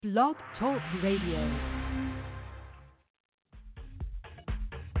Blog Talk Radio.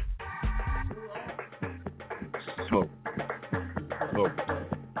 Smoke, smoke,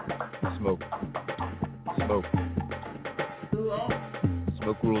 smoke, smoke.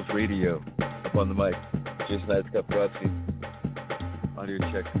 Smoke Rules Radio. Up on the mic. Jason Iskopowski. Audio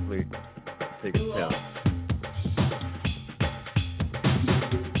check complete. Take us down.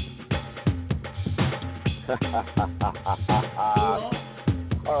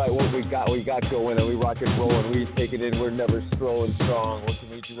 All right, what we got going, and we rock and roll, and we take it in. We're never slow and strong. What can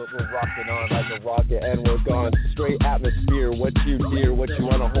we do? We're rocking on like a rocket, and we're gone. Straight atmosphere. What you dear, what you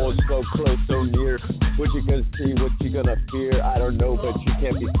wanna hold so close, so near. What you gonna see, what you gonna fear? I don't know, but you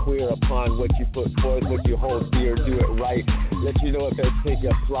can't be queer upon what you put forth, what you hold dear. Do it right. Let you know if I take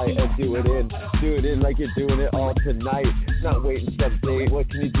a flight and do it in. Do it in like you're doing it all tonight. Not waiting someday. What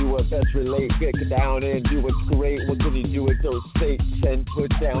can you do? What best relate? Get down and do what's great. What can you do with those states? And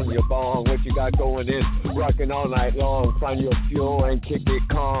put down your bong. What you got going in? Rocking all night long. Find your fuel and kick it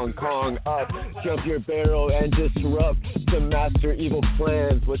Kong up. Jump your barrel and disrupt to master evil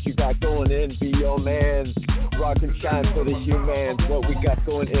plans. What you got going in? Be your man. Rock and shine for the humans. What we got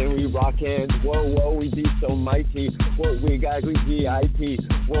going in, we rockin'. Whoa, we be so mighty. What we got, we VIP.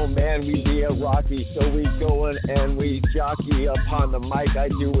 Whoa, man, we be a Rocky. So we going and we jockey upon the mic. I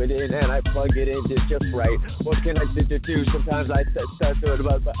do it in and I plug it in just right. What can I do? Sometimes I start to it,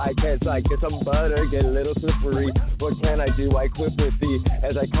 but I can't. Like get some butter, get a little slippery. What can I do? I quip with thee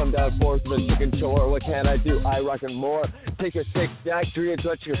as I come down forth from the chicken chore. What can I do? I rockin' more. Take a six jack, 3 and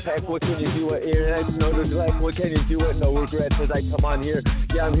touch your peck. What can you do? What ear? No neglect. What can you do? What no regrets as I come on here?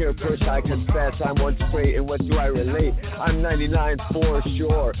 Yeah, I'm here, push, I confess. I'm one straight, and what do I relate? I'm 99 for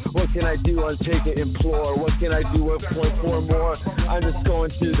sure. What can I do? Untake it, implore. What can I do? What point for more? I'm just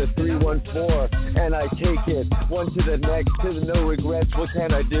going to the 314, and I take it one to the next, to the no regrets. What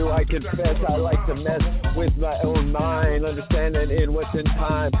can I do? I confess, I like to mess with my own mind, understanding in what's in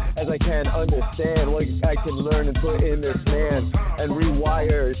time, as I can understand what I can learn and put in this man, and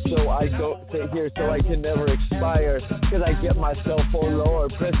rewire, so I go sit here, so I can never expire, cause I get myself full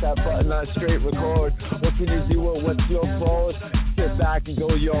Lord, press that button on straight record. What can you do? What's your fault? Sit back and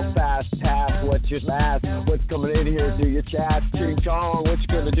go your fast task. What's your last? What's coming in here? Do your chat? Ching chong. What you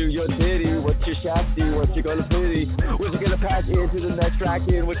gonna do? Your ditty. What's your shafty? What you gonna pity? What you gonna pack into the next track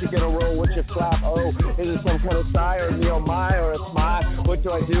in? What you gonna roll? What's your slap? Oh, is it some kind of sigh or me or my or a smile? What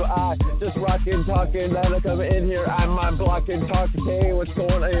do I do? I just rockin', talking. Then I come in here. I'm blocking, talking. Hey, what's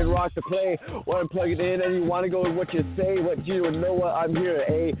going on? Rock the play. Or I'm plugging in and you wanna go with what you say. What you know what I'm here,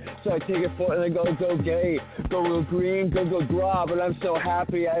 eh? So I take it for and I go gay. Go real green, go graw. But I'm so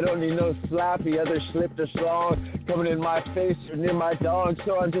happy, I don't need no slappy. Others slipped or strong, coming in my face or near my dog.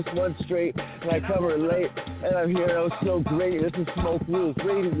 So I'm just one straight, and I cover late. And I'm here, oh so great. This is Smoke Rules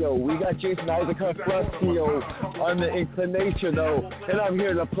Radio. We got Jason Iskopowski on the inclination, though. And I'm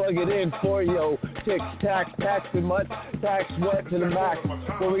here to plug it in for you. Ticks, tax the mutt, tax what to the max.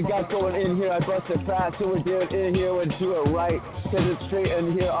 What we got going in here, I bust it fast. So we're doing in here, we do it right. Cause it's straight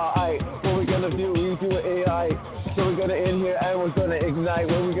in here, alright. What we gonna do, we do it AI. So we're gonna in here and we're gonna ignite.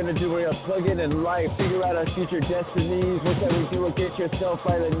 What we're gonna do, we're gonna plug in life, figure out our future destinies. What can we do? Get yourself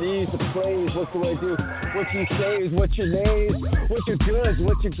by the knees to praise. What do I do? What you says? What your nays? What your goods?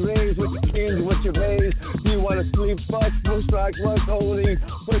 What your graves? What your kings? What your maze? Do you wanna sleep? Fuck, push back, what's holy?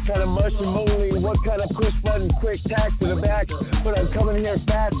 What kind of mushroom only? What kind of push button? Quick tack to the back. But I'm coming here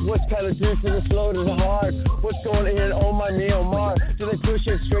fast. What kind of juice to the slow to the hard? What's going in? Oh my me, Omar. Do they push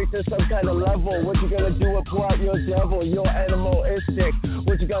it straight to some kind of level? What you gonna do? Pour out your devil, you're animalistic.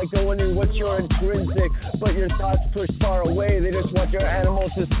 What you got going in, what's your intrinsic? But your thoughts push far away. They just want your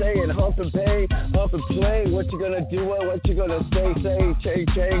animals to say and hump and pay, hump and play. What you gonna do? What you gonna say, chang,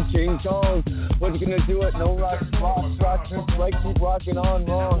 ching chong. What you gonna do? It no rock, like keep rocking on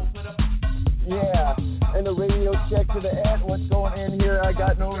wrong. Yeah, and the radio check to the end. What's going in here? I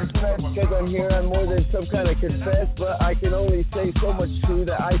got no respect because I'm here. I'm more than some kind of confess, but I can only say so much true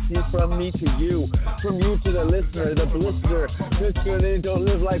that I see from me to you, from you to the listener, the blister. Blister, they don't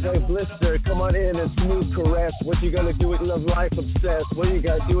live like a blister. Come on in and smooth caress. What you gonna do? It love life obsessed. What you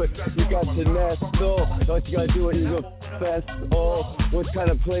gotta do? It you got to nest. So what you gotta do? It you go fest. Oh, what kind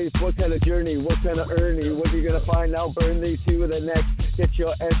of place? What kind of journey? What kind of Ernie? What you gonna find out? Burn these two with the next. Get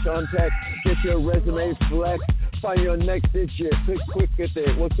your S on text. Get your resume flex. Find your next digit. Quick with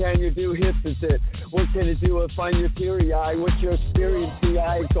it. What can you do? Hit with it. What can you do? Find your theory eye. What's your experience?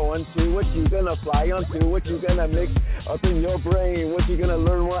 I going to? What you gonna fly onto? What you gonna mix up in your brain? What you gonna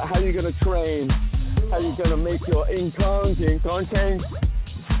learn? How you gonna train? How you gonna make your income? Content.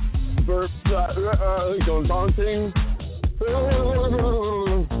 Burp. Daunting.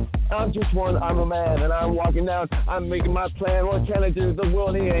 I'm just one, I'm a man, and I'm walking down, I'm making my plan. What can I do? The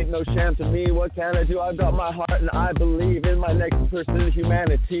world, he ain't no sham to me. What can I do? I've got my heart and I believe in my next person's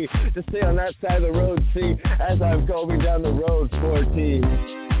humanity. To stay on that side of the road, see, as I'm going down the road, 14.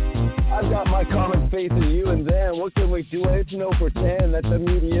 I've got my common faith in you and them. What can we do? It's no pretend that the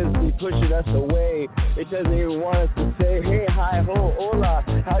media is pushing us away. It doesn't even want us to say, hey, hi, ho, hola,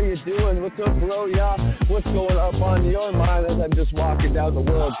 how you doing? What's up, bro? Yeah, what's going up on your mind as I'm just walking down the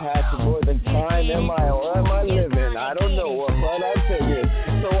world, passing more than time? Am I or am I living? I don't know what, but I figured.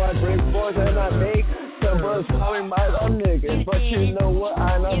 So I break forth and I make some bros calling my own niggas. But you know what?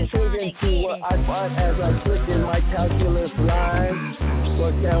 I'm triggering to what I find as I click in my calculus line.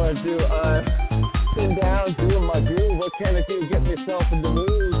 What can I do? I'm sitting down, doing my groove. What can I do? Get myself in the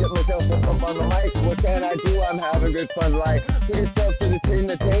mood, get myself up on the mic. What can I do? I'm having good fun, like put yourself to the team,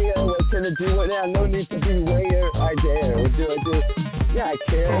 Mateo. What can I do? What now? No need to be wayer. I dare. What do I do? Yeah, I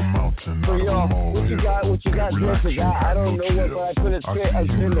care. So y'all, what you got? What you got? What you got? I don't know what, but I put it straight. I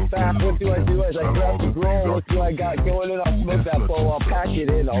spin the fat. What do I do as I grab the grow? What do I got going in? I'll smoke that bowl. I'll pack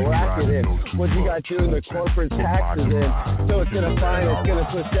it in. I'll rack it in. What you got doing? The corporate taxes in. So it's gonna find. It's gonna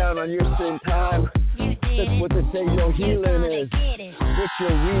push down on your same time. That's what they say your healing is. What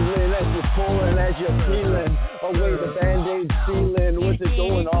you're reeling as you're pulling, as you're feeling. Away the band-aid feeling. What's it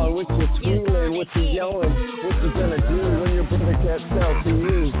going on? What you squealing? What you yelling? What you gonna do when your brother can't sell to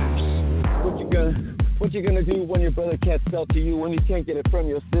you? What you gonna do when your brother can't sell to you? When you can't get it from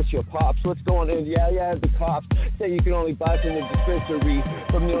your sis, your pops? What's going on? Yeah, the cops say you can only buy from the dispensary,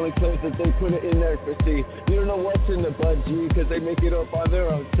 from the only place that they put it in there for see. You don't know what's in the bud, G, because they make it up on their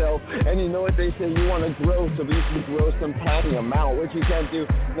own self. And you know what they say, you want to grow, so you can grow some tiny amount. What you can't do,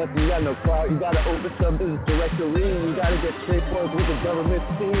 nothing, you got no clout. You gotta open some business directory. You gotta get straightforward with the government,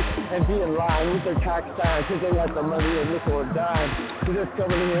 see, and be in line with their tax time, because they got the money and nickel or dime. So it's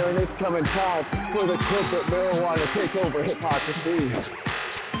coming here and it's coming time for the corporate marijuana take over hypocrisy.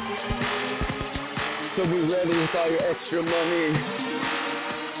 So be ready with all your extra money,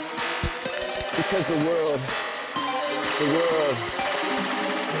 because the world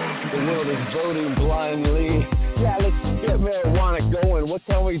is voting blindly. Yeah, let's get marijuana going. What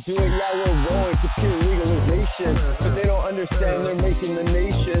can we do? Yeah, we're rolling to pure legalization, but they don't understand they're making the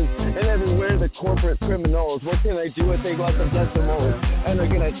nations and everywhere the corporate criminals. What can they do if they got the decimals? And they're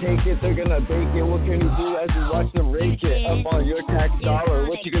gonna take it, they're gonna bake it. What can you do as you watch them rake it up on your tax dollar?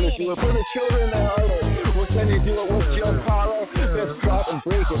 What you gonna do for the children that holler? What can you do? What's your collar? Just drop and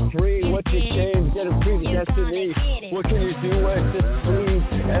break it free. What's your change? Get a free destiny. What can you do when it's just free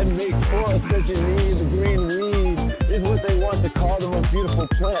and make for us that you need? The green weed is what they want to call the most beautiful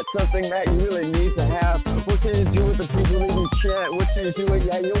plant, something that you really need to have. What can you do with the people that you chant? What can you do?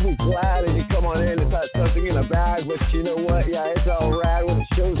 Yeah, you'll be glad if you come on in. It's not something in a bag, but you know what? Yeah, it's all rad when it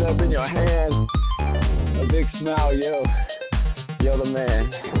shows up in your hand. A big smile, yo. Yo, the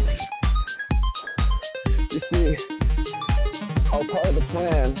man. You see, all part of the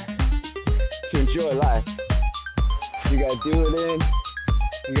plan to enjoy life. You gotta do it in,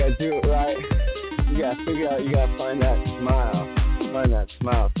 you gotta do it right. You gotta figure out, you gotta find that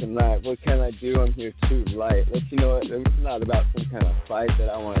smile tonight. What can I do? I'm here too light. Let you know it's not about some kind of fight that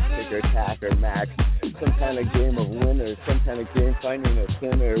I want to take or attack or max. Some kind of game of winners, some kind of game finding a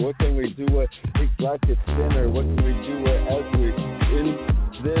sinner. What can we do with exotic sinner? What can we do with as we in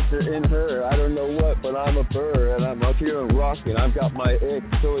this or in her? I don't know what, but I'm a burr and I'm up here and rocking. I've got my ick,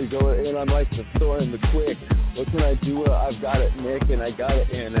 so we go in. I'm like the Thor in the quick. What can I do? I've got it, Nick, and I got it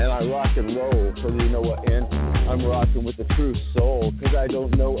in, and I rock and roll. So you know what, in I'm rocking with the true soul, cause I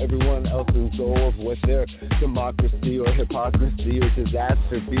don't know everyone else's goals, what their democracy or hypocrisy or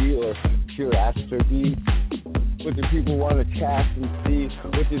disaster be, or pure aster be. What do people want to cast and see?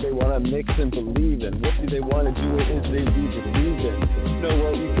 What do they want to mix and believe in? What do they want to do as they be deceiving? You know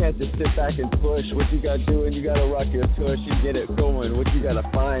what, you can't just sit back and push. What you got doing, you got to rock your tush and get it going. What you got to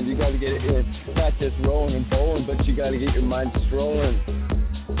find, you got to get it in. Not just rolling and bowling, but you got to get your mind strolling.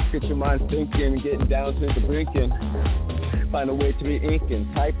 Get your mind thinking, getting down to the brinking. Find a way to be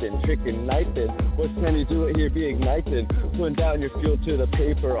inking, typing, tricking, knifing. What can you do it here? Be igniting. Putting down your fuel to the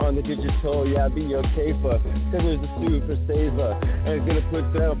paper on the digital. Yeah, be your caper. Cause there's a stew for saver. And it's gonna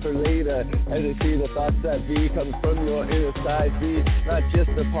put down for later. As I see the thoughts that be coming from your inner side be. Not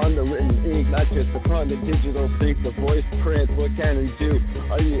just upon the written ink, not just upon the digital think, the voice print. What can we do?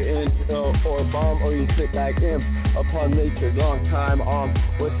 Are you in or bomb, or you sit back in upon nature? Long time on.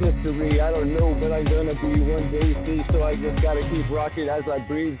 What's history? I don't know, but I'm gonna be one day, see. So I just gotta keep rocking as I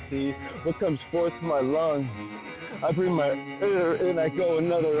breathe, see what comes forth from my lungs. I breathe my air in, I go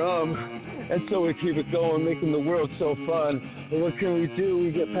another And so we keep it going, making the world so fun. And what can we do?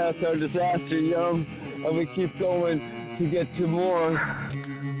 We get past our disaster, and we keep going to get to more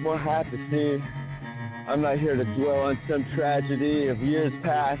happiness. I'm not here to dwell on some tragedy of years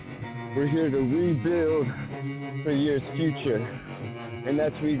past. We're here to rebuild for years future. And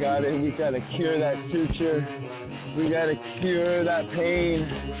that's what we gotta cure that future. We gotta cure that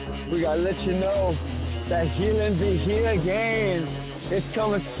pain. We gotta let you know that healing be here again. It's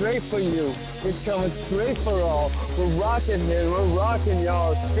coming straight for you. It's coming straight for all. We're rocking, man. We're rocking,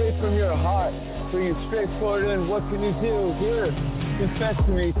 y'all. Straight from your heart. Bringing straight forward in. What can you do? Here. Confess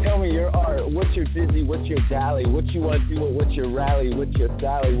to me, tell me your art. What's your dizzy, what's your dally? What you want to do, what's your rally? What's your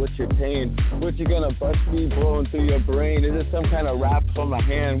sally, what's your pain? What you gonna bust me blowing through your brain? Is it some kind of rap from my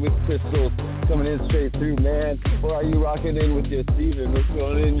hand with crystals coming in straight through, man? Or are you rocking in with your Steven? What's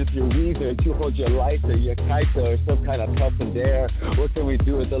going in with your Weezer? To hold your lighter, your kiter, or some kind of puff and dare? What can we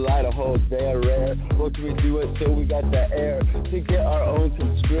do with the lighter holds there rare? What can we do it so we got the air? To get our own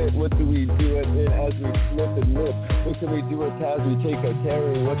constrict, what do we do it in as we slip and nip? What can we do it as we take a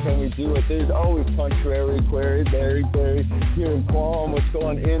carry? What can we do it? There's always contrary query, berry, here in Qualm. What's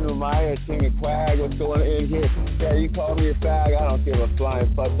going in with Maya, singing quag? What's going in here? Yeah, you call me a fag, I don't give a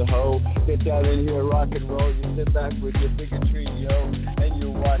flying fuck the hoe. Get down in here, rock and roll. You sit back with your bigotry, yo, and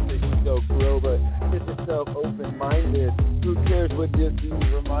you watch it go grow. But get yourself open-minded. Who cares what you're being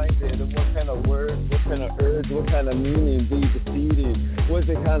reminded of? What kind of words, what kind of urge, what kind of meaning be defeated? What's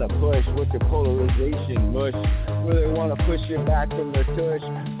the kind of push? What's your polarization mush? Where they want to push you back from their tush?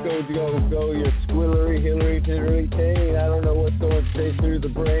 Go, you're squillery, Hillary, Hillary, Kane. I don't know what's going straight through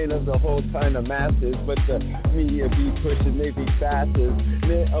the brain of the whole kind of masses, but the media be pushing, they be fastest.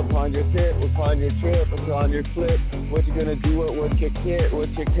 Knit upon your tip, upon your trip, upon your flip. What you gonna do? What's your kit?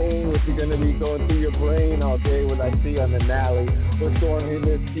 What's your cane? What you gonna be going through your brain all day? What I see on the alley? What's going in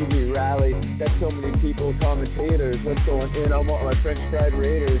this TV rally? Got so many people, commentators. What's going in? I want my French fried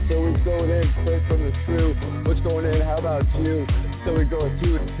Raiders. So we're going in straight from the screw. What's going in? How about you? So we go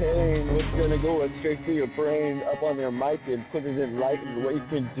through the pain. What's gonna go straight through your brain, up on their mic and put it in writing the way you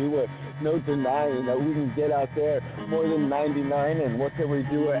can do it. No denying that we can get out there more than 99. And what can we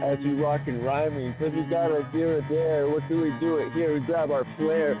do it as we rock and rhyming? Cause we got our gear there. What do we do it here? We grab our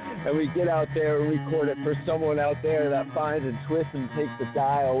flair and we get out there and record it for someone out there that finds and twists and takes the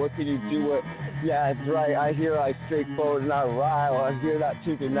dial. What can you do it? Yeah, it's right. I hear I straightforward and I rile. I hear that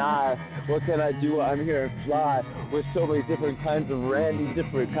to deny. What can I do? I'm here and fly with so many different kinds of Randy,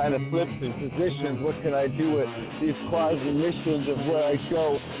 different kind of flips and positions. What can I do with these quasi missions of where I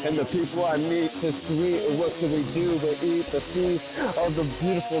go and the people I meet to sweet? And what can we do but eat the feast of the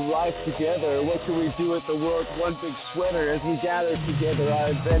beautiful life together? What can we do with the world? One big sweater as we gather together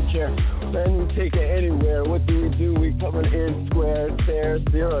our adventure. Then we take it anywhere. What do? We coming in square, stairs,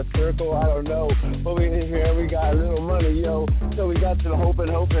 zero, circle, I don't know. But we in here, we got a little money, yo. So we got some hope in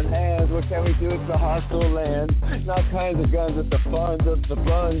hands. What can we do? It's a hostile land. Not kinds of guns with the funds of the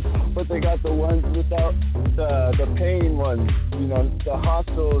buns, but they got the ones without the pain ones. You know, the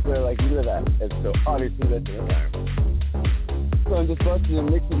hostiles are like, you live at. And so obviously that's the environment. So I'm just busting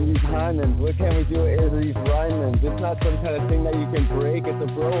and mixing these hymens. What can we do is these rhymens? It's not some kind of thing that you can break. It's a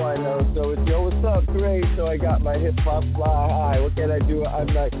bro I know. So it's, yo, what's up? Great. So I got my hip hop fly high. What can I do? I'm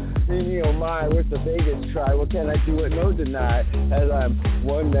like, oh my, where's the Vegas try? What can I do? No deny. As I'm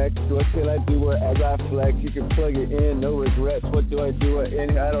one next. What can I do? As I flex, you can plug it in. No regrets. What do I do?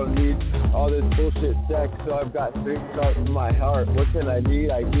 In I don't need all this bullshit sex. So I've got straight start in my heart. What can I need?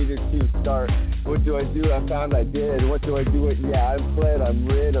 I needed to start. What do I do? I found I did. What do I do? Yeah, I'm fled. I'm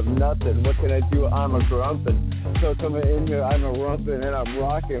rid of nothing. What can I do? I'm a grumpin'. So coming in here, I'm a rumpin' and I'm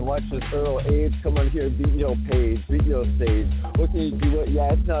rockin'. Watch this Earl Age. Come on here, beat your page, beat your stage. What can you do?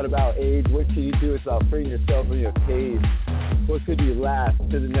 Yeah, it's not about age. What can you do? It's about freeing yourself in your cage. What could you last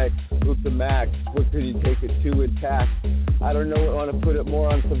to the next with the max? What could you take it to intact? I don't know. I want to put it more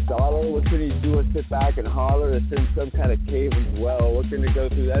on some dollar. What can you do? Sit back and holler. It's in some kind of cave as well. What can you go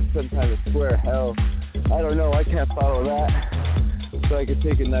through? That's some kind of square hell. I don't know. I can't follow that. So I could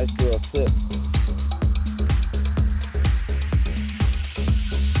take a nice little sip.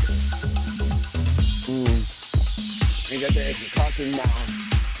 You got the extra cotton now.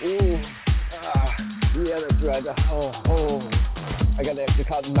 Yeah, that's right. I got the extra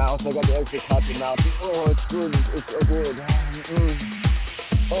cotton mouth. I got the extra cotton mouth. Oh, it's good. It's so good.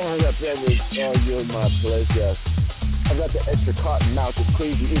 Oh, that beverage. Oh, you're my pleasure. I've got the extra cotton mouth, it's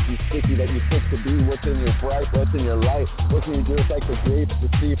crazy, itchy, sticky that you think to be. What's in your bright, what's in your light? What can you do? It's like the grapes to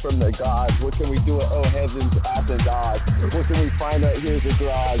see from the gods. What can we do? Oh heavens, Athens, odds. What can we find out? Here's a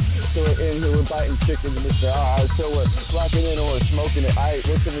garage. So we're in here, we're biting chickens in Mr. Oz. So we're rocking in and we're smoking it aight.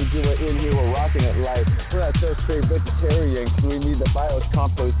 What can we do? We're in here, we're rocking it light. We're not so straight vegetarian, so we need the bios,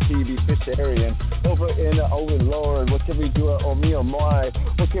 compost, TV, fisharian. Over in the oh Lord, what can we do? Oh me, oh my.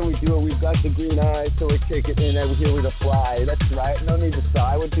 What can we do? We've got the green eyes, so we take it in and we're here with a fly. That's right, no need to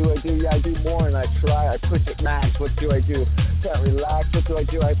sigh. What do I do? Yeah, I do more and I try. I push it max. What do I do? Can't relax. What do I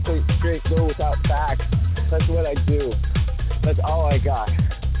do? I play straight, go without facts. That's what I do. That's all I got.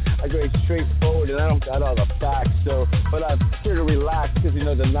 I go straight forward and I don't got all the facts, so, but I'm here to relax, cause you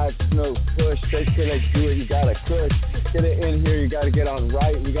know the knife's no push. They can I do it, you gotta push. Get it in here, you gotta get on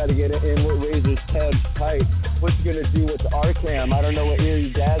right. You gotta get it in with razors, tabs tight. What you gonna do with the Arcam? I don't know what ear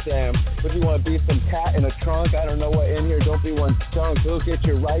you daz am. What you wanna be, some cat in a trunk? I don't know what in here, don't be one skunk. Go get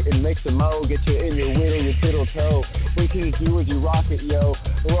you right and make some mo. Get you in your whittle, your fiddle toe. What can you do as you rock it, yo?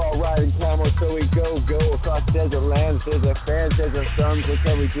 We're all riding camel, so we go across desert lands. There's a fans, there's a sums. What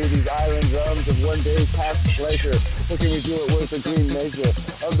can we do? These island drums of one day past pleasure. What can we do? It was a green measure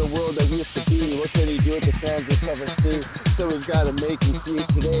of the world that used to be. What can you do with the fans that never see? So we've got to make you see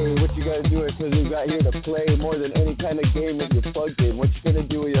it today. What you got to do it because we've got here to play more than any kind of game that you're plugged in. What you going to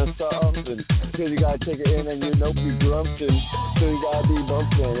do with your something? Because you got to take it in and you know you grumping. So you got to be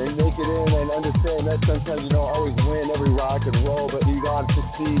bumping and make it in and understand that sometimes you don't always win every rock and roll, but you got to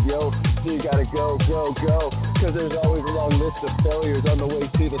succeed, yo. So you got to go. Because there's always a long list of failures on the way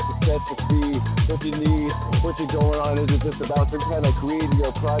to the success to see what you need, what you're going on. Is it just about some kind of greed,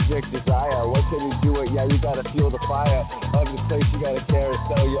 your project desire? What can you do it? Yeah, you gotta fuel the fire of the place. You gotta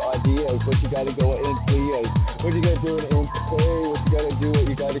carousel your ideas. What you gotta go in clears. What you gotta do it in play. What you gotta do it,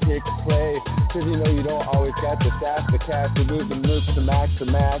 you gotta kick play. Cause you know you don't always got the staff, the cash, the move, the mooks, the max, the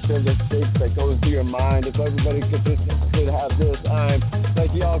match, and the stakes that goes through your mind. If everybody could have this, I'm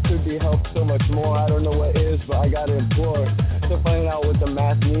like y'all could be helped so much more. I don't know what is, but I gotta implore. So find out what the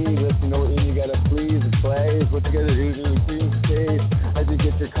math needs. You know what you gotta please and plays. What you gotta do to your team stage as you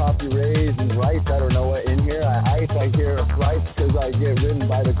get your copy raised and rights. I don't know what in here. I hear a flights because I get ridden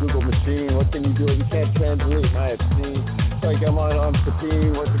by the Google machine. What can you do if you can't translate my obscene? Like I'm on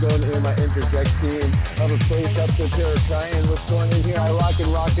Sabine, what's going in my interjecting? Of a place up to there trying, what's going in here? I rock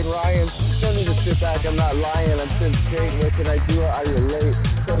and Ryan. Don't need to sit back, I'm not lying, I'm sitting straight. What can I do? I relate.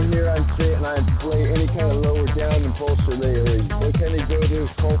 Come here, I'm straight and I'm play any kind of lower down impulsionary. What can I go to?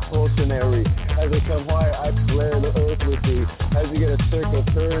 Compulsionary. As I come higher, I flare the earth with thee. As you get a circle,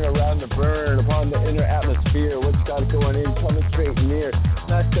 turn around the burn upon the inner atmosphere. What's got going in, coming straight near.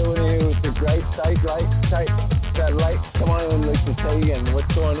 Not going in with the bright sight, light, tight. That light, come on in, like the saying. What's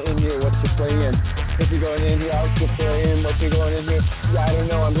going in here? What you playing? If you're going in here, out you playing. What you going in here? Yeah, I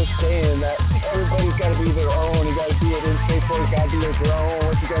don't know. I'm just saying that everybody's got to be their own. You got to be it in straightforward. You got to be your own.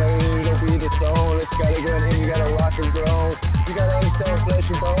 What you got to do? You got to be the tone. It's got to go in. You got to rock and grow. You got to understand flesh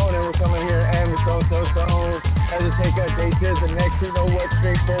and bone. And we're coming here and we're so stone. As you take a day to the next, you know what's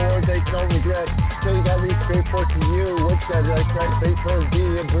straightforward. Take no regret. So you got to be straightforward to you. What's that? Like straightforward. Be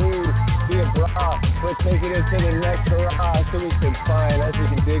a brood. Be a bra. Let's take it into the next hurrah, so we can find as we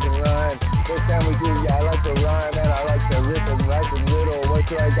can dig and rhyme. What can we do? Yeah, I like to rhyme and I like to rip and write and riddle. What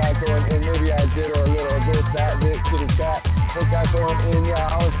do I got going in? Maybe I did or a little this, that, this, to the that. What got going in? Yeah,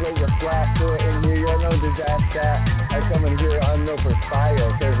 I always lay your flat to it in here. You're no disaster. I come in here, I'm no perspire,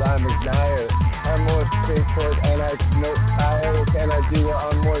 cause I'm igniter. I'm more straightforward and I no tire. What can I do?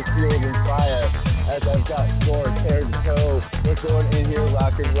 I'm more fuel than fire. As I've got sports, head to toe. What's going in here?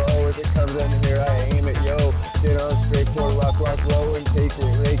 Rock and roll. As it comes in here, I aim it, yo. Get on straightforward, rock, roll and take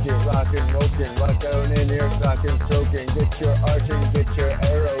it, rake it, rock and moking. Rock going in here, rock and stroking. Get your arching, get your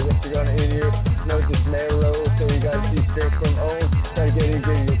arrow. What you going in here? No, just narrow. So you gotta see straight from own. Gotta get in,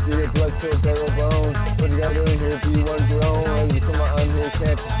 your blood to a barrel bone. What you gotta do in here? Be one grown. As you come on here,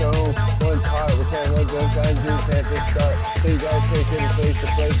 can't stone. One part, we can't run, don't try and do, can't just start. So you gotta take it and place to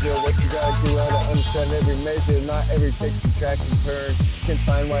place, yo. What you gotta do, how to understand every measure. Not every tick, subtract and turn. Can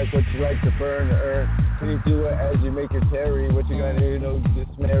find wise what you like to burn or earn. When you do it as you make your terry, what you got here, no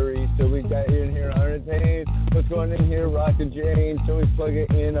dismary. So we got in here untamed. What's going in here, rock and Jane. So we plug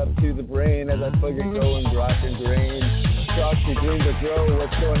it in up to the brain as I plug it going, rock and drain. Stroxy, green to grow.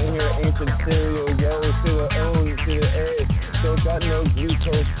 What's going in here, ancient cereal, yo, to the own, to the A. So got no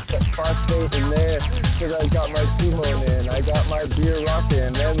glucose, phosphate in there. Cause I got my sumo in, I got my beer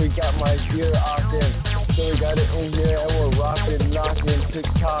rockin', and we got my beer octin'. So we got it in here and we're rockin', knockin',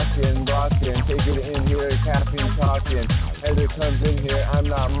 tick-tockin', rockin'. Take it in here, caffeine talking. Heather comes in here, I'm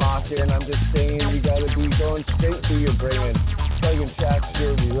not mocking, I'm just saying you gotta be going straight to your brain. Chugging tracks,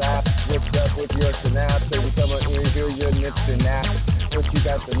 your relapse, what's up with your synapse? Every time I hear your nips and naps, what you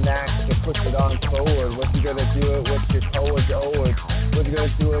got the knack to push it on forward? What you gonna do it with your toes over? What you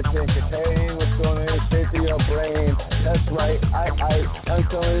gonna do it to entertain? What's going in straight to your brain? That's right, I'm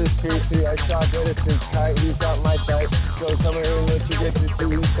coming to the street too. I shot medicine tight, he's got my type. So come here and what you get to do,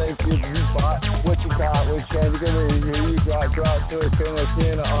 you think you bought what you got, what you gonna hear you drop to a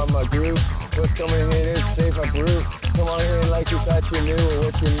canna on my groove. What's coming in is safe, I brew. Come on in like you thought you knew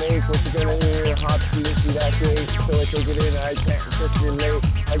what you make, what you gonna hear, hop to see that great. So I take it in, I can't just relate.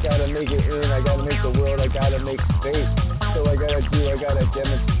 I gotta make it in, I gotta make the world, I gotta make space. So I gotta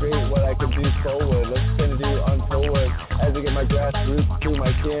demonstrate what I can do forward. Let's gonna do unforward. As I get my grassroots to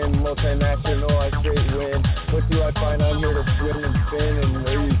my kin, multinational, I straight win. What do I find? I'm here to swim and spin, and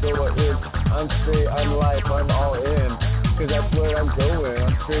there you go, it is. I'm straight, I'm life, I'm all in. Cause that's where I'm going.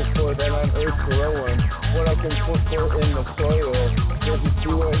 I'm straight forth and I'm earth growing. What I can put forth in the soil. If you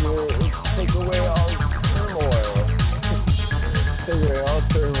see what here, take away all turmoil. Take away all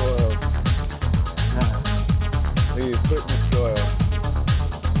turmoil. Leave put in the soil.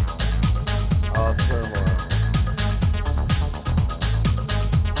 All turmoil.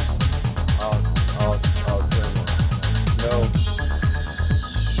 All turmoil.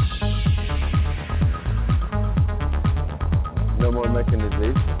 No more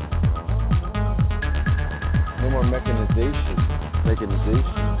mechanization. No more mechanization.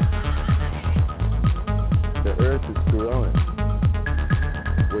 The earth is growing.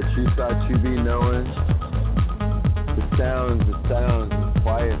 What you thought you'd be knowing, the sounds is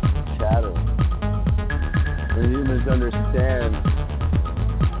quiet chatter. When humans understand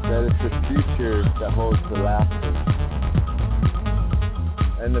that it's the future that holds the laughter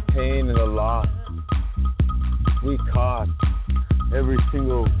and the pain and the loss we cause every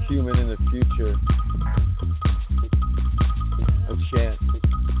single human in the future a chance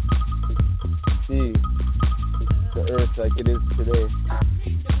to see the earth like it is today,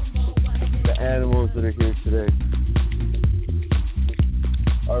 the animals that are here today.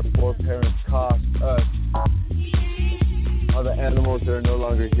 Our foreparents cost us all the animals that are no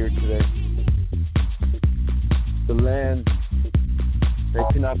longer here today. The land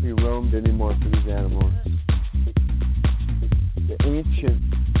that cannot be roamed anymore for these animals. The ancient,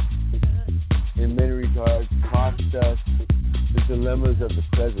 in many regards, cost us the dilemmas of the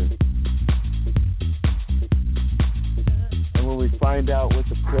present. And when we find out what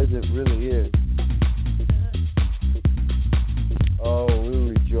the present really is, oh,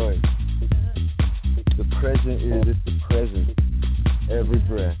 we rejoice. The present is, it's the present. Every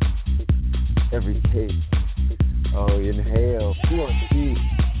breath, every taste. Oh, inhale, feel deep.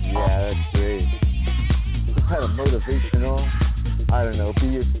 Yeah, that's great. What kind of motivational? I don't know, be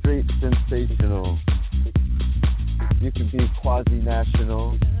your straight sensational. You can be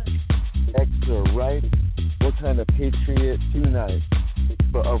quasi-national, extra right. What kind of patriot tonight,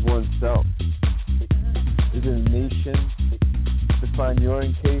 but of oneself? Is it a nation? Define your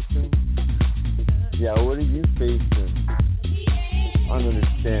encasing. Yeah, what are you facing?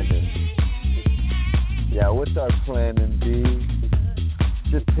 Understanding. Yeah, what's our plan in B?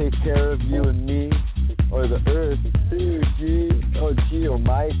 Just take care of you and me, or the earth. Oh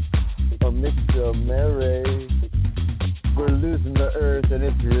Mike, or Mr. Mary. We're losing the earth and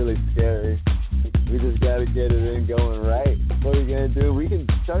it's really scary. We just gotta get it in going right. What are we gonna do? We can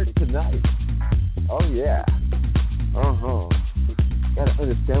start tonight. Oh yeah. Gotta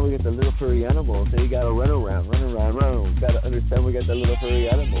understand we got the little furry animals, and you gotta run around. Gotta understand we got the little furry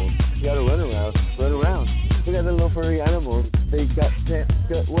animals. You gotta run around. We got the little furry animals. They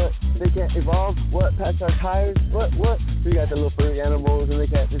can't evolve. What? Past our tires? What? We got the little furry animals, and they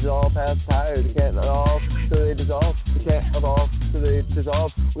can't dissolve past tires. They can't evolve, so they dissolve. They can't evolve, so they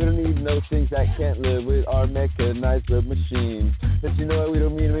dissolve. We don't need no things that can't live with our mechanized machines. But you know what we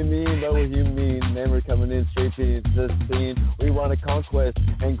don't mean, but what you mean. Man, we're coming in straight to the scene. We want a conquest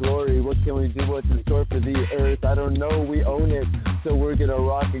and glory. What can we do? What's in store for the earth? I don't know, we own it. So we're gonna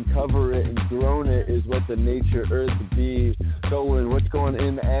rock and cover it and grown it is what the nature earth be. Going, what's going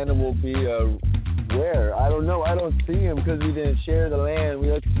in the animal be where? I don't know, I don't see him because we didn't share the land.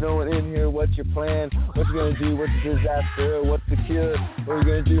 We let you know in here what's your plan, what you gonna do, what's the disaster, what's the cure, what we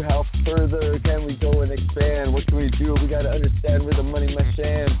gonna do, how further can we go and expand, what can we do, we gotta understand where the money must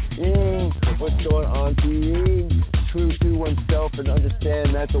stand. What's going on, being true to oneself and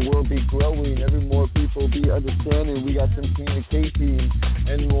understand that the world be growing, every more people be understanding, we got some communicating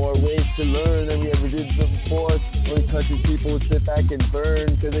and more ways to learn than we ever did before. When country people would sit back and burn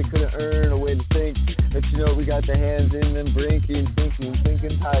burn because they couldn't earn a way to think. But you know we got the hands in them thinking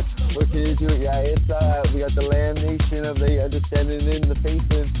type. What can you do? Yeah, it's we got the land nation of the understanding in the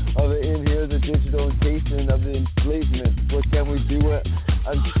facing of it in here, the digital encasing of the enslavement. What can we do?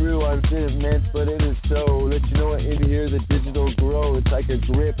 Untrue, meant, but it is so. Let you know what in here the digital grow. It's like a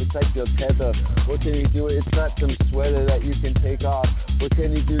grip, it's like a tether. What can you do? It's not some sweater that you can take off. What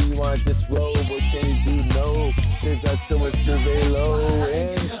can you do? You want to disrobe? What can you do? No, they've got so much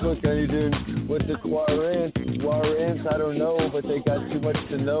surveillance. What can you do with the quarants? I don't know, but they got too much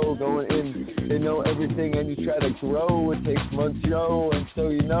to know going in. They know everything and you try to grow. It takes months, yo, and so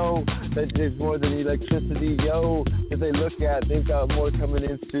you know that there's more than electricity, yo. If they look at, they've got more coming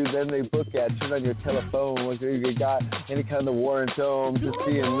in through than they book at. Turn on your telephone, what you got, any kind of warrant, just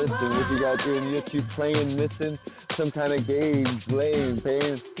see and listen. What you got doing, you keep playing, missing some kind of game, blame,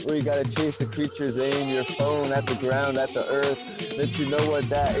 pain, where you gotta chase the creatures, aim your phone at the ground, at the earth. Let you know what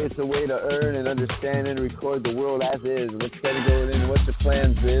that is, a way to earn and understand and record the world as is. What's gotta go in, what your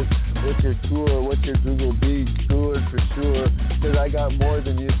plans is, what's your tour, what's your Google Beat, good for sure. Cause I got more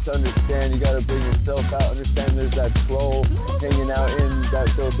than you to understand. You gotta bring yourself out, understand there's that troll hanging out in that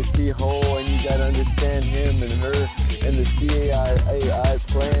the keyhole, and you gotta understand him and her and the CAI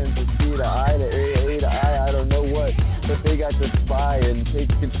plans, the C to I to A to I don't know what, but they got to spy and take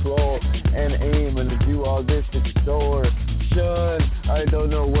control and aim and do all this extortion. I don't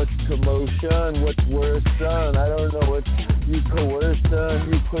know what's commotion, what's worse, son. I don't know what you coerce, son.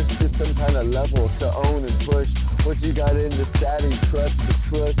 You push to some kind of level to own and push what you got in the static, trust the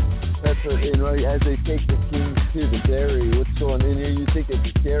trust. That's what in right as they take the king to the dairy. What's going in here? You think it's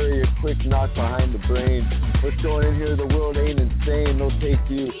scary? A quick knock behind the brain. What's going in here? The world ain't insane. They'll take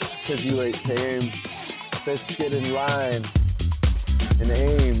you because you ain't tame. Let's get in line and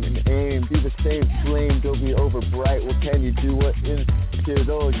aim. Be the same flame. Don't be over bright. What can you do? What in here?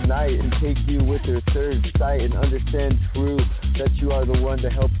 They'll ignite and take you with their third sight and understand true that you are the one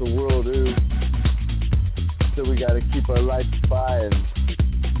to help the world. So we gotta keep our lights fine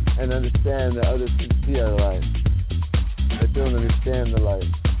and understand that others can see our light, that don't understand the light.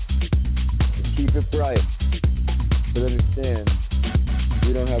 And keep it bright, but understand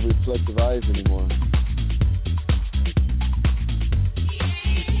we don't have reflective eyes anymore.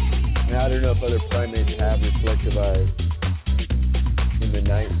 And I don't know if other primates have reflective eyes in the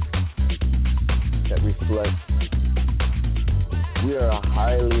night that reflect. We are a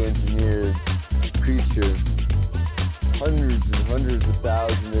highly engineered creature, hundreds and hundreds of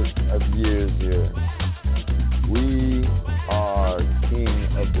thousands of years here. We are king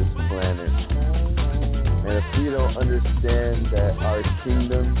of this planet. And if we don't understand that our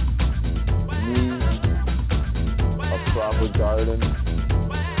kingdom needs a proper garden,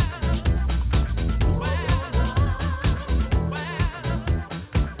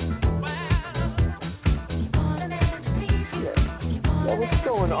 what's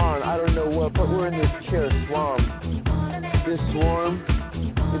going on? I don't know what, but we're in this chair swamp. This swarm,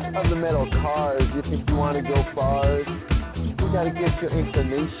 it's of the metal cars. You think you want to go far? You gotta get your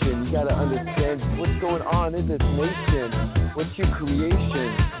inclination. You gotta understand what's going on in this nation. What's your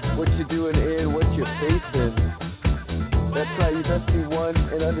creation? What you're doing in, what you're facing. That's right, you must be one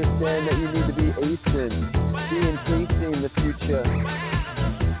and understand that you need to be acing. Be encasing the future.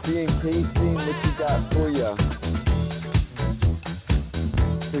 Be encasing what you got for you.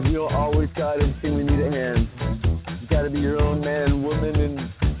 Because you don't always got anything we need at hand. You gotta be your own man, woman, and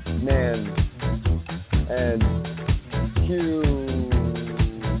man. And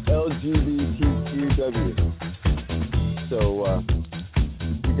LGBTQW. So,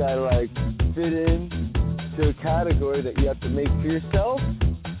 you gotta fit in to a category that you have to make for yourself.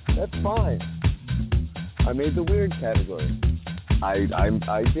 That's fine. I made the weird category.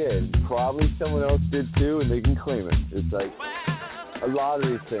 I did. Probably someone else did too, and they can claim it. It's like a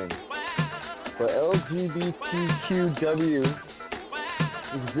lottery thing. But LGBTQW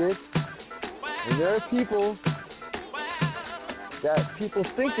exists, and there are people that people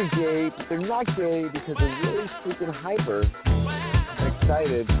think are gay, but they're not gay because they're really freaking hyper and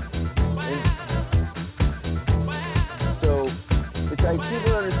excited. And so it's like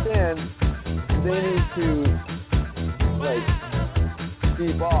people understand they need to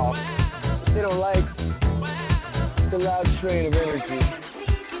keep off. They don't like the loud train of energy.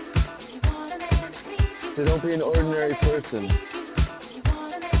 So don't be an ordinary person.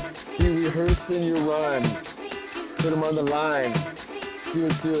 Be rehearsing your run. Put them on the line. Do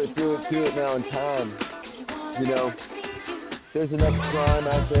it now in time. You know, there's enough crime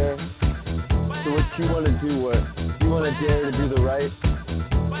out there. So what you want to do, what? You want to dare to do the right?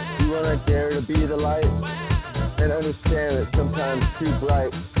 You want to dare to be the light? and understand that sometimes too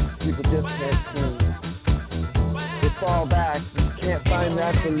bright, people just can't see. They fall back, can't find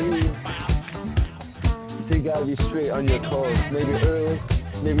that belief. So you gotta be straight on your course. Maybe early,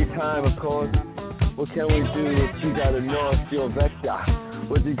 maybe time, of course. What can we do if you gotta know it's your vector?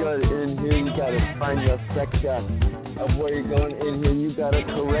 What you got in here, you gotta find your sector of where you're going in here. You gotta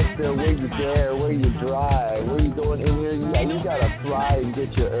correct it where you dare, where you dry. Where you going in here, yeah, you gotta fly and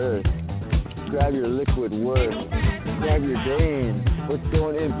get your earth. Grab your liquid worth, grab your Dane. What's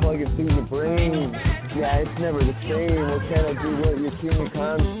going in, plug it through the brain. Yeah, it's never the same. What can I do with your king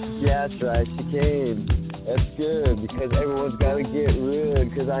comes? Yeah, that's right, she came. That's good, because everyone's gotta get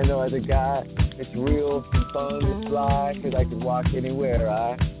rid. Cause I know as a guy, it's real fun to fly. Cause I can walk anywhere,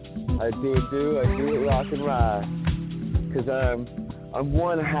 I do it rock and ride. Cause I'm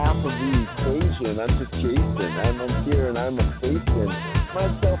one half of the equation. I'm just chasing, I'm here and I'm facing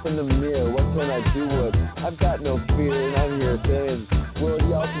myself in the mirror. What can I do with? I've got no fear and I'm here saying, well,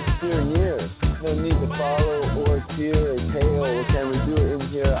 y'all can steer near. No need to follow or tear or tail. What can we do in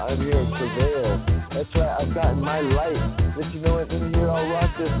here? I'm here to prevail. That's right, I've gotten my light. Let you know it in here, I'll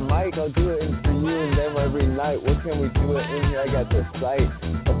rock this mic. I'll do it for you and them every night. What can we do it in here? I got the sight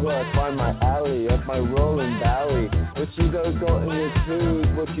of where I find my alley, of my rolling valley. What you go in your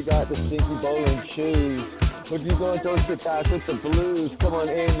twos? What you got the stinky bowling shoes? What you gonna don't sit back with the blues? Come on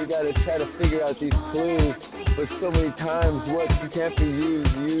in, you gotta try to figure out these clues. But so many times, what you can't be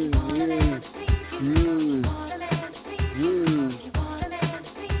used.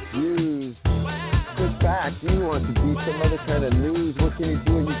 Push back, you want to be some other kind of news. What can you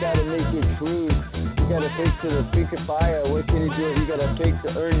do? You gotta make your truth. You gotta fake to the peak of fire. What can you do? You gotta fake to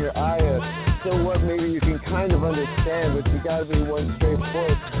earn your ire. So what, maybe you can kind of understand, but you gotta be one straight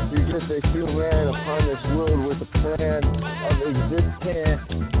forth. You're just a human upon this world with a plan of existence.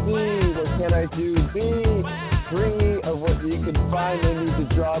 Be, what can I do? Be free of what you can find. No need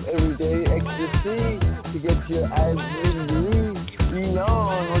to drop everyday ecstasy to get your eyes in. You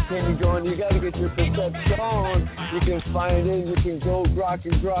know, what can you go on? You gotta get your perception. You can find it, you can go rock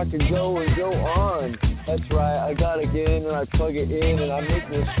and go on. That's right, I gotta get in and I plug it in and I make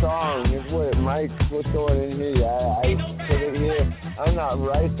it strong. It's what it might, what's going in here. Yeah, I put it here. I'm not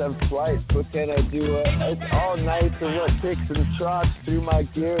rice, I'm flight. What can I do? It's all nice and what kicks and trots through my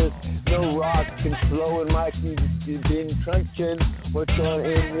gears. No rock can flow in my been crunching. What's going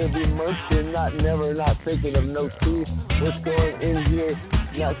in here? Be munching, not thinking of no teeth. What's going in here?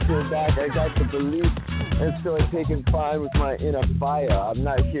 Not sit back, I got the belief. And so I'm taking fine with my inner fire. I'm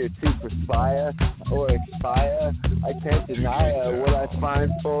not here to perspire or expire. I can't deny what I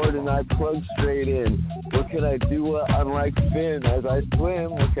find forward and I plug straight in. What can I do? I'm like Finn as I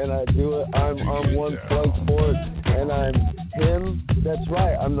swim. What can I do? I'm on one plug forward and I'm him. That's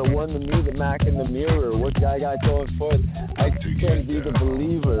right, I'm the one, the me, the Mac in the mirror. What I got going forth? I can be the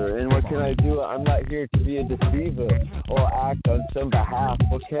believer. And what can I do? I'm not here to be a deceiver or act on some behalf.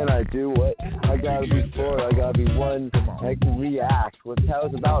 What can I do? What I gotta be for? I gotta be one that can react. What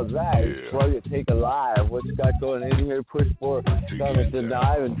tells about that? It's why you take a live. What you got going in here? Push for, gonna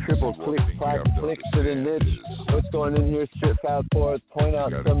deny and triple click, clack, click to the niche. What's going in here? Strip out forth, point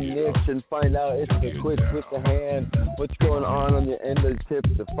out some niche and find out it's the quick with the hand. What's going on the end of the tip,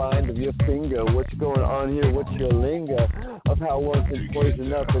 the find of your finger? What's going on here? What's your linger of how one can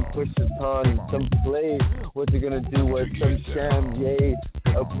poison up and push upon some play? What's it gonna do with some sham yay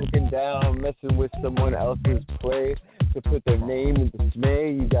of picking down, messing with someone else's play? To put their name in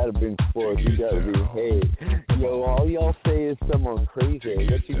dismay, you gotta bring forth, you gotta be, hey, yo, all y'all say is someone crazy.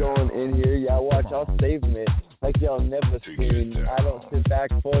 What you going in here? Y'all watch, I'll save me like y'all never seen. I don't sit back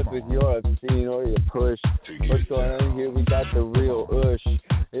forth with your obscene or your push. What's going on here? We got the real ush.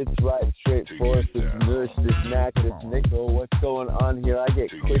 It's right straight forth, this nush, this knack, this nickel. What's going on here? I get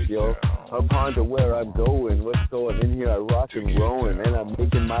quick, yo. Upon to where I'm going. What's going in here? I rock and rollin', and I'm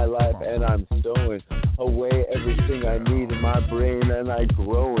making my life, and I'm stowing away everything I need in my brain, and I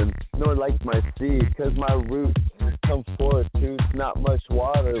growing. Nor like my seed, cause my roots come forth to not much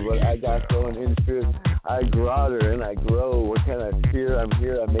water, but I got going in spirit. I grotter and I grow. What can I fear? I'm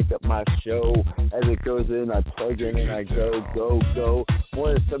here. I make up my show. As it goes in, I plug in and I go.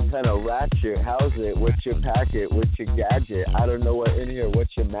 More than some kind of ratchet. How's it? What's your packet? What's your gadget? I don't know what in here.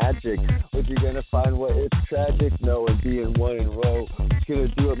 What's your magic? What you gonna find? What it's tragic? No, and being one in row. What's gonna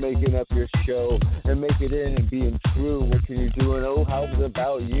do it? Making up your show and make it in and being true. What can you do? And oh, how's it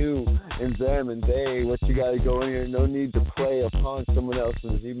about you and them and they? What you gotta go in here? No need to play upon someone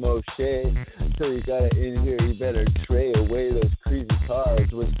else's emotion. So you gotta in here, you better trade away those crazy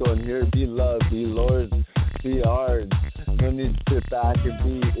cards. What's going here? Be loved, be lords, be ours. No need to sit back and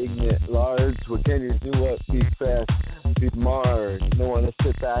be ignorant, large. What can you do? What? Be fast, be Mars. No one to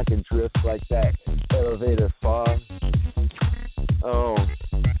sit back and drift like that elevator far. Oh,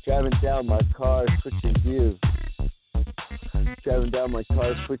 driving down my car, switching gears. Driving down my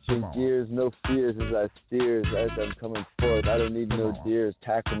car, switching gears, no fears as I steers as I'm coming forth. I don't need no deers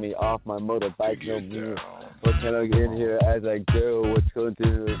tackle me off my motorbike, no mirror. What can I get in here as I go? What's going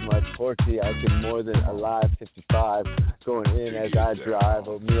through with my Porty? I can more than alive, 55. Going in as I drive,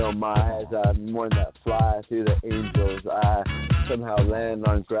 oh me oh my, as I'm one that fly through the angels. I somehow land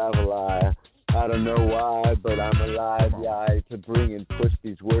on gravel. I don't know why, but I'm alive, yeah, to bring and push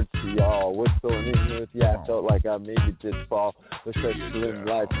these words to y'all. What's going in here? Yeah, I felt like I maybe did fall. With such slim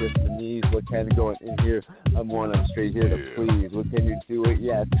life, just the knees. What can going in here? I'm straight here to please. What can you do it?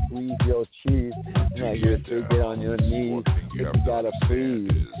 Yeah, squeeze your cheese. You're not here to get on your knees. But you gotta freeze.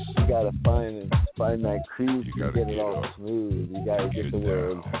 You gotta find that crease and get it all smooth. You gotta get the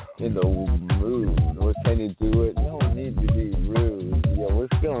world in the mood. What can you do it? No need to be rude. Yo,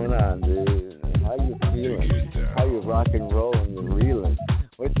 what's going on, dude? How you feeling? How you rock and rolling? You reeling?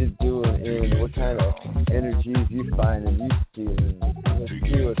 What you doing in? What kind of energies you finding? You feeling? Let's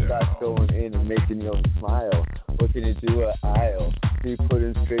see what starts going in and making you smile. What can you do at aisle? Be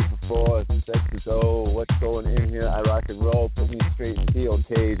putting straight before sex is what's going in here? I rock and roll. Put me straight steel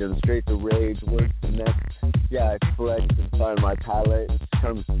cage and straight to rage. What's the next? Yeah, I flex and find my palette.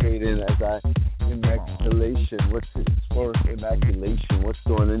 Comes straight in as I immaculation. What's it for immaculation? What's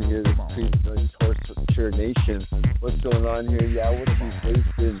going in here? This torture nation. What's going on here? Yeah, what's you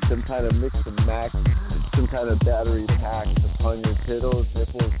wasting? Some kind of mix and match. Some kind of battery pack upon your tittles,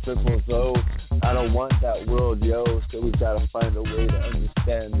 nipples, triples. Oh, I don't want that world, yo. So we gotta find a way to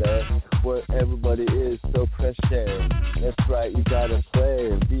understand that what everybody is so precious. That's right, you gotta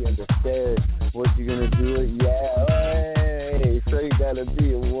play and be understand. What you gonna do it? Yeah, hey. So you gotta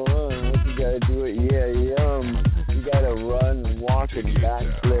be a one. What you gotta do it? Yeah, you gotta run, walk, and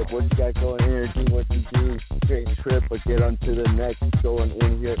backflip. What you got going in here? Do what you do. Straight trip, but get onto the next. Going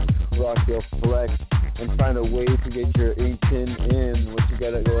in here, rock your flex, and find a way to get your 18 in. What you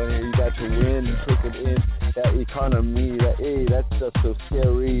gotta go in here? You got to win, put it in. That economy, that stuff's so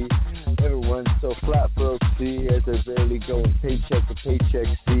scary. Everyone's so flat broke, see, as they're barely going paycheck to paycheck,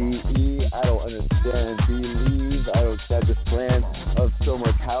 see, I don't understand, believe, I don't stand this plan of so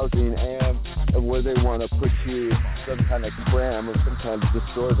much housing and where they want to put you, some kind of cram or some kind of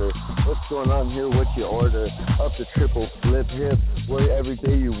disorder. What's going on here, what you order, up the triple flip hip, where every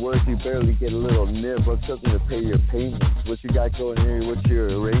day you work, you barely get a little nip of something to pay your payments. What you got going here, what's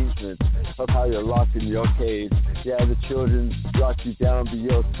your arrangements of how you're locked in your cage. Yeah, the children lock you down, be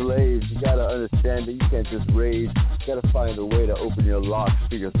your slaves. You gotta understand that you can't just rage. You gotta find a way to open your locks,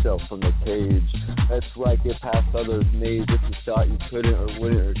 free yourself from the cage. That's right, get past others' names if you thought you couldn't or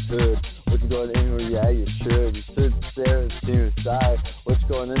wouldn't or could. What you going in here? Yeah, you should. You should stare and see your side. What's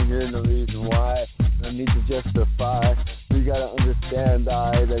going in here? No reason why. No need to justify. You gotta understand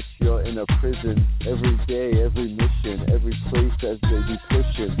that you're in a prison every day, every mission, every place as they be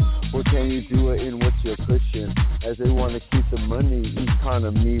pushing. What can you do it in what you're pushing? As they want to keep the money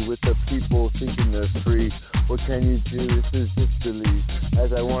economy with the people thinking they're free. What can you do? This is history.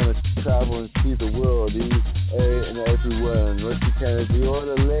 As I want to travel and see the world, and everywhere. And what you can do?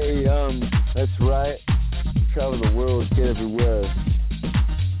 Orderly, that's right. Travel the world, get everywhere.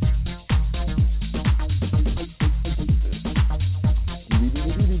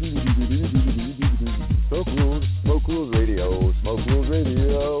 Smoke Rules Radio, Smoke Rules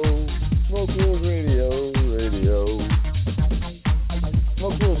Radio, Smoke Rules Radio,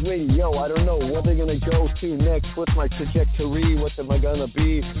 Smoke Rules Radio. I don't know what they're gonna go to next. What's my trajectory? What am I gonna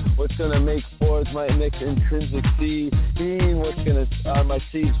be? What's gonna make forth my next intrinsic seed? What's gonna my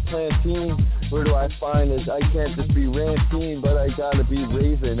seeds planting? Where do I find this? I can't just be ranting, but I gotta be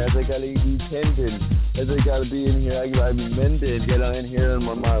raving. As I gotta be tending. As I gotta be in here, I gotta be mended. Get on in here and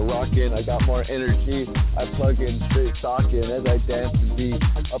my rockin'. I got more energy. I plug in straight talking as I dance and beat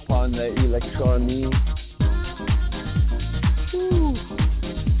upon the electronic.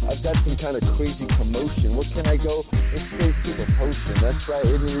 I've got some kind of crazy commotion. What can I go? It's straight to the potion. That's right.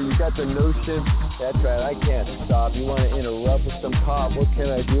 You got the notion. That's right. I can't stop. You want to interrupt with some pop. What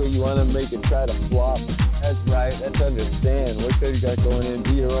can I do? You want to make it try to flop. That's right. Let's understand. What you got going in?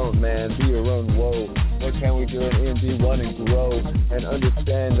 Be your own man. Be your own woe. What can we do in be one and grow? And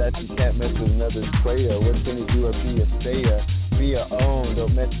understand that you can't mess with another's prayer. What can you do or be a stayer? be your own.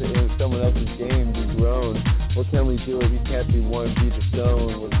 Don't mess it in someone else's game, be grown. What can we do if you can't be one, be the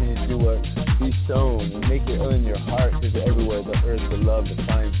stone? What can you do what be sown? And make it in your heart, cause you're everywhere. The earth, the love that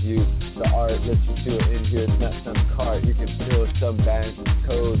finds you. The art lets you feel it in here. It's not some cart. You can feel some bank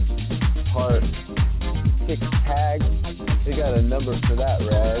codes, parts, tick tags. They got a number for that,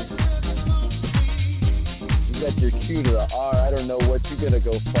 Rag. You got your Q to the R. I don't know what you're gonna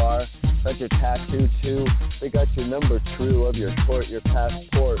go far. Got your tattoo too. They got your number true of your court, your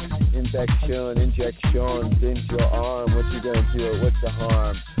passport. Injection, bend your arm. What you gonna do? What's the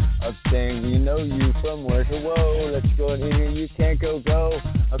harm of saying we know you from where to whoa? Let's go in here. You can't go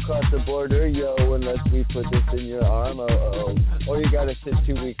across the border, yo, unless we put this in your arm. Oh. Or you gotta sit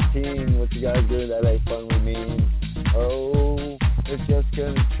 2 weeks teen. What you guys do? That ain't fun. We mean. Oh, it's just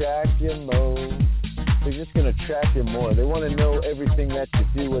gonna track you more. They're just going to track you more. They want to know everything that you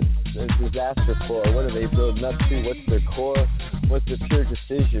do. What's a disaster for? What are they building up to? What's their core? What's the pure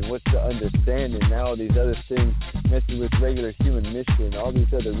decision? What's the understanding? Now all these other things messing with regular human mission. All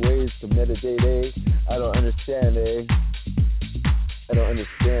these other ways to meditate, I don't understand, I don't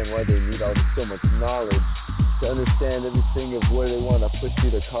understand why they need so much knowledge. To understand everything of where they want to push you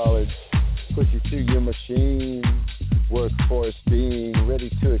to college. Push you through your machine. Workforce being ready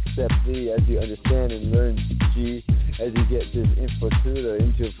to accept thee as you understand and learn G as you get this infotuda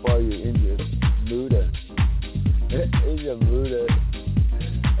into your Muda. In your Muda.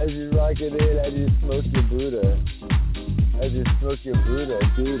 As you rock it in, as you smoke your Buddha. As you smoke your Buddha,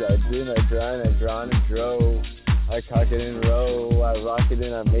 dude, I do, I grind, I drawn and drove. I cock it in row, I rock it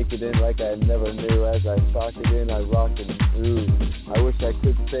in, I make it in like I never knew. As I sock it in, I rock it through. I wish I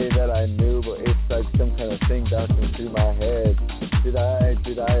could say that I knew, but it's like some kind of thing bouncing through my head. Did I,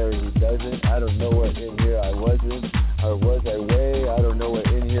 or he doesn't? I don't know what in here I wasn't, or was I way? I don't know what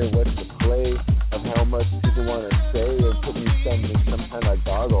in here, what's the play of how much people want to say and put me some kind of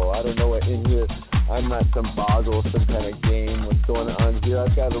goggle. I don't know what in here, I'm not some boggle, some kind of game. What's going on here?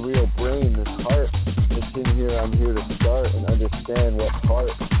 I've got a real brain, this heart. It's in here, I'm here to start and understand what part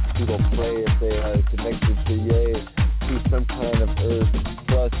people play if they are connected to some kind of earth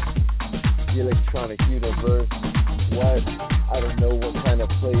plus the electronic universe. What? I don't know what kind of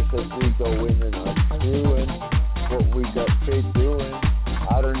place that we go in and unscrewing what we got straight doing.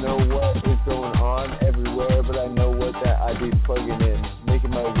 I don't know what is going on everywhere, but I know what that I be plugging in,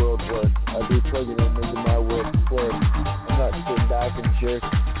 making my world work. I be plugging in, making my world work. I'm not sitting back and jerk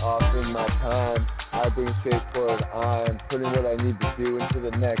off in my time. I being straightforward, I'm putting what I need to do into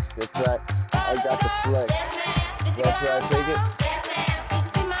the next. That's right, I got the flex. That's where I take it.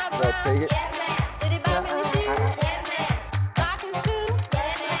 Where I take it.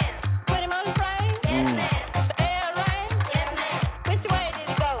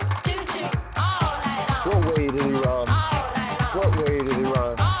 What way did he run? What way did he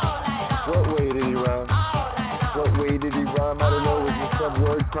run? What way did he run? What way did he run? I don't know, was it some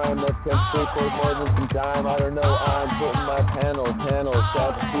word crime that comes for more than some time? I don't know, I'm putting my panel,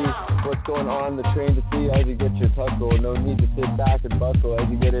 sad to see what's going on, the train to see as you get your tuckle. No need to sit back and buckle as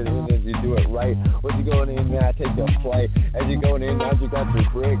you get it in, as you do it right. What you going in, man, I take a flight. As you going in, as you got your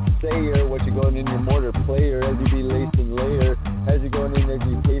brick sayer. What you going in, your mortar player, as you be lacing layer. As you going in, as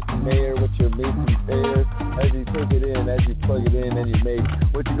you taste the mayor, what your mason fair. As you take it in, as you plug it in, and you make.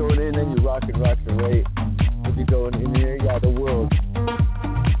 What you going in, and you rock the rate. What you going in here, yeah, the world.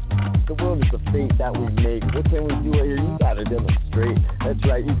 The world is the fate that we make. What can we do here? You gotta demonstrate. That's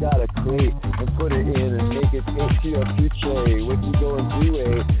right, you gotta create and put it in and make it fit to your future. What you go and do,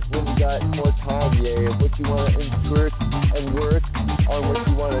 when you got more time, what you wanna insert and work on what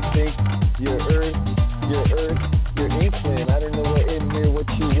you wanna think. Your earth, your inkling. I don't know what in here, what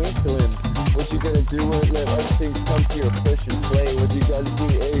you winkling. What you gonna do when let everything come to your push and play. What you gotta do,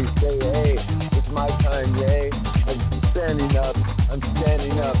 say, it's my time, I'm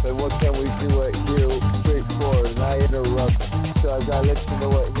standing up, and what can we do right here, straightforward, and I interrupt, so I gotta let you know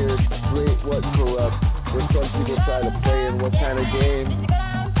what here is great, what corrupt, what some people try to play, and what kind of game,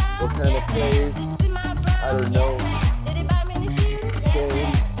 what kind of plays, I don't know,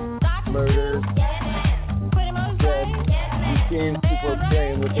 games, murders, death, these games people are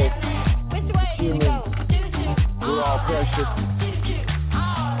playing with us, humans, we're all precious,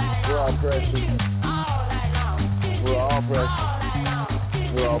 we're all precious. We're all precious.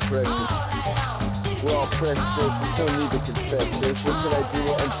 We're all precious. We're all pressed this, no need to confess this. What should I do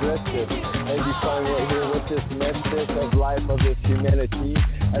to undress this? As you find right here, what this mess this of life, of this humanity.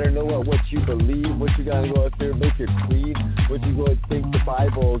 I don't know what you believe, what you gotta go out there and make your creed. What you go and think the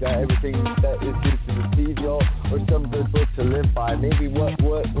Bible got everything that is used to deceive y'all, or some good book to live by. Maybe what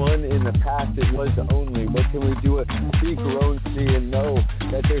one in the past it was the only. What can we do it? Be grown, see and know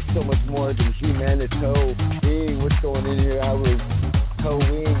that there's so much more than humanity. Being what's going in here, I was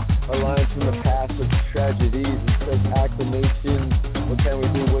towing a line from the past of tragedies and such acclamations. What can we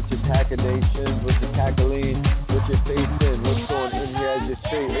do? What's your tachinations? What's your tackling? What you're facing? What's going in here as you're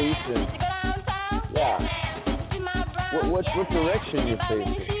straight acing? Yeah. What direction you're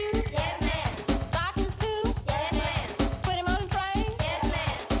facing?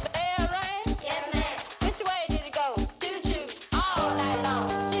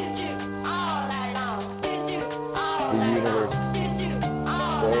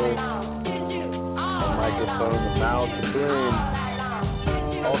 The mouth, the brain,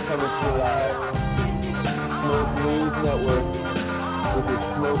 all coming to live. Smoke News Network, this is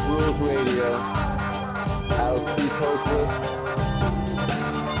Smoke Rules Radio. Alex C. Hopeless.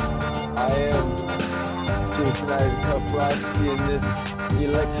 I am Suicide Cup Roxy in this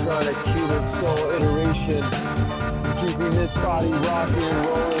electronic Cuban soul iteration, keeping this body rocking and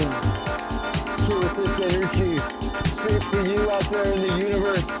rolling. With this energy, straight for you out there in the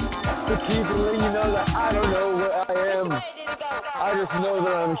universe. To keep and let you know that I don't know what I am. I just know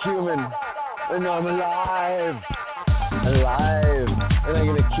that I'm human and I'm alive, and I'm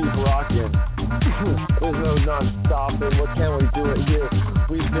gonna keep rocking. There's no non-stopping. What can we do it here?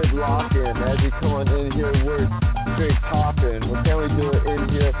 We've been rocking. As you come on in here, we're straight popping. What can we do it in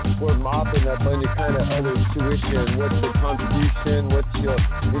here? We're mopping up any kind of other tuition. What's the contribution? What's your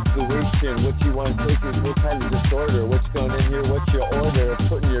inspiration? What you want to take is what kind of disorder? What's going in here? What's your order?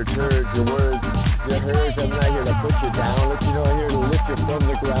 Putting your turds, your words, your herds. I'm not here to put you down. Let you know I'm here to lift you from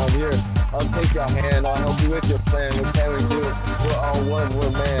the ground. Here, I'll take your hand. I'll help you with your plan. What can we do? We're all one.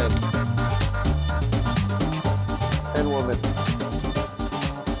 We're man and woman.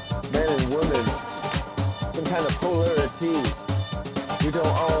 Man and woman. Some kind of polarity. We don't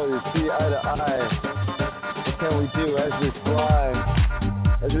always see eye to eye. What can we do as we fly?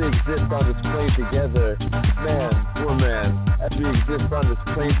 As we exist on this plane together. Man, woman. As we exist on this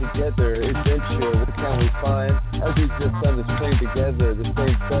plane together. Adventure, what can we find? As we exist on this plane together. The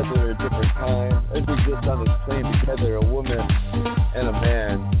same feather, a different time. As we exist on this plane together. A woman and a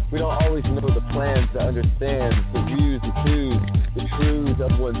man. We don't always know the plans to understand the views, the twos, the truths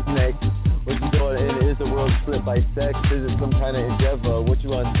of one's neck. What you doing in is the world split by sex? Is it some kind of endeavor? What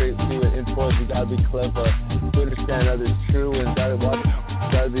you want straight through it, enforce, you gotta be clever. To understand others true and gotta watch,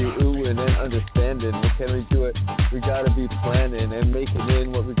 gotta be oohing and understanding. What can we do it? We gotta be planning and making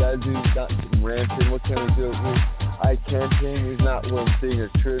in what we gotta do, not ranting. What can we do? I can't change, it's not one thing or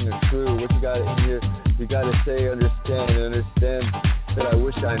true and true. What you got in here? You gotta say, understand that I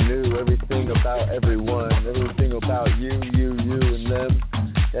wish I knew everything about everyone, everything about you, and them.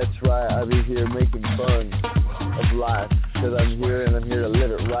 That's right, I'll be here making fun of life, cause I'm here and I'm here to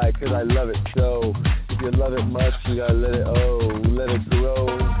live it right, cause I love it so. If you love it much, you gotta let it grow,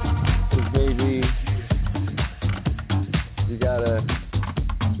 cause baby, you gotta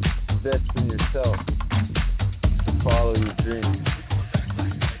invest in yourself to follow your dreams.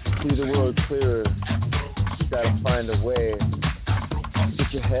 See the world clearer, you gotta find a way,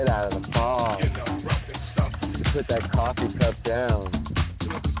 get your head out of the fog, to put that coffee cup down.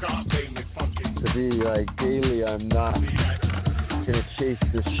 To be like daily, I'm not gonna chase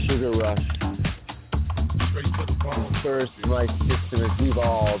this sugar rush. First, my system has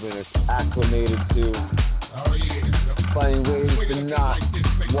evolved and it's acclimated to finding ways to not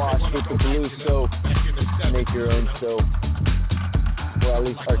wash with the blue soap. Make your own soap, or at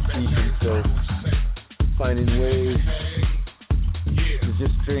least artesian soap. Finding ways to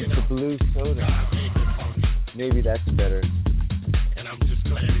just drink the blue soda. Maybe that's better.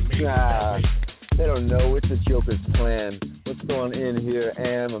 They don't know, it's a joker's plan. What's going in here?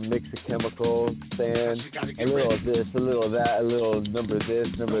 A mix of chemicals, sand, a little of this, a little of that, a little number this,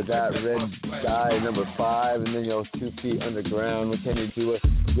 number that, red dye, number 5, and then 2 feet underground. What can you do?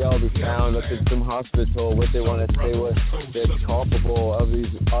 We all be found up in some hospital. What they want to say, what they're culpable of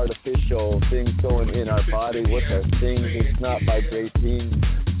these artificial things going in our body. What's our thing? It's not vibrating.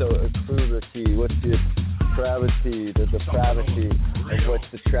 So a cruelty. What's the depravity, the depravity of what's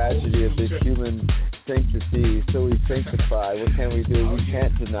the tragedy of this human sanctity, so we sanctify. What can we do? We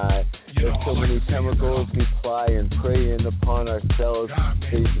can't deny. There's so many chemicals we fly and preying upon ourselves,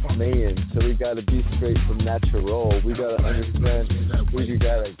 they dismaying. So we gotta be straight from natural. We gotta understand, we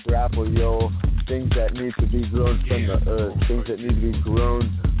gotta grapple, yo. Things that need to be grown from the earth, things that need to be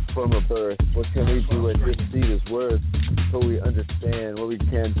grown from a birth. What can we do at this seed is worth? So we understand what we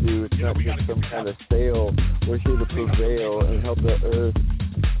can do. It's not just some kind of sale. We're here to prevail and help the earth.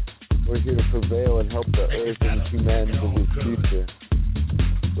 We're here to prevail and help the earth and humanity's future.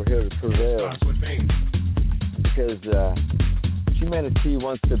 We're here to prevail because humanity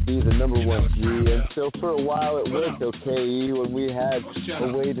wants to be the number one G, and so for a while it worked okay when we had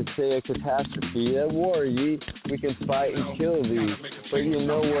a way to say a catastrophe. At war, ye, we can fight and kill thee. But you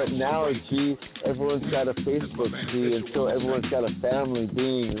know what now, G? Everyone's got a Facebook G, and so everyone's got a family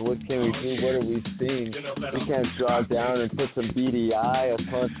being. And what can we do? What are we seeing? We can't draw down and put some BDI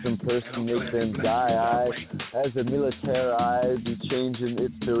upon some person, make them die. As a military, be changing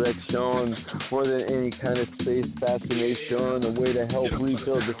its direction more than any kind of space fascination. A way to help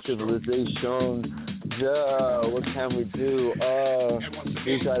rebuild the civilization. Yeah, what can we do?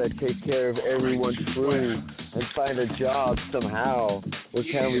 We gotta take care of everyone true and find a job somehow. What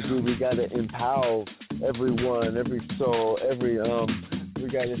can we do? We gotta empower everyone, every soul, we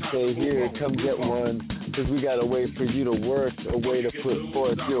gotta say here, come get one. Cause we got a way for you to work, a way to put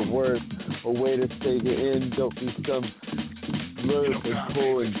forth your work, a way to stay in, don't be some blurb and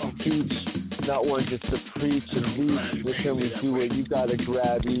pull and teach. Not one just to preach and reach. What can we do? You gotta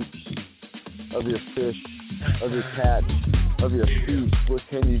grab each of your fish, of your catch, of your feast. What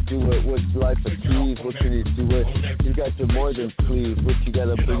can you do? What's life achieves? What can you do? You got to more than please. What you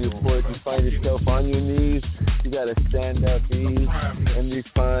gotta bring it forth? You find yourself on your knees. You gotta stand up, ease, and you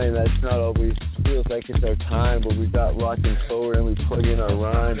find that's not always feels like it's our time, but we got rocking forward and we plug in our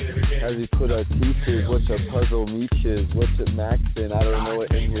rhyme as we put our teachers. What's our puzzle meaches? What's it maxing? I don't know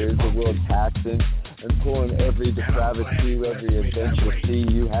what in here is the world taxing and pulling every depravity, every adventure see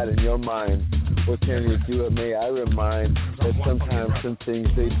you had in your mind. What can you do? It may I remind that sometimes some things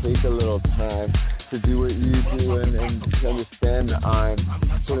they take a little time to do what you do and to understand that I'm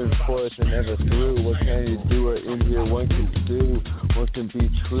putting forth and never through. What can you do? It in here one can do, one can be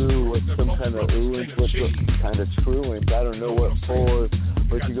true. What's some kind of oohing? What's kind of truant? I don't know what for.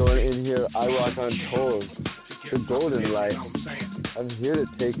 But you going in here, I rock on tours. The golden light. I'm here to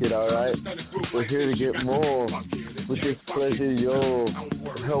take it, alright? We're here to get more with this pleasure, yo.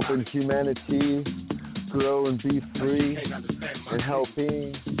 Helping humanity grow and be free and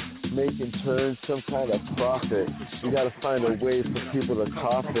helping make and turn some kind of profit. You gotta find a way for people to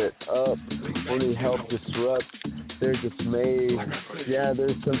cough it up when you help disrupt their dismay. Yeah,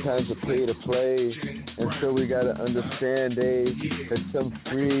 there's sometimes a pay to play, and so we gotta understand, that some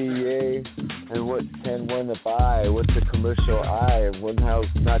free, and what can one buy? What's the commercial eye? One how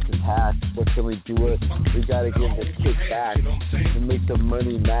not to tax. What can we do? We gotta give the kick back and make the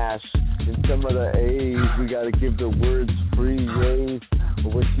money mash. In some of the A's, we gotta give the words free,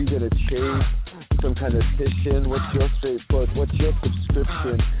 But what you gotta chase? Some kind of petition? What's your straight foot? What's your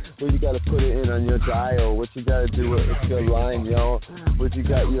subscription? Well, you gotta put it in on your dial. What you gotta do with your line, yo? What you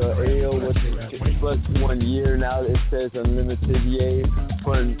got your ale? What's 1 year now? It says unlimited, yay.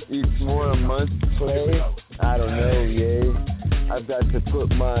 For each more a month play. I don't know, yay. I've got to put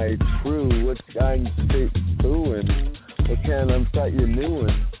my true. What I'm straight doing? What can I'm thought you're new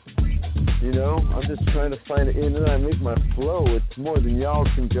one? You know, I'm just trying to find it in and I make my flow. It's more than y'all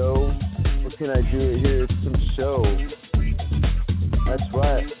can go. What can I do here? It's some show. That's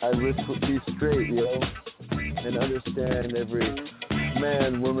right, I wish would be straight, yo, and understand every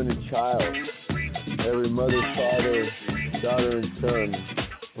man, woman, and child, every mother, father, daughter, and son.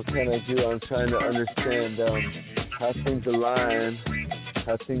 What can I do? I'm trying to understand how things align,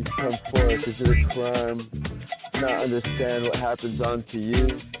 how things come forth. Is it a crime? Not understand what happens onto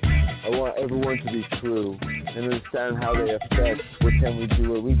you. I want everyone to be true and understand how they affect. What can we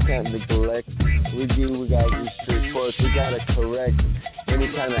do? We can't neglect. We gotta be straightforward. We gotta correct any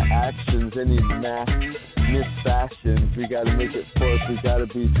kind of actions, any misfashions. We gotta make it forth. We gotta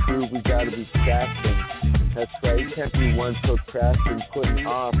be true. We gotta be crafting. That's right. You can't be one procrastinating, putting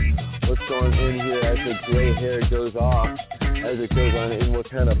off what's going in here as the gray hair goes off, as it goes on in. What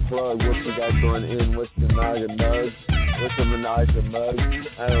kind of plug? What you got going in? What's the naga nug? What's a menage a mug?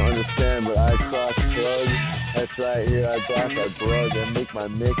 I don't understand, but I cross plug. That's right, here I brug and make my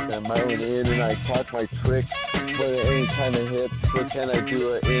mix and my own in and I talk my tricks. But it ain't kind of hip. What can I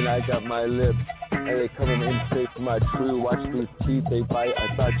do it in? I got my lips. And they coming in straight from my true. Watch these teeth, they bite. I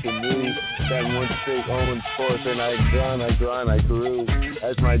thought you knew. That one straight on forth and I grew. As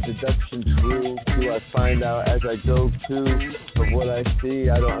is my deduction true? Do I find out as I go to of what I see?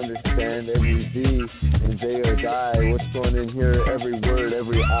 I don't understand every D and J or die. What's going in here? Every word,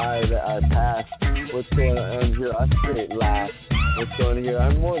 every I that I pass. What's going on here? I straight laugh. What's going on here?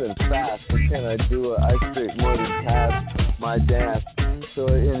 I'm more than fast. What can I do? I straight more than pass my dance. So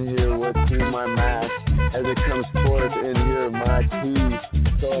in here, what's through my mask? As it comes forth in here, my two.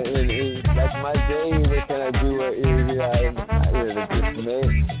 So that's my day. What can I do? I'm not here to dismay.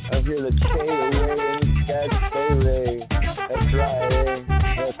 I'm here to chase away. That's baby. That's right.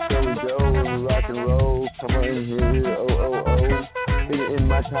 Let's go, rock and roll. Come on in here, oh. In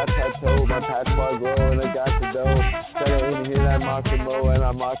my toe, my patois glow, and I got the dough. Got in here, I'm mocking mo, and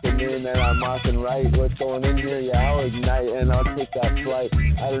I'm mocking in, and I'm mocking right. What's going in here? Yeah, I'll ignite, and I'll take that flight.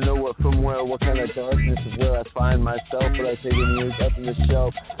 I don't know what from where, what kind of darkness is where I find myself, but I take it years up in the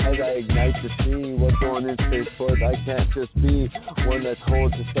shelf as I ignite to see what's going in space forth. I can't just be one that's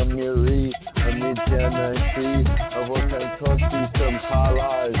holds to some mirror. I need geometry of what kind of talk to some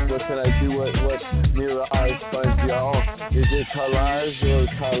collage. What can I do? What mirage finds y'all? Is it collage or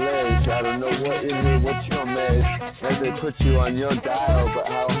college? I don't know what in here, what's your mess? As they put you on your dial, but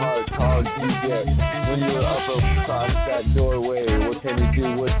how hard called you get when you're up across that doorway? What can you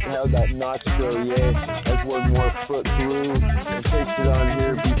do? What the hell that nostril, yeah? That's one more foot through and takes it on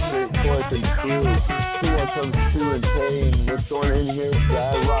here, be straightforward and true. See what comes through in pain. What's going in here?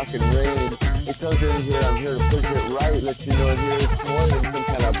 Sky, rock, and rain. It comes in here, I'm here to push it right. Let you know here it's more than some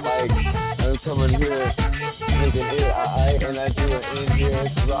kind of bike. I'm coming here, making it and I do it in here.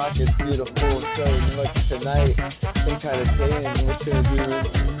 It's rock, it's beautiful, so much tonight. Some kind of saying, what's gonna do?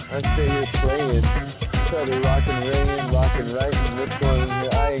 I'm stay here playing. Try to rock and right, and what's going on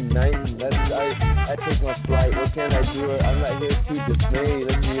here? I ignite, and I take my flight. What can I do? I'm not here to dismay.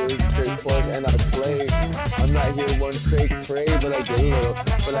 Let me hear straightforward and I play. I'm not here one pray, but I get a little.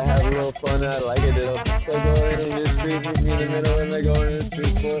 But I have a little fun and I like it a little. So I go in the street, meet me in the middle, and I go in the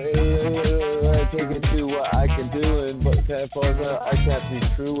street for I take it to what I can do, and what can I fall out? I can't be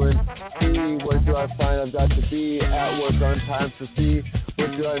true and see. What do I find? I've got to be at work on time to see.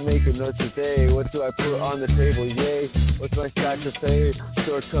 What do I make a note today? What do I put on the table? Yay. What's my sacrifice?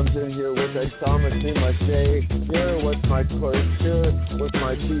 Sure comes in here with I saw my see my say. Yeah, what's my course? Sure. What's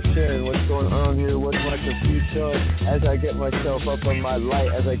my teaching? What's going on here? What's my confusion? As I get myself up on my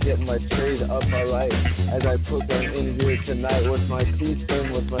light, as I get my trade up my light, as I put them in here tonight, what's my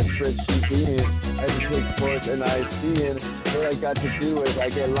system? What's my spreadsheet being? As it takes forth and I see it. What I got to do is I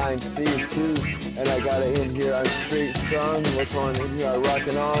get line C2, and I got it in here. I'm straight strong. What's on in here? I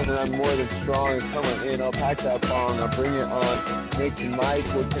rocking on, and I'm more than strong. Coming in, I'll pack that bong, I'll bring it on. Make the mic,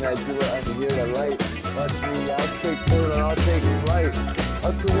 what can I do? I'm here to light. That's me, I'll take food and I'll take flight.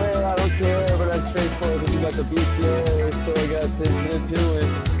 Up to where I don't care, but I'm straightforward. You got the BCA, so I got things to doing.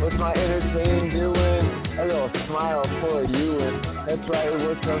 What's my entertain doing? A little smile for you, and that's right.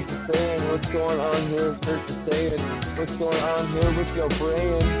 What's I'm saying? What's going on here? Search for saying. What's going on here with your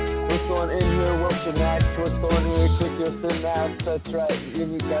brain? What's going in here? What's your next? What's going here? Click your synapse. That's right.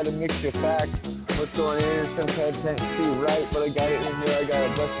 You gotta mix your facts. What's going in? Sometimes I can't see right, but I got it in here. I got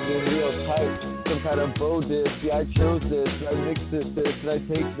it busted in real tight. Some kind of bow disc. Yeah, I chose this. I mix this, and I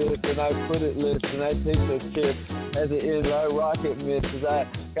take this, and I put it list, and I take this chip as it is. I rock it, miss, 'cause I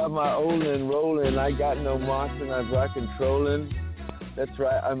got my Olin rolling. I got no moss, and I'm rock controlling. That's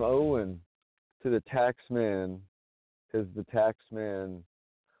right. I'm owing to the tax man, 'cause the tax man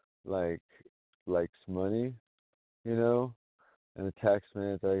likes money, you know, and the tax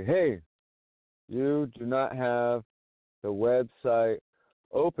man's like, hey, you do not have the website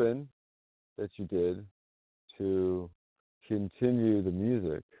open that you did to continue the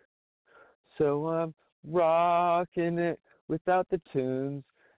music. So I'm rocking it without the tunes,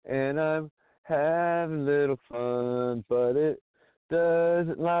 and I'm having a little fun, but it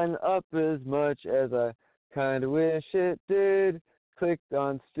doesn't line up as much as I kind of wish it did. Clicked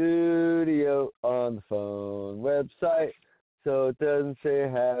on studio on the phone website, so it doesn't say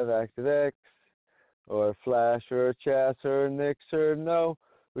have ActiveX or Flash or Chas or Nix or no.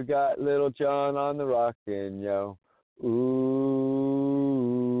 We got Little John on the rockin', yo. Ooh,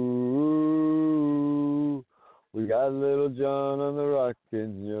 we got Little John on the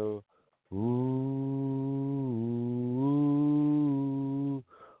rockin', yo. Ooh,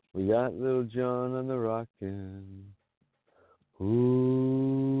 we got Little John on the rockin'. Ooh,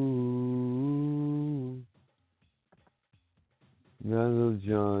 got Little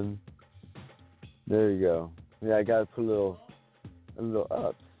John. There you go. Yeah, I gotta put a little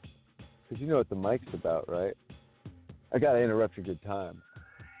up, because you know what the mic's about, right? I gotta interrupt your good time,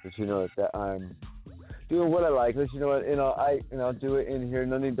 but you know that I'm doing what I like. Let you know what, I'll do it in here.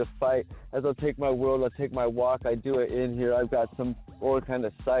 No need to fight. As I'll take my world, I'll take my walk. I do it in here. I've got some or kind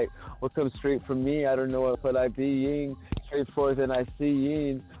of sight. What comes straight from me, I don't know it, but I being straightforward and I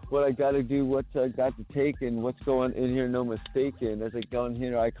seeing what I got to do, what I got to take, and what's going in here, no mistaking. As I go in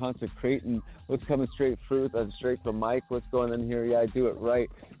here, I consecrating what's coming straight through. I'm straight from Mike. What's going in here? Yeah, I do it right.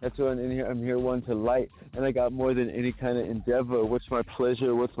 That's what in here. I'm here one to light, and I got more than any kind of endeavor. What's my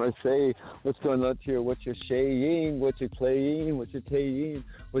pleasure? What's my say? What's going on here? What's your shaying? What you playing? What you taying?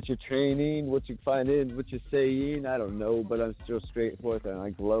 What you training? What you finding? What you saying? I don't know, but I'm still straightforward and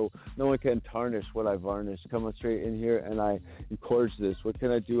I glow. No one can tarnish what I varnish. Coming straight in here, and I encourage this. What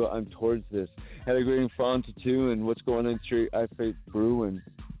can I do? I'm towards this. Had a great fun to tune. What's going on straight? I face brewing.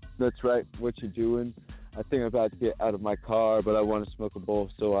 That's right. What you doing? I think I'm about to get out of my car, but I want to smoke a bowl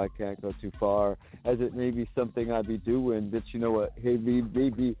so I can't go too far. As it may be something I be doing, that you know what, hey,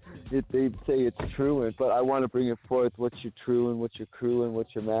 baby, they say it's true, but I want to bring it forth. What you true and what you crew and what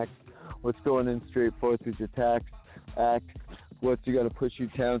your max. What's going in straight forth with your tax act. What you got to push you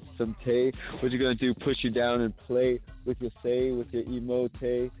down to some tay. What you going to do, push you down and play with your say, with your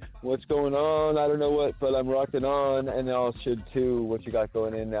emote. What's going on? I don't know what, but I'm rocking on, and y'all should too. What you got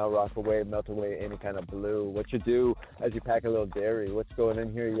going in now, rock away, melt away any kind of blue. What you do as you pack a little dairy. What's going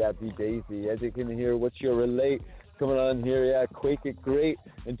in here? Yeah, be daisy. As you can hear, what's your relate? Coming on here, yeah, quake it great,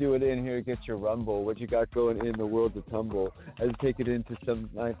 and do it in here, get your rumble. What you got going in the world to tumble. As you take it into some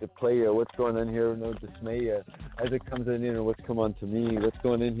night to play ya. What's going on here, no dismay ya. As it comes in here, what's come on to me. What's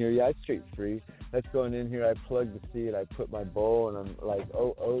going in here, yeah, I straight free. That's going in here, I plug the seed, I put my bowl, and I'm like,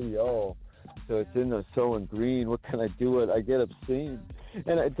 yo. So it's in the sowing green, what can I do it? I get obscene,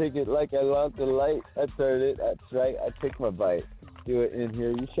 and I take it like I love the light. That's it, that's right, I take my bite. Do it in here,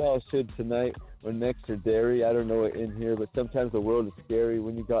 you shall should tonight. Or next or dairy, I don't know it in here, but sometimes the world is scary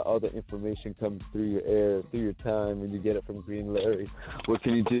when you got all the information comes through your air, through your time, and you get it from Green Larry. What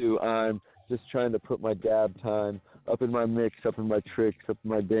can you do? I'm just trying to put my dab time up in my mix, up in my tricks, up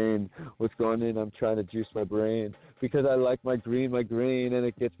in my Dane. What's going in? I'm trying to juice my brain because I like my grain, and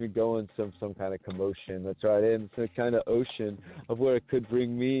it gets me going some kind of commotion. That's right, and it's a kind of ocean of where it could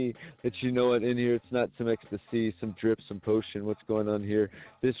bring me. That you know what in here? It's not some ecstasy, some drip, some potion. What's going on here?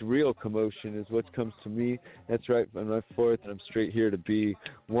 This real commotion is what comes to me. That's right, on my fourth, and I'm straight here to be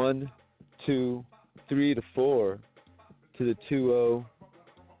 1, 2, 3 to 4 to the 2-0,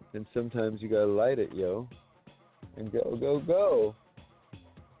 and sometimes you gotta light it, yo, and go, go, go.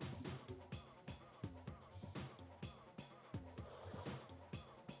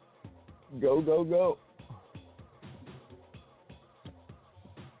 Go, go, go.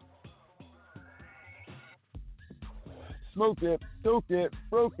 Smoke it, soak it,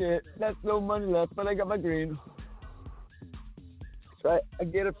 broke it. That's no money left, but I got my green. That's right, I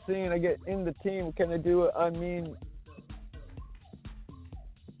get obscene, I get in the team. Can I do it? I mean,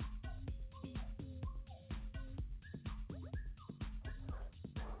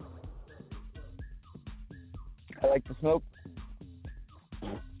 I like to smoke.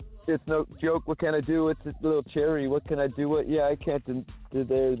 It's no joke. What can I do? It's a little cherry. What can I do? What? Yeah, I can't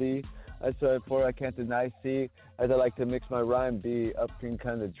deny thee. I saw it for I can't deny see. As I like to mix my rhyme, be up in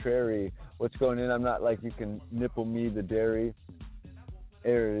kind of trary. What's going in? I'm not like you can nipple me the dairy.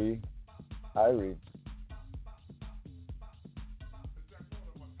 Airy. Irie.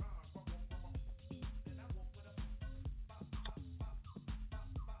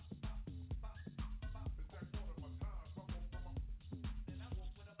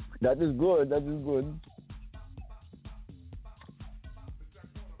 That is good. That is good.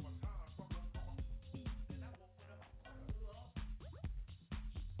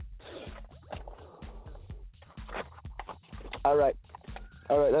 All right.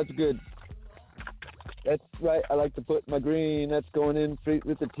 All right. That's good. That's right. I like to put my green. That's going in straight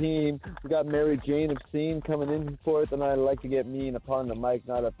with the team. We got Mary Jane Obscene coming in forth, and I like to get mean upon the mic,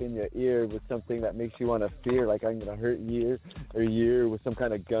 not up in your ear with something that makes you want to fear, like I'm going to hurt you with some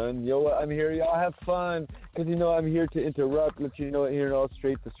kind of gun. Yo, I'm here. Y'all have fun, because you know I'm here to interrupt, let you know it here and all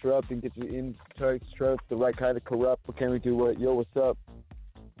straight disrupt and get you in, try to disrupt the right kind of corrupt. What can we do? What? Yo, what's up?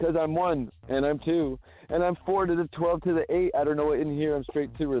 Because I'm 1, and I'm 2, and I'm 4 to the 12 to the 8. I don't know what in here. I'm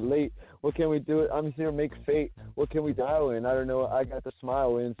straight to relate. What can we do? I'm here to make fate. What can we dial in? I don't know. I got the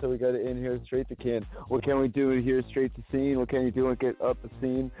smile in, so we got it in here straight to can. What can we do here straight to scene? What can you do and get up the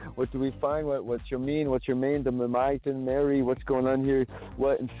scene? What do we find? What's your mean? What's your main? The might and Mary. What's going on here?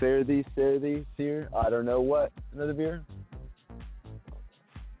 What and fare thee, stare thee, seer? I don't know what. Another beer?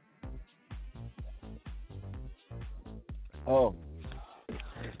 Oh.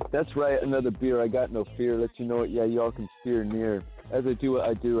 That's right, another beer. I got no fear. Let you know it. Yeah, y'all can steer near. As I do what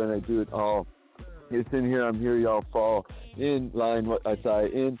I do, and I do it all. It's in here, I'm here, y'all fall in line. What I sigh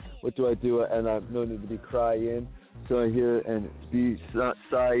in, what do I do? And I'm no need to be crying. So I hear and be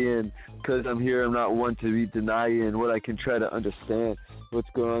sighing, cause I'm here. I'm not one to be denying what I can try to understand. What's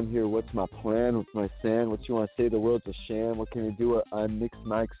going on here? What's my plan? What's my stand? What you want to say? The world's a sham. What can you do? I'm Mix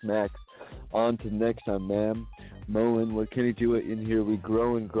Mike's Max. On to next, I'm Ma'am. Mowing. What can you do in here? We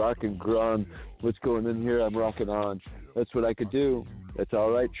grow and grok and gron. What's going in here? I'm rocking on. That's what I could do. That's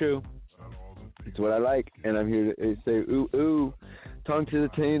all right, true. It's what I like, and I'm here to say, ooh, ooh. Tongue to the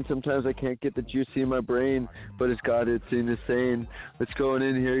taint, sometimes I can't get the juicy in my brain, but it's got it, it's insane. What's going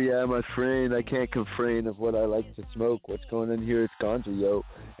in here? Yeah, my friend, I can't refrain of what I like to smoke. What's going in here? It's ganja, yo.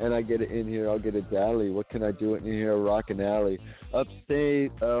 And I get it in here, I'll get a dally. What can I do in here? Rock an alley.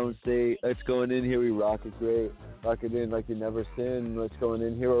 Upstate, downstate, it's going in here, we rock it great. Rock it in like you never sin. What's going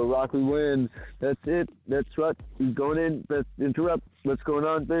in here? A rock we win. That's it. That's what. He's going in. Best interrupt. What's going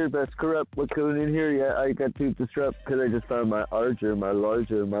on there? Best corrupt. What's going in here? Yeah, I got to disrupt because I just found my arger, my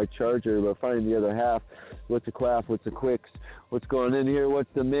larger, my charger. But finding the other half. What's a quaff? What's a quicks? What's going in here? What's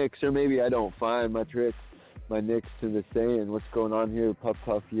the mix? Or maybe I don't find my tricks. My nicks to the saying. What's going on here? Puff,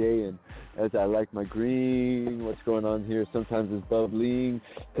 puff, yay. And as I like my green. What's going on here? Sometimes it's bubbling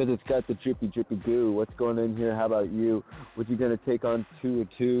because it's got the drippy, drippy goo. What's going in here? How about you? What you going to take on 2 or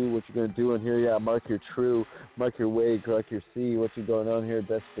 2? What you going to do in here? Yeah, mark your true. Mark your way, correct your C. What you going on here?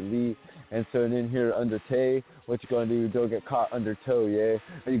 Best believe. And so in here under Tay, what you going to do? Don't get caught under toe, yeah?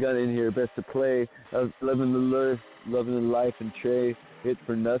 And you got in here, best to play. Loving the lure, loving the life and tray. It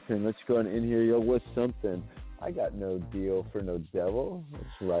for nothing. Let's go in here, yo, what's something? I got no deal for no devil. That's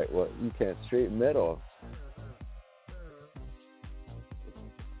right, what? You can't straight metal.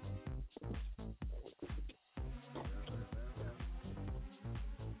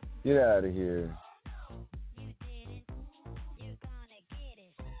 Get out of here.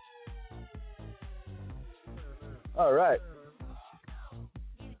 All right.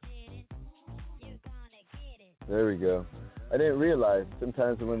 There we go. I didn't realize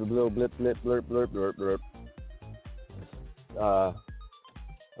sometimes when the little blip, blip, blurp, blurp, blurp, blurp.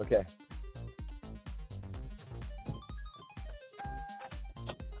 Okay.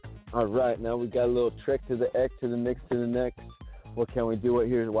 All right, now we got a little trick to the X, to the mix, to the next. What can we do? What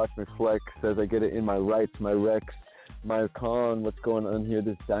here? Watch me flex as I get it in my rights, my Rex, my con. What's going on here?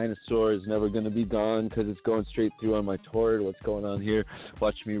 This dinosaur is never going to be gone because it's going straight through on my tord. What's going on here?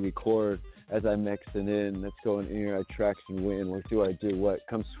 Watch me record as I mix it in. Let's go in here. I tracks and win. What do I do? What?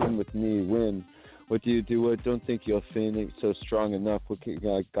 Come swim with me. Win. What do you do? What? Don't think you'll fin. Ain't so strong enough. What can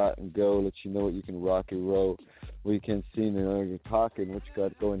I got and go? Let you know what you can rock and roll. What you can see and you're talking. What you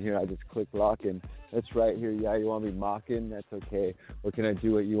got going here? I just click locking. That's right here. Yeah, you want me mocking? That's okay. What can I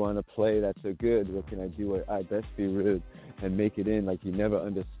do? What you want to play? That's so good. What can I do? What I best be rude and make it in like you never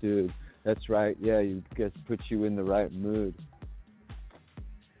understood. That's right. Yeah, you just put you in the right mood.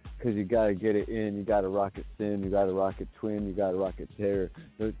 Because you got to get it in, you got to rock it sin, you got to rock it twin, you got to rock it terror.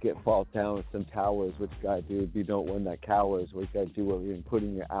 Don't get fall down with some towers. What you got to do if you don't win that cowers? What you got to do when you're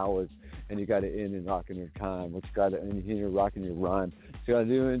putting your hours and you got to in and rocking your time. What you got to in here rocking your rhyme. What you got to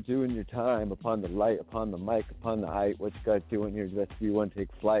do in doing your time upon the light, upon the mic, upon the height. What you got to do in here? Let's be one take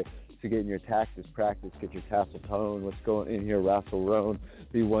flight. To get in your taxes practice, get your tassel tone. What's going in here? Rassle roan.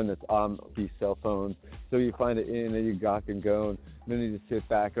 Be one that's on be cell phone. So you find it in and you gawk and go. No need to sit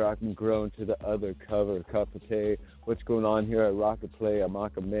back, rock and groan to the other cover. Cup of tea. What's going on here? I rock a play, I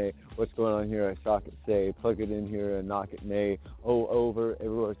mock a may. What's going on here? I sock it say. Plug it in here and knock it nay. Oh, over,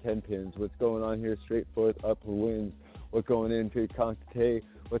 everywhere 10 pins. What's going on here? Straight forth, upper winds. What's going into Conte?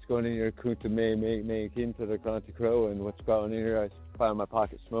 What's going in here? Kunta make into the Conte Crow. And what's going in here? I find my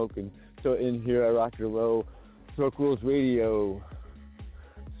pocket smoking. So in here, I rock your row. Smoke Rules Radio.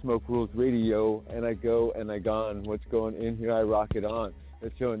 Smoke Rules Radio. And I go and I gone. What's going in here? I rock it on.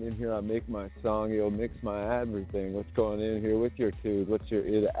 What's going in here? I make my song. You'll mix my everything. What's going in here? What's your tune? What's your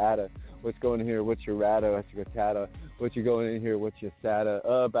ida? What's going in here? What's your rata? What's your tata? What you going in here? What's your sata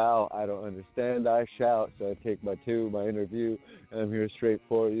about? I don't understand. I shout. So I take my interview, and I'm here straight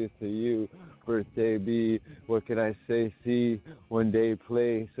for you to you. Birthday B. What can I say? See, one day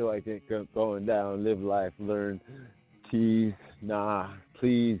play so I can keep going down, live life, learn. Tease, nah,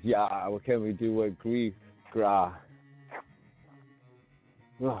 please, yeah. What can we do? What grief, gra.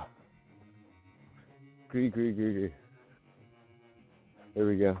 Oh. Gree. There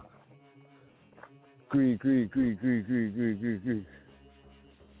we go. Gree.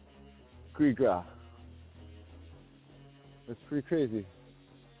 Gra. That's pretty crazy.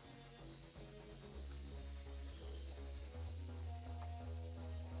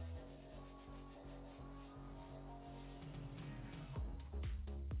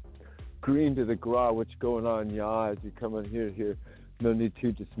 green to the gra, what's going on, y'all, as you come on here, no need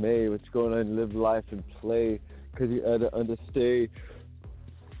to dismay, what's going on, live life and play, because you had to understay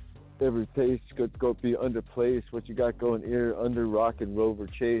every place, go be underplaced, what you got going here, under rock and rover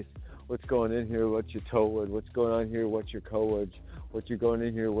chase, what's going in here, what's your toward, what's going on here, what's your courage, what you going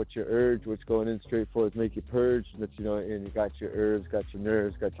in here, what's your urge, what's going in straightforward, make you purge, let you know, and you got your herbs, got your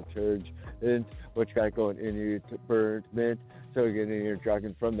nerves, got your turge, and what you got going in here, burnt, mint, so you get in here,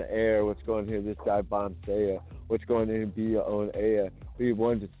 jogging from the air, what's going here, this guy bomb say, what's going in, be your own air, be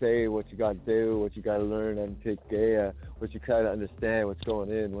one to say, what you got to do, what you got to learn, and take care, what you try to understand, what's going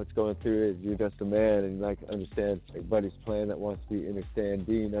in, what's going through it, you're just a man, and you like to understand everybody's plan that wants to be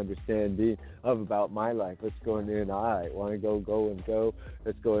understanding of about my life, what's going in, I want to go, and go,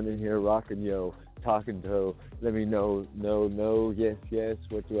 let's go in here, rockin' yo, talking to, let me know, no, yes,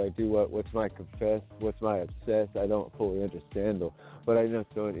 what do I do, what's my confess, what's my obsess, I don't fully understand though, but I know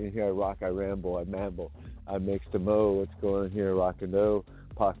going in here, I rock, I ramble, I mamble, I mix the mo, what's going on here, rock and no,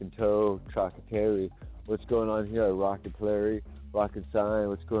 pock and toe, trocateri, what's going on here, I rock and plary, rock and sign,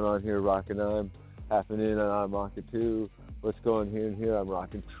 what's going on here, rock and I'm, happening and I'm rocking too, what's going here and here, I'm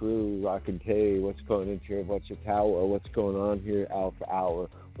rocking true, rocking Tay, what's going in here, what's your tower, what's going on here, hour for hour,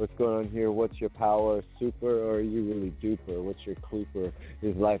 what's going on here, what's your power, super, or are you really duper, what's your klooper,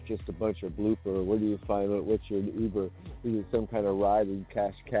 is life just a bunch of blooper, where do you find it, what's your Uber, is it some kind of ride, or you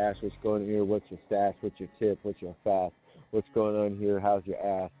cash, what's going on here, what's your stash, what's your tip, what's your fast, what's going on here, how's your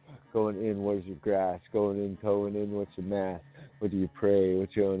ass, going in, what's your grass, going in, what's your math, what do you pray,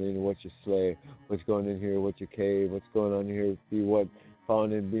 what's going in, what's your slay, what's going in here, what's your cave, what's going on here, be what,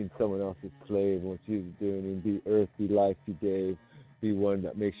 found in being someone else's slave, what you doing, and be earth, be life, be Dave, be one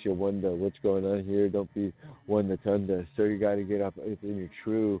that makes you wonder what's going on here, don't be one that's under, so you got to get up in your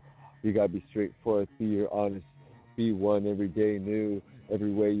true, you got to be straightforward, be your honest, be one every day new,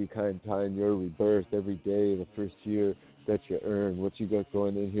 every way you kind time your rebirth, every day, the first year that you earn, what you got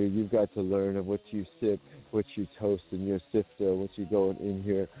going in here, you've got to learn of what you sip, what you toast in your sifter, what you going in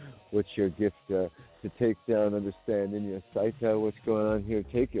here, what's your gift to take down, understand in your sight, what's going on here,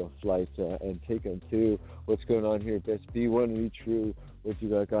 take your flight and take them too, what's going on here, best be one, be true, what you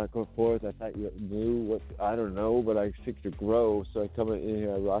got going forth, I thought you knew, what, I don't know, but I seek to grow, so I come in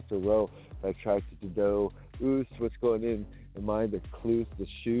here, I rock the row, I try to do, oos, what's going in mind, the clues, the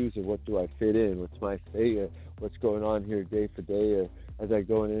shoes, and what do I fit in, what's my say, what's going on here day for day, as I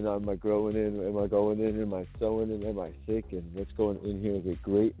going in, am I growing in, am I going in, am I sowing in, am I sick, what's going in here, is it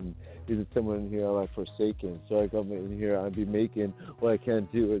great, and is it someone in here, am I forsaken, so I come in here, I'll be making what I can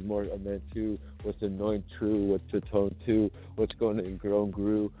do, and more I meant to, what's anoint true, what's to tone to, what's going in grown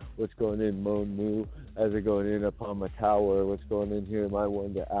grew, what's going in moan moo, as I going in upon my tower, what's going in here, my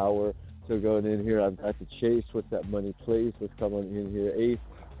wonder hour, so going in here, I've got to chase, what's that money place, what's coming in here, ace,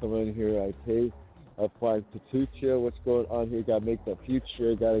 coming in here, I taste, apply Patucha, what's going on here, gotta make that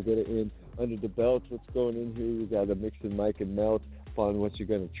future, gotta get it in under the belt, what's going in here, you gotta mix and mic and melt upon what you're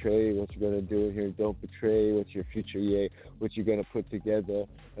gonna trade, what you're gonna do in here, don't betray, what's your future, yay, what you're gonna put together,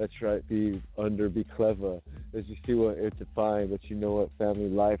 that's right, be under, be clever, as you see what it's to find, but you know what, family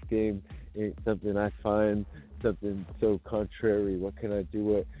life game ain't something I find, something so contrary, what can I do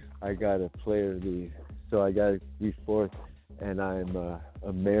with, I gotta play the, so I gotta be forth, and I'm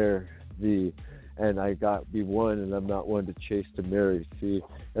a mare, and I got be one, and I'm not one to chase to marry. See,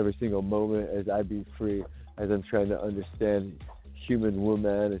 every single moment as I be free, as I'm trying to understand human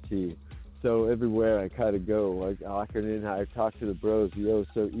humanity. So everywhere I kind of go, like walking in, I talk to the bros, yo,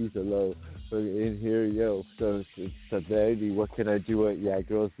 so easy low. So in here, yo, so it's severity, what can I do? What, yeah,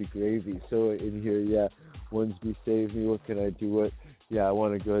 girls be gravy. So in here, yeah, ones be save me, what can I do? What, yeah, I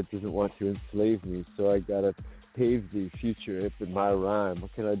want to go, it doesn't want to enslave me. So I gotta pave the future if in my rhyme.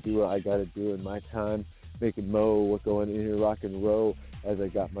 What can I do? What I gotta do in my time? Make it mo, what going in here, rock and roll. As I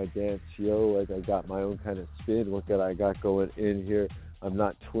got my dance, yo, as I got my own kind of spin. What that I got going in here? I'm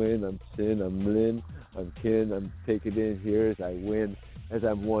not twin, I'm sin, I'm Lin, I'm kin, I'm taking in here as I win, as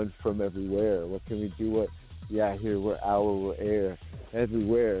I'm one from everywhere. What can we do? What? Yeah, here we're hour, we're air,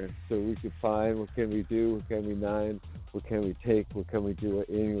 everywhere. So we can find, what can we do? What can we nine? What can we take? What can we do? What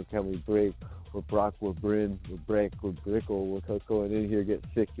in? What can we break? We're Brock, we're Bryn, we're Break, we're Brickle, we're going in here, get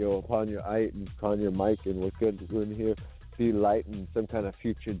sick, yo, upon your ite and upon your mic, and we're good to in here, be light and some kind of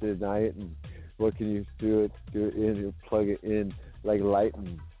future deny it, and what can you do it in, you plug it in like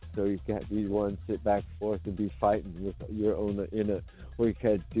lightning, so you can't be one, sit back forth and be fighting with your own inner, what you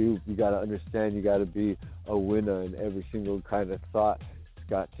can't do, you got to understand, you got to be a winner in every single kind of thought, it's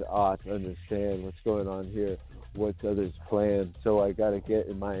got to understand what's going on here, what's others' plan. So I gotta get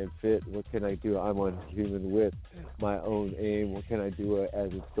in my own fit. What can I do? I'm on human with my own aim. What can I do as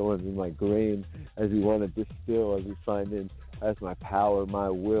it's going in my grain? As we want to distill, as we find in, as my power, my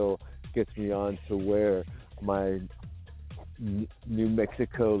will gets me on to where my New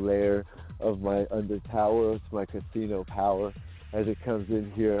Mexico layer of my under tower, it's my casino power. As it comes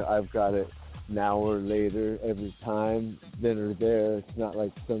in here, I've got it now or later every time, then or there. It's not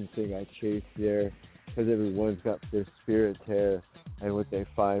like something I chase there, because everyone's got their spirit there and what they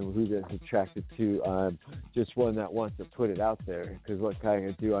find, who gets attracted to. I'm just one that wants to put it out there, because what can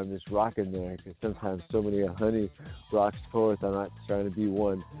I do? I'm just rocking there, because sometimes so many a honey rocks forth. I'm not trying to be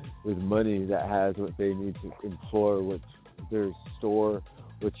one with money that has what they need to implore, what's their store,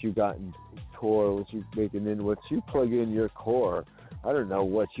 what you got in core, what you making in, what you plug in your core. I don't know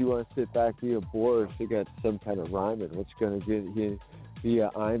what you want to sit back, be bored, figure out some kind of rhyming. What's gonna get you? Be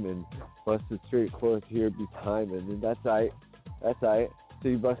a Iman, busted straight forth here, be timing, and that's right. That's right. So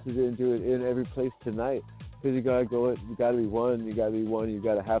you busted in, do it in every place tonight, because you gotta go. You gotta be one. You gotta be one. You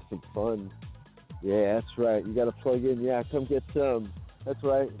gotta have some fun. Yeah, that's right. You gotta plug in. Yeah, come get some. That's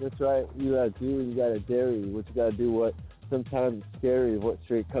right. That's right. You gotta do. You gotta dairy. What you gotta do? What sometimes it's scary. What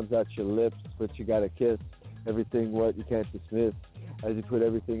straight comes out your lips, but you gotta kiss everything. What you can't dismiss. As you put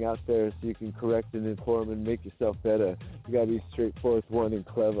everything out there so you can correct and inform and make yourself better. You got to be straightforward, one, and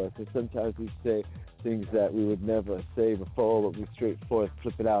clever. Because sometimes we say things that we would never say before, but we straightforward,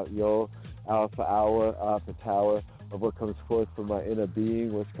 flip it out, yo. Hour for hour, hour for tower of what comes forth from my inner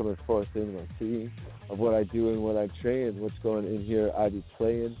being, what's coming forth in my seeing, of what I do and what I train, what's going in here, I be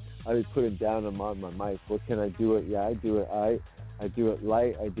playing, I be putting down on my mic. What can I do it? Yeah, I do it. I do it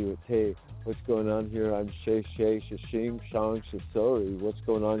light, I do it tay. What's going on here? I'm Shay, Shashing, Shang, Shasori. What's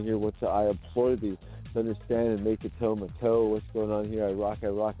going on here? I implore thee to understand and make it toe my toe. What's going on here? I rock,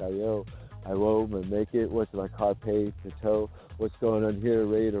 I yo. I roll and make it. What's my car pay to tow? What's going on here?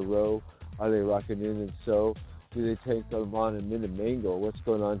 Ready to row? Are they rocking in and so? Do they take them on and min and mango? What's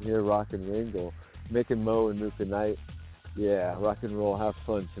going on here? Rock and wrangle. Making mo and nuke a night. Yeah, rock and roll, have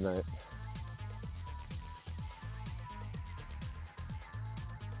fun tonight.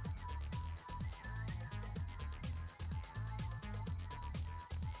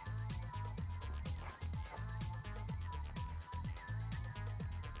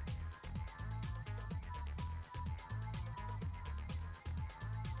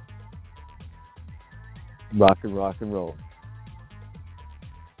 Rock and roll.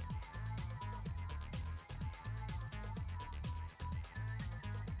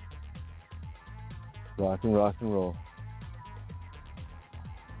 Rock and roll.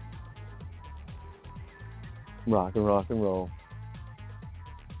 Rock and roll.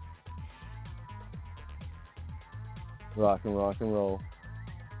 Rock and roll.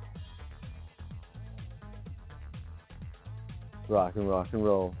 Rock and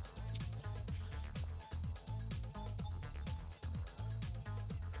roll.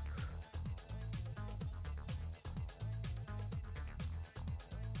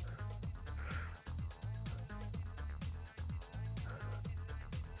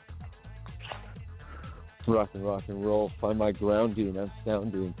 Rock and roll. Find my grounding. I'm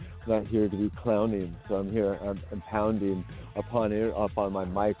sounding. I'm not here to be clowning. So I'm here. I'm pounding up on my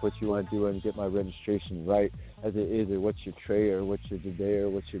mic. What you want to do and get my registration right as it is. Or what's your tray or what's your there?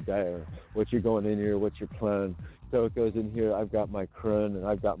 What's your dire? What you're going in here? What's your plan? So it goes in here. I've got my crun and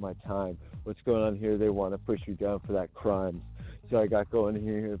I've got my time. What's going on here? They want to push you down for that crime. So I got going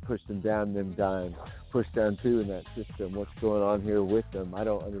here, push them down, them dying. Push down too in that system. What's going on here with them? I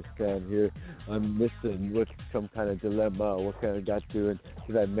don't understand here. I'm missing what's some kind of dilemma. What kind of got doing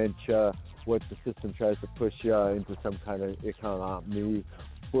to that dementia? What the system tries to push you into some kind of economy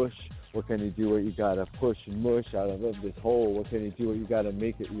push. What can you do? What you gotta push and mush out of this hole? What can you do? What you gotta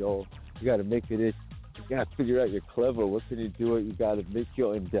make it, yo? You gotta make it. You gotta figure out you're clever. What can you do? What you gotta make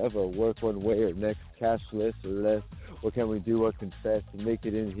your endeavor work one way or next, cashless or less. What can we do? What confess and make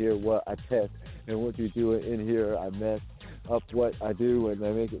it in here? What I test and what you do in here? I mess up what I do and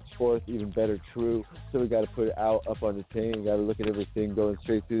I make it forth even better true. So we got to put it out up on the chain. Got to look at everything going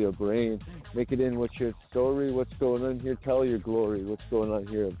straight through your brain. Make it in what's your story, what's going on here. Tell your glory, what's going on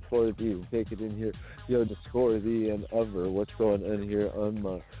here. Implore thee, take it in here. Yo, to score thee and other. What's going on here on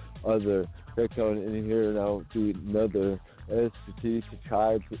my other. They're going in here now do another. S to T to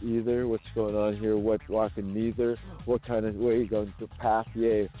try to either. What's going on here? What's walking neither? What kind of way you going to path?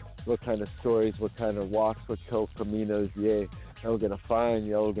 Yay. What kind of stories? What kind of walks? What caminos? Yay. Y'all gonna find,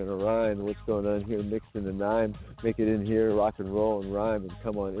 y'all gonna rhyme. What's going on here? Mixing the nine, make it in here, rock and roll and rhyme, and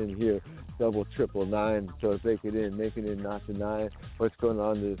come on in here. Double, triple, nine, so make it in, not the nine. What's going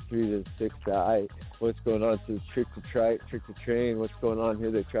on to the three to the six to eight? What's going on to the trick to try, trick to train? What's going on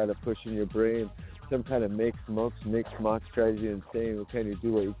here? They try to push in your brain. Some kind of mix, mock strategy, insane. What can you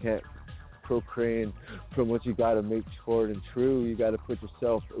do? What you can't procreate from what you got to make short and true. You got to put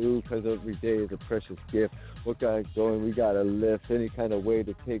yourself, because every day is a precious gift. What got going? We got to lift any kind of way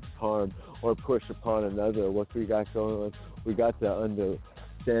to take harm or push upon another. What we got going on? We got to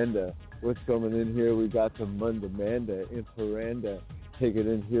understand what's coming in here. We got to Mundamanda, Imperanda. Take it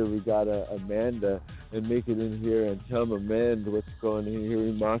in here. We got a Amanda and make it in here and tell them Amanda what's going in here.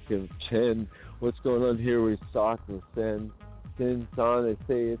 We mock him Chen. What's going on here? We sock and send. Sin song, they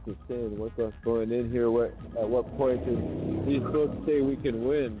say it's a sin. What's going in here? At what point is he supposed to say we can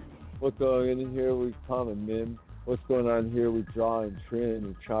win? What's going in here? We common men. What's going on here? We draw and trim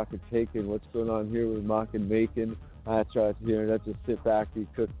and chalk and taking. What's going on here? We mock and making. That's right here. That's just sit back, we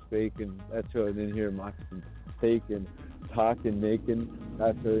cook bacon. That's right in here, mocking and faking, talking, making.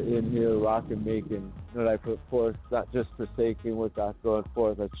 That's right in here, rocking, making. What I put forth, not just forsaking what God's going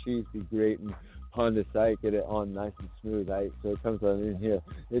forth. Let cheese be grating. On the site, get it on nice and smooth, right? So it comes on in here.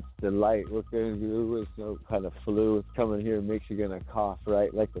 It's delight. We're going to do is no kind of flu. It's coming here, makes you going to cough,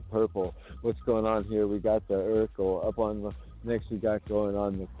 right? Like the purple. What's going on here? We got the Urkel up on the next. We got going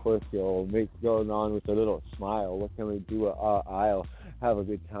on the Cortial. Make going on with a little smile. What can we do at our aisle? Have a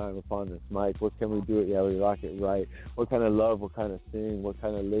good time upon this mic. What can we do? Yeah, we rock it right. What kind of love? What kind of sing? What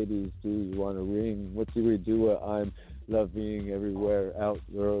kind of ladies do you want to ring? What do we do? I'm love being everywhere out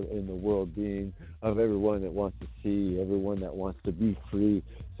there in the world, being of everyone that wants to see, everyone that wants to be free.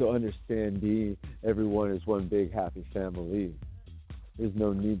 So understand, being everyone is one big happy family. There's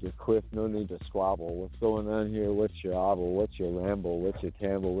no need to quip, no need to squabble. What's going on here? What's your obble? What's your ramble? What's your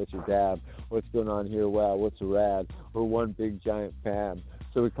tamble? What's your dab? What's going on here? Wow, what's a rad? We're one big giant fam.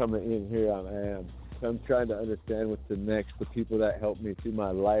 So we're coming in here, I am. So I'm trying to understand what's the next, the people that helped me through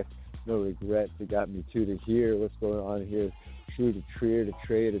my life. No regrets. It got me to hear what's going on here. True to treer, to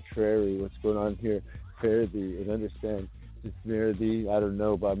trade, to trary. What's going on here? Fare thee and understand. Dismare thee. I don't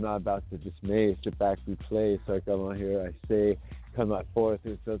know, but I'm not about to dismay. Sit back, replay. So I come on here. I say, come out forth.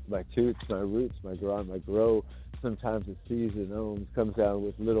 It's my toots, my roots, my ground, my grow. Sometimes the season comes down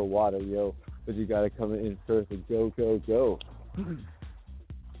with little water, yo. But you gotta come in first and go, go, go.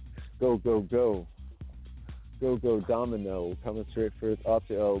 Go, go, go. Go, go, domino, coming straight first off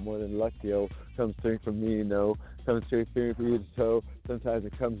the O, more than lucky, yo, comes straight from me, coming straight from you to toe. Sometimes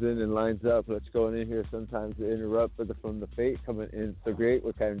it comes in and lines up, let's go in here, sometimes it interrupt, but from the fate, coming in so great,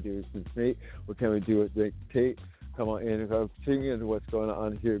 what can we do with mate, what can we do with dictate, come on in, I'm singing what's going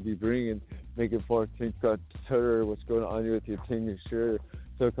on here, be bringing, making forth, think got tutor, what's going on here with your ting, sure,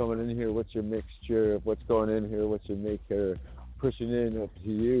 so coming in here, what's your mixture of what's going in here, what's your maker, pushing in up to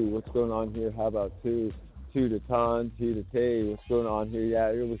you, what's going on here, how about two, two to ton, two to tay. What's going on here?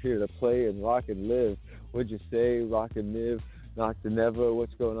 Yeah, you're here to play and rock and live. What'd you say? Rock and live, knock the never.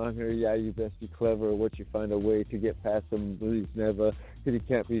 What's going on here? Yeah, you best be clever. What you find a way to get past them, please never. Because you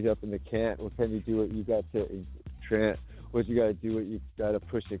can't be up in the can't. What can you do? What you got to trant. What you got to do? What you got to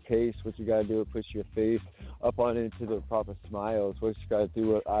push your case. What you got to do? Is push your face up on into the proper smiles. What you got to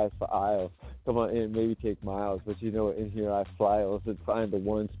do? With eyes for aisles. Come on in, maybe take miles. But you know, in here I fly. And find the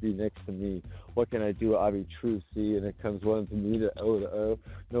ones be next to me. What can I do? I'll be true, see, and it comes one to me to O.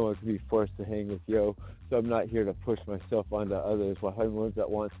 No one can be forced to hang with yo. So I'm not here to push myself onto others. Well, I'm ones that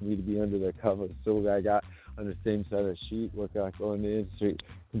wants me to be under their cover. So I got on the same side of the sheet. What got going in street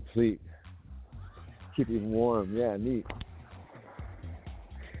complete. Keep it warm. Yeah, neat.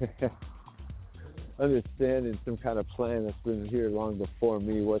 Understanding some kind of plan that's been here long before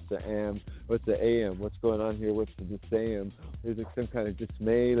me. What's the AM? What's the AM? What's going on here? What's the disam? There's some kind of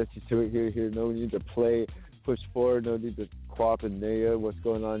dismay. Let's just do it here. No need to play, push forward. No need to quap and naya. What's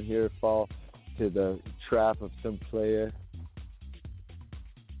going on here? Fall to the trap of some player.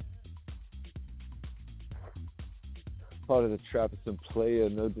 Part of the trap of some player.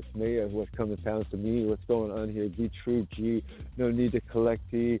 No dismay of what's coming down to me. What's going on here? Be true, G. No need to collect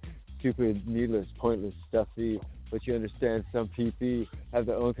D. Stupid, needless, pointless, stuffy. But you understand, some people have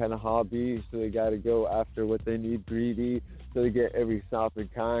their own kind of hobby, so they got to go after what they need, greedy. So they get every sop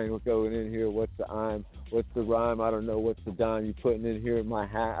and kind. What's going in here? What's the I'm? What's the rhyme? I don't know. What's the dime you putting in here in my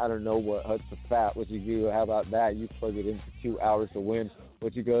hat? I don't know what's the fat. What you do? How about that? You plug it in for 2 hours to win.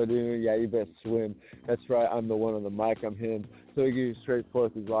 What you gonna do? Yeah, you best swim. That's right. I'm the one on the mic. I'm him. So he gives straight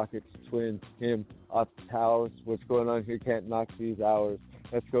forth his rockets, twins, him, off the towers. What's going on here? Can't knock these hours.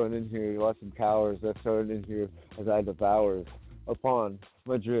 That's going in here. You lost some cowers. That's going in here as I devours. upon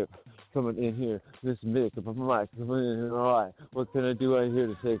my drip. Coming in here, this mix up my mic, coming in here, alright. What can I do? I'm here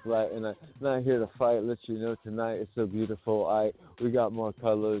to take light, and I'm not here to fight. Let you know tonight it's so beautiful. We got more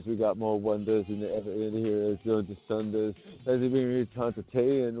colors, we got more wonders in the ever in here as though the sun does. As it being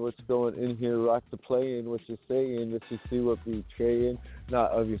entertaining, what's going in here, rock the playing, what you're saying, if you see what betraying,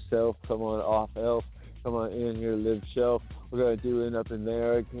 not of yourself, come on off elf. Come on in here, live shelf. We're gonna do it up in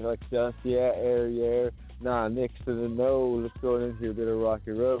there, like dust, yeah, air, yeah. Nah, next to the no. Let's go in here, bit of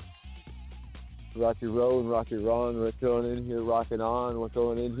rocky road. Rocky Road, Rocky Ron, what's going in here, rocking on, what's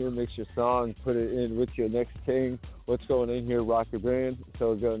going in here, mix your song, put it in with your next thing, what's going in here, rock your brand,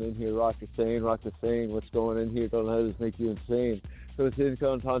 so going in here, rock the sane, what's going in here, don't let us make you insane, so it's in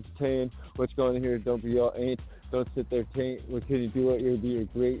content, what's going in here, don't be all ain't, don't sit there taint, what can you do it, you're you're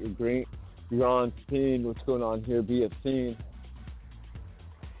great, you're on scene, what's going on here, be obscene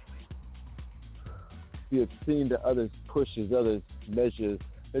to others, pushes, others, measures.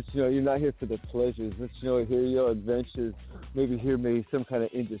 Let's you're not here for the pleasures. Let's hear your adventures. Maybe here maybe some kind of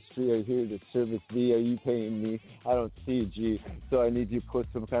industry. Are here to service thee? Are you paying me? I don't see G. So I need you to put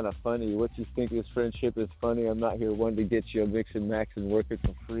some kind of funny. What you think this friendship is funny? I'm not here one to get you a mix and max and work it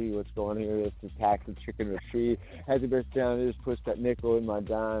for free. What's going here? It's the tax and chicken or tree. Has it best down? It just push that nickel in my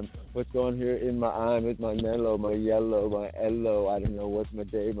dime. What's going here in my eye? It's my mellow, my yellow, my ellow. I don't know what's my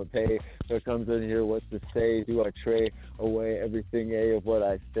day, my pay. So it comes in here. What's to say? Do I trade away everything A of what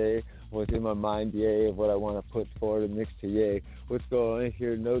I say? What's in my mind, yay, of what I want to put forward and mix to yay. What's going on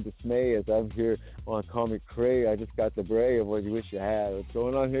here? No dismay, as I'm here. Want to call me cray? I just got the bray of what you wish you had. What's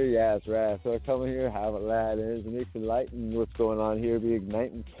going on here? Yeah, it's rad. So I come in here, have a lad, and it's mix enlightened. What's going on here? Be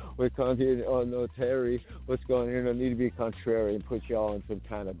igniting. We come here, oh no, Terry. What's going on here? No need to be contrary and put you all in some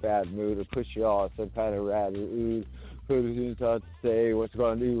kind of bad mood or push you all in some kind of rad ooze. Put it to say, what's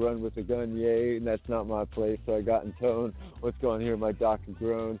going on? Do run with a gun, yay, and that's not my place. So I got in tone. What's going on here? My doctor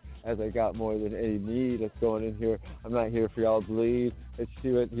groaned as I got more than any need. That's going in here. I'm not here for y'all to bleed. Let's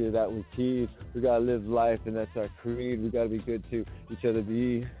do it here that we tease. We gotta live life, and that's our creed. We gotta be good to each other.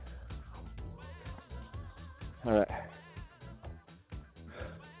 Be all right.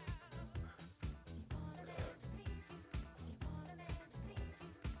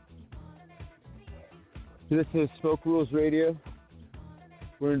 This is Smoke Rules Radio.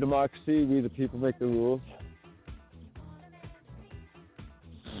 We're in democracy. We the people make the rules.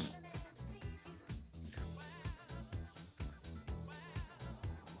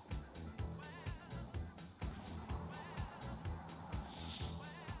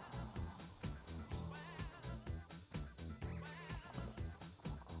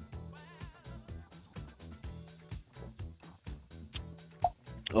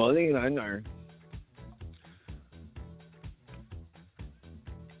 Oh, I think I know.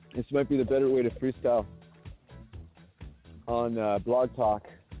 This might be the better way to freestyle on Blog Talk,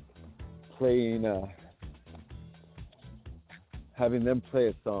 playing, having them play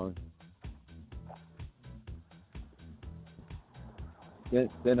a song.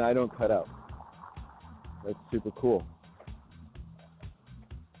 Then I don't cut out. That's super cool.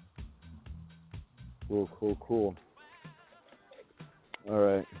 Cool. All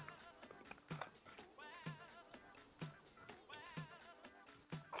right.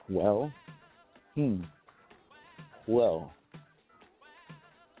 Well,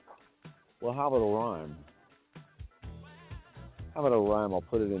 how about a rhyme? How about a rhyme? I'll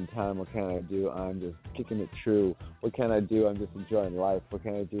put it in time. What can I do? I'm just kicking it true. What can I do? I'm just enjoying life. What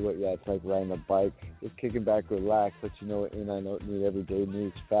can I do? Yeah, it's like riding a bike. Just kicking back, relax. Let you know what in I don't need everyday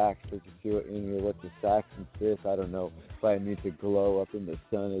news facts. Let you see what in here, what's the sacks and fifth. I don't know. If I need to glow up in the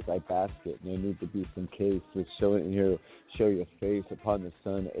sun as I bask it, and there need to be some case. Just show it in here. Show your face upon the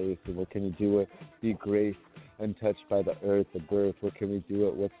sun, ace. And what can you do? It be graced. Untouched by the earth, the birth. What can we do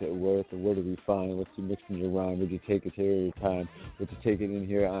it? What's it worth? And where do we find? What's you mixing your rhyme? Would you take it here your time? Would you take it in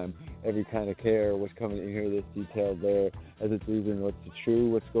here? I'm every kind of care. What's coming in here? This detail there. As it's reason, what's the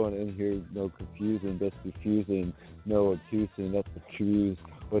true? What's going in here? No confusing, just diffusing. No obtusing. That's the truth.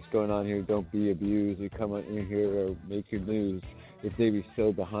 What's going on here? Don't be abused. You come in here or make your news. If they be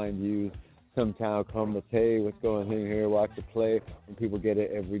so behind you. Sometime come to pay. What's going in here? Watch the play. When people get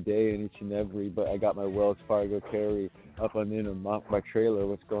it every day and each and every. But I got my Wells Fargo carry up on in my trailer.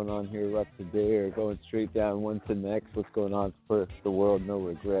 What's going on here? Up today or going straight down one to next. What's going on first? The world, no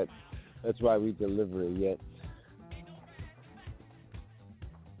regrets. That's why we deliver it yet.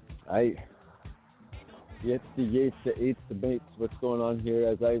 Yet the yates, the eights, the mates. What's going on here?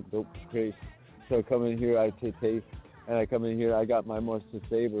 As I go crazy. So come in here, I take taste. And I come in here, I got my Monster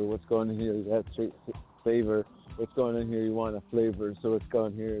Saver. What's going in here? That straight savor. What's going on here? You want a flavor, so what's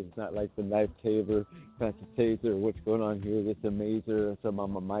going here? It's not like the knife taver, it's not the taser. What's going on here? It's a mazer. So I'm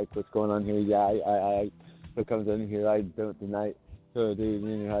on my mic. What's going on here? Yeah, I. What comes in here? I don't deny. So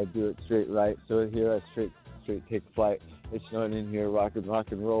dude, I do it straight right. So here I straight take flight. It's not in here, rock and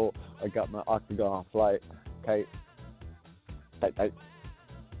roll. I got my octagon flight, kite, tight.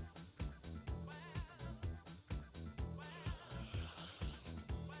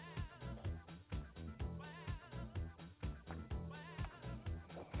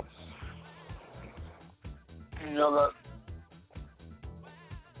 You know that.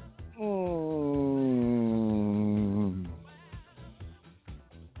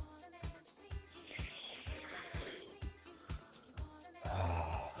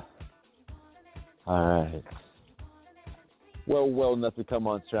 All right. Well, nothing come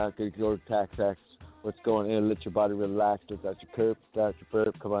on track. Your tax. What's going in? Let your body relax. Without your curve, without your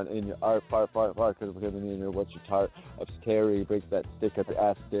burp. Come on in your art, part. Because we're coming in here. What's your tart? Up scary. Break that stick at the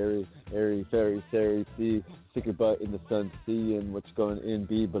ass, scary. Airy, fairy, see. Stick your butt in the sun, see. And what's going in?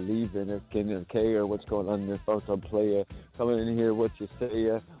 Be believing. It's getting okay. Or what's going on in your photo player. Coming in here. What you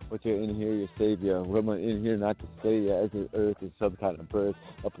say? What you're in here, your savior. Coming in here, not to slay you. As the earth is some kind of birth.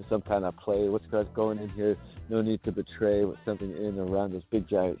 Up in some kind of play. What's going in here? No need to betray. What's something in around this big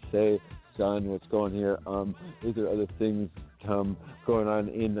giant say. Son, what's going here? Is there other things going on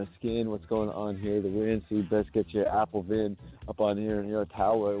in the skin? What's going on here? The wind, so you best get your apple vin up on here in your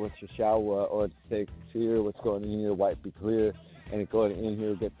tower. What's your shower? Or take clear. What's going in here? White be clear. And going in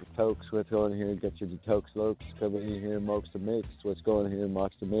here, get the tokes. What's going in here? Get your detox lokes. Coming in here, mokes to mix. What's going on here?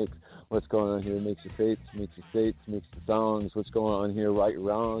 Mocks to mix. What's going on here? Makes your fates, makes your states, makes the songs. What's going on here? Right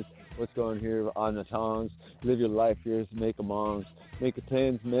wrongs. What's going here on the tongs? Live your life here, make a mongs. Make a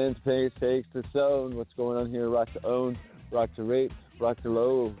tens, men's pace, takes the zone. What's going on here? Rock to own, rock to rape, rock to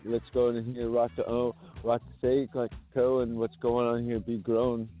low. Let's go in here, rock to own, rock to sake, like a toe. And what's going on here? Be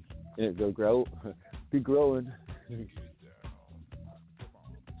grown. And go grow. Be growing.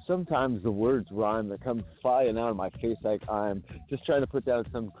 Sometimes the words rhyme that come flying out of my face like I'm just trying to put down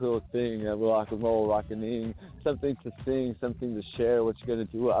some cool thing, rock and roll, rockin', something to sing, something to share. What you gonna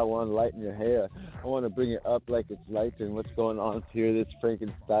do? I want to lighten your hair. I want to bring it up like it's lighting. What's going on here? This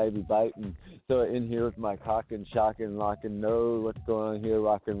Frankenstein be biting. So in here with my cock and shock and lock and know what's going on here,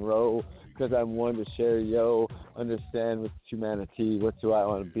 rock and roll. Because I'm one to share, understand with humanity. What do I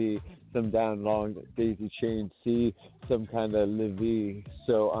want to be? Some down long daisy chain C, some kind of livy.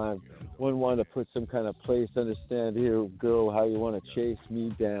 So I'm one want to put some kind of place. Understand here, girl, how you want to chase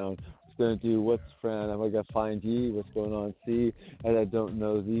me down. What's going to do? What's friend? Am I going to find ye? What's going on? See, and I don't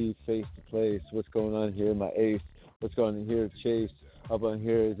know thee face to place. What's going on here? My ace. What's going on here? Chase. Up on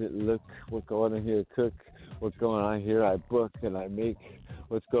here is it look? What's going on here? Cook. What's going on here? I book and I make.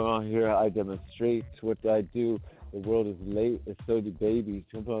 What's going on here? I demonstrate. What do I do? The world is late, and so do babies.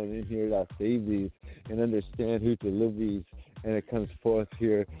 Come on in here, I save these, and understand who to live these. And it comes forth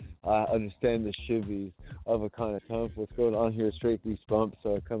here. I understand the chivies of a kind of tump. What's going on here? Straight these bumps.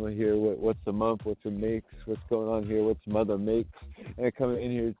 So I come in here, what's the month? What's it makes? What's going on here? What's mother makes? And I come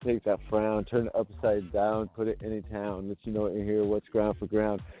in here to take that frown, turn it upside down, put it in a town. Let you know in here what's ground for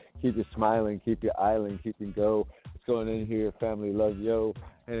ground. Keep you smiling, keep you island, keep you go. What's going in here? Family love, yo.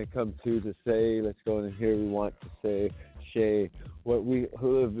 And it comes to say, let's go in here. We want to say, Shay, what we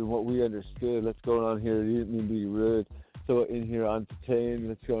heard and what we understood. Let's go on here. You didn't mean to be rude. So in here, entertain.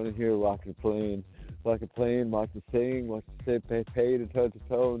 Let's go in here, rock and plane. Rock and plane, rock the sing. What's to say, pay to tone to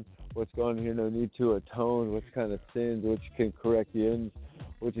tone. What's going on here? No need to atone. What's kind of sins? What you can correct the ends.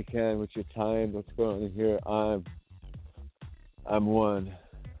 What you can, what's your time. What's going on in here? I'm one.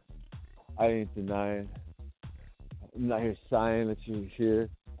 I ain't denying. I'm not here sighing that you hear.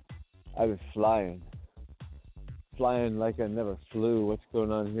 I've been flying like I never flew. What's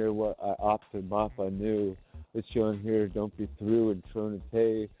going on here? What I opted off, I knew. It's showing here, don't be through and trying to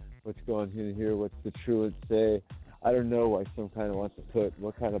pay. What's going on here? What's the truant say? I don't know why some kind of wants to put.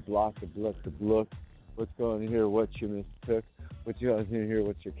 What kind of block to look. What's going on here? What you mistook. What you on here?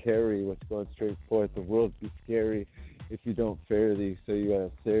 What's your carry? What's going straight forth? The world be scary if you don't fairly. So you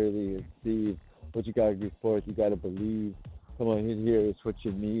gotta fairly and see what you gotta do forth. You gotta believe. Come on in here. It's what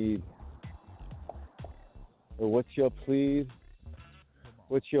you need. Or what's your please?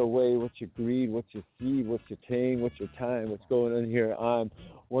 What's your way? What's your greed? What's your seed? What's your tang? What's your time? What's going on here? I'm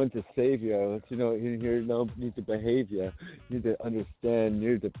one to save you. Let's, in here, no need to behave you. You need to understand,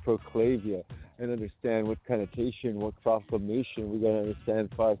 you need to proclaim you, and understand what connotation, what proclamation. We got to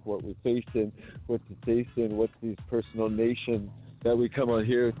understand, Park, what we're facing, what's the facing, what's these personal nations that we come on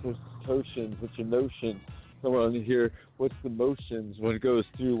here, totions, what's your notion? Come on here. What's the motions? What goes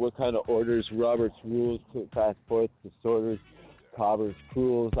through? What kind of orders? Robert's rules, fast forth, disorders, cobbers,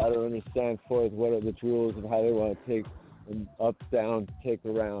 cruels. I don't understand forth. What are the rules and how they want to take and up, down, take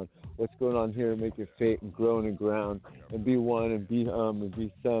around? What's going on here? Make your fate and groan and ground and be one and be and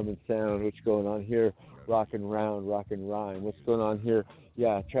be some and sound. What's going on here? Rock and round, rock and rhyme. What's going on here?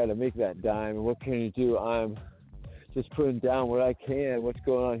 Yeah, try to make that dime. And what can you do? I'm just putting down what I can. What's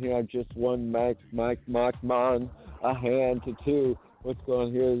going on here? I'm just one Mike, man, a hand to two. What's going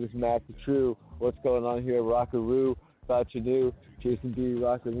on here? This is Mac the True. What's going on here? Rockaroo, thought you knew. Jason B,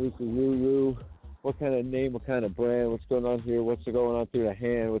 Rockaroo, Roo. What kind of name? What kind of brand? What's going on here? What's going on through the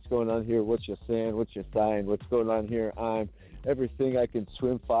hand? What's going on here? What's your sand? What's your sign? What's going on here? I'm everything I can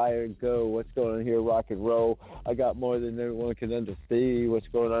swim, fire, and go. What's going on here? Rock and roll. I got more than everyone can understand. What's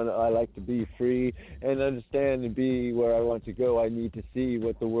going on? I like to be free and understand and be where I want to go. I need to see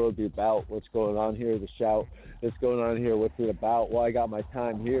what the world be about. What's going on here? The shout. What's going on here? What's it about? Well, I got my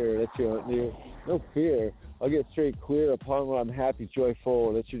time here. That's your no fear. I'll get straight clear upon when I'm happy,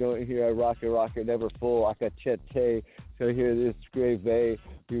 joyful. That you don't hear I rock it, never full. I got chete. So hear this grave, be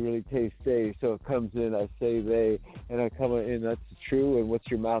really tasty. So it comes in, I say they, and I come in, that's true. And what's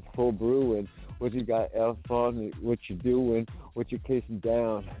your mouth full brewing? What you got elf on? What you doing? What you casing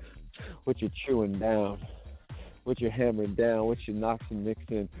down? What you chewing down? What you hammering down? What you knocks and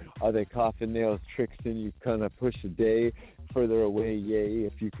mixing? Are they coffin nails, tricks, and you kind of push the day further away? Yay,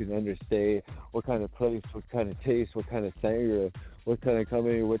 if you can understand what kind of place, what kind of taste, what kind of singer, what kind of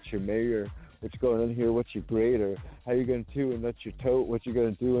company, what's your mayor? What's going on here? What's your grader? How you going to do and what's your tote? What you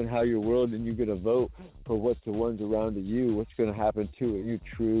going to do and how your world and you going to vote for what's the ones around you? What's going to happen to it? You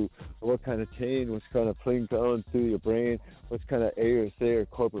true? What kind of chain? What's kind of playing on through your brain? What's kind of air, sayer,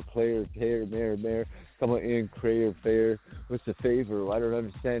 corporate player, tear, mayor, come on in, crayer, fair? What's the favor? I don't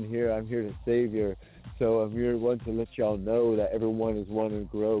understand here. I'm here to save you. So I'm here one to let y'all know that everyone is one and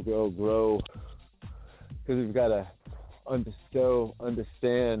grow. Because we've got to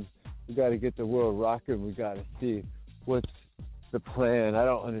understand. We got to get the world rocking. We got to see what's the plan. I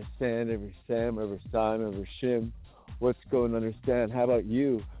don't understand every Sam, every Sim, every Shim. What's going to understand? How about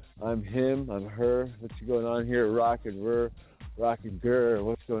you? I'm him. I'm her. What's going on here? Rock and gur.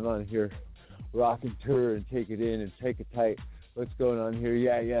 What's going on here? Rock and tour and take it in and take it tight. What's going on here?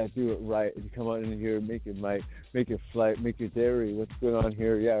 Yeah, do it right. And come on in here, make it might, make it flight, make it dairy. What's going on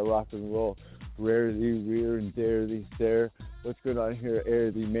here? Yeah, rock and roll. Rarely, rear, and dare thee stare. What's going on here?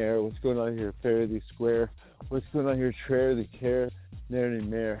 Air thee mare. What's going on here? Fare thee square. What's going on here? Trare thee care. Nair thee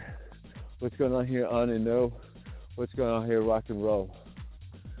mare. What's going on here? On and no. What's going on here? Rock and roll.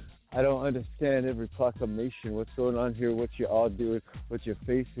 I don't understand every proclamation. What's going on here? What you all doing? What you're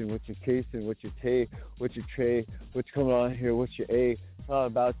facing? What you're casing? What you take? What you tray? What's going on here? What you a? It's all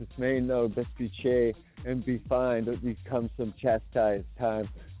about dismay. No, best be che and be fine. Don't become some chastised time.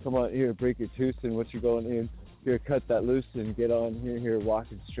 Come on here, break it loose and what you going in. Here, cut that loose and get on here,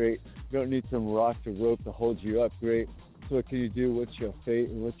 walking straight. You don't need some rock or rope to hold you up, great. So what can you do? What's your fate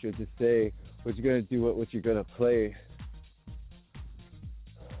and what's your to say? What you gonna do? What you gonna play?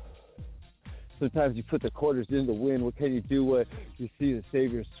 Sometimes you put the quarters in the wind. What can you do? What you see the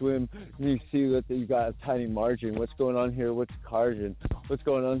Savior swim, and you see that you got a tiny margin. What's going on here? What's cardin? What's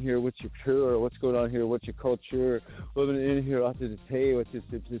going on here? What's your pure? What's going on here? What's your culture? Living in here after the day. What's your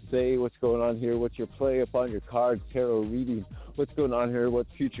to say? What's going on here? What's your play upon your cards? Tarot reading. What's going on here? What's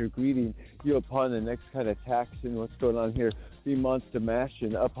future greeting? You upon the next kind of taxing. What's going on here? Be monster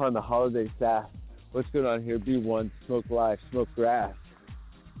mashing upon the holiday sass. What's going on here? Be one. Smoke life. Smoke grass.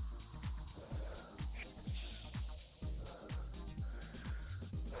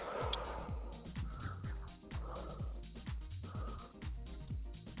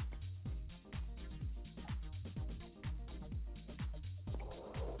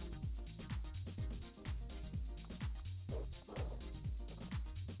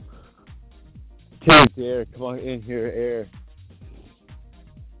 Take the air. Come on in here, air.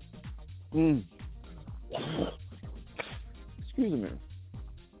 Excuse me.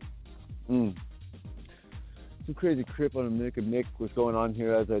 Some crazy crip on a Nick and Nick. What's going on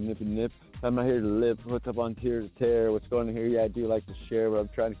here as I nip and nip? I'm not here to live. What's up on tier to tear? What's going on here? Yeah, I do like to share, but I'm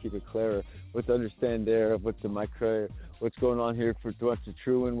trying to keep it clearer. What's to understand there? What's in my career? What's going on here for what's the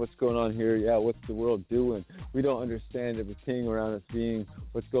true and what's going on here? Yeah, what's the world doing? We don't understand everything around us being.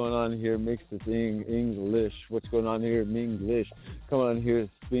 What's going on here makes the thing English. What's going on here? Minglish. Come on here,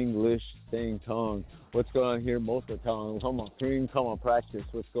 Spanglish, staying tongue. What's going on here? Multi-tongue. Come on, cream. Come on, practice.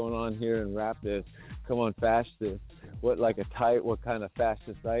 What's going on here and rap this? Come on, fash this. what like a tight, what kind of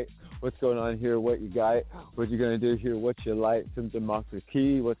fascist site, what's going on here, what you got, what you gonna do here, what you like, some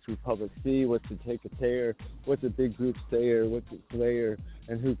democracy, what's Republic C, what's to take a tear, what's a big group sayer, what's a slayer,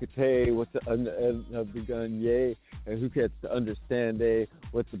 and who could say, what's a begun, yay, and who gets to understand,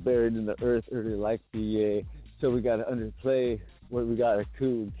 what's buried in the earth, early like the yay. So we gotta underplay what we gotta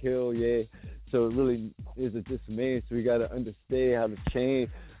coup and kill, yay. So it really is a dismay. So we got to understand how to change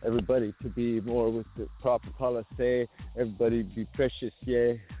everybody to be more with the proper policy. Everybody be precious,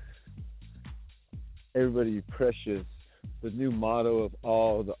 yeah. Everybody be precious. The new motto of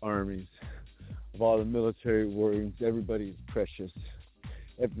all the armies, of all the military warrings, everybody is precious.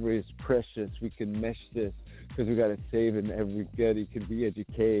 Everybody is precious. We can mesh this because we got to save it. Everybody can be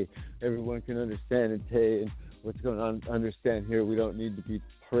educated. Everyone can understand and take what's going on. Understand here, we don't need to be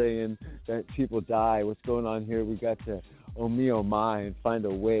praying that people die. What's going on here? We got to oh me, oh my, and find a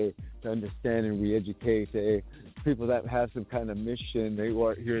way to understand and re-educate people that have some kind of mission. They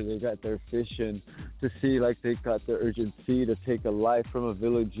are here, they got their fishing to see like they got their urgency to take a life from a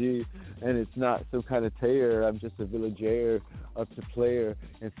villagee, and it's not some kind of tayer. I'm just a villager up to player,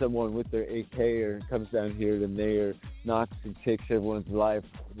 and someone with their AK comes down here to nair, knocks and takes everyone's life,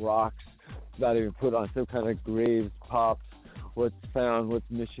 rocks, not even put on some kind of graves, pops, what's found, what's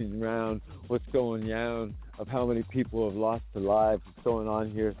missing around, what's going down, of how many people have lost their lives, what's going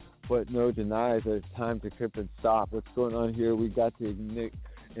on here, what no denies that it's time to crip and stop, what's going on here, we got to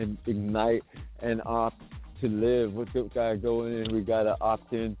ignite and opt to live, what's got to go in, we got to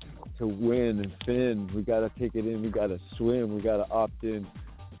opt in to win and fin, we got to take it in, we got to swim, we got to opt in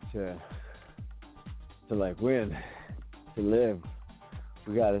to like win, to live,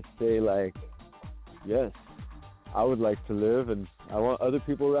 we got to say like, yes, I would like to live, and I want other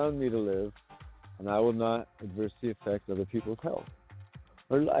people around me to live, and I will not adversely affect other people's health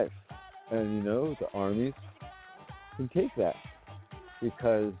or life. And, you know, the armies can take that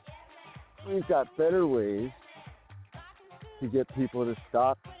because we've got better ways to get people to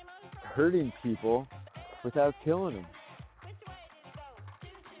stop hurting people without killing them.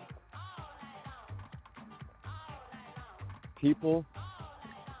 People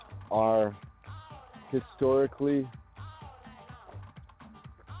are historically,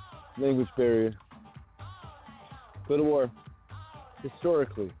 language barrier, go to war,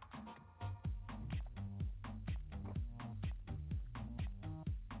 historically.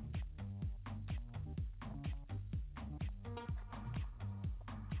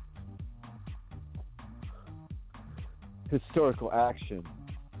 Historical action.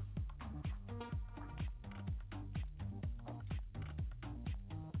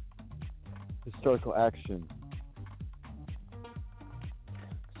 Historical action.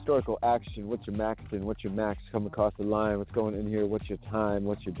 Historical action. What's your max in? What's your max? Come across the line. What's going in here? What's your time?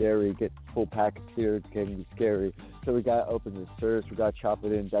 What's your dairy? Get full pack of beer. It's getting be scary. So we got to open the search. We got to chop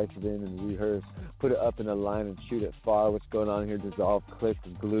it in, dice it in, and rehearse. Put it up in a line and shoot it far. What's going on here? Dissolve, click,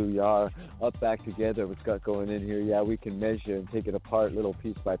 and glue, yar. Up, back together. What's got going in here? Yeah, we can measure and take it apart little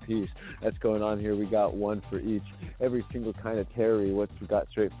piece by piece. That's going on here. We got one for each. Every single kind of terry. What's we got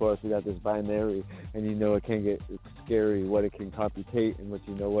straight for us? We got this binary, and you know it can get scary what it can computate, and what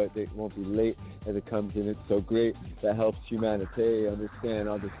you know what it won't be late as it comes in. It's so great that helps humanity understand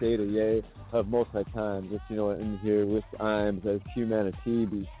all the data, yay, of multi-times. It's, you know what, in here with I'm as humanity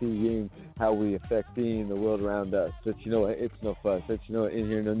be seeing how we affect being the world around us. But you know what, it's no fuss. But you know what, in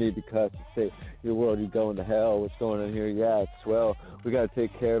here no need because to say your world you going to hell. What's going on here? Yeah, it's swell. We gotta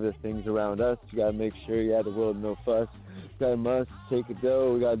take care of the things around us. You gotta make sure the world no fuss. Gotta must take a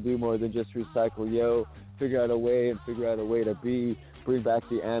dough. We gotta do more than just recycle, yo. Figure out a way and figure out a way to be. Bring back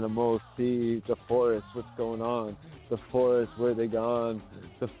the animals, see the forest, what's going on. The forest, where they gone?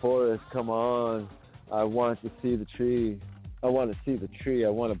 The forest, come on. I want to see the tree. I want to see the tree. I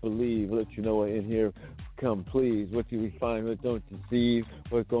want to believe. Let you know what in here. Come, please. What do we find? What don't deceive?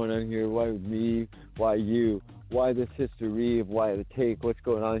 What's going on here? Why me? Why you? Why this history of why the take? What's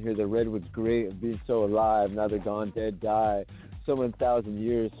going on here? The redwood's great of being so alive. Now they're gone, dead, die. So 1,000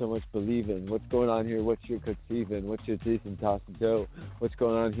 years, so much believing. What's going on here? What's your conceiving? What's your decent toss of dough? What's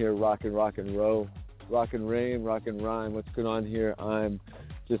going on here? Rock and roll. Rock and rain, rock and rhyme. What's going on here? I'm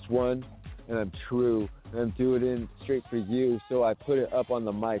just one, and I'm true. And I'm doing it in straight for you. So I put it up on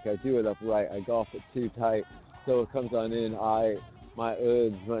the mic. I do it upright. I golf it too tight. So it comes on in. My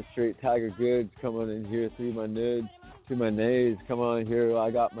UDs, my straight tiger goods, come on in here through my nudes. To my nays, come on here,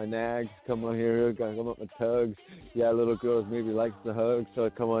 I got my nags, come on here, come up my tugs, yeah, little girls maybe likes the hug, so I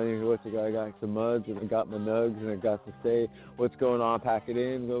come on here, what's the guy, I got some muds, and I got my nugs, and I got to say, what's going on, pack it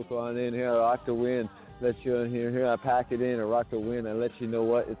in, go on in here, I like to win, Let you in here, I pack it in, I rock the wind, I let you know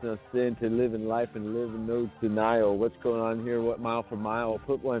what, it's no sin to live in life and live in no denial. What's going on here, what mile for mile,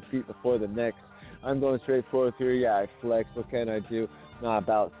 put one feet before the next. I'm going straight forward here, yeah, I flex, what can I do? Not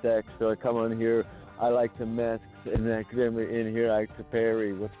about sex, so I come on here, I like to mess, and then in here I like to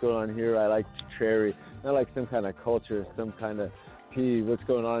parry. What's going on here, I like to cherry. Not like some kind of culture, some kind of pee. What's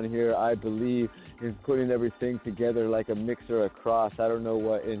going on here, I believe in putting everything together like a mixer across. I don't know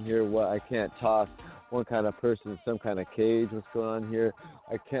what in here, what I can't toss. One kind of person, some kind of cage. What's going on here?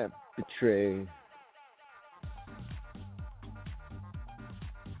 I can't betray.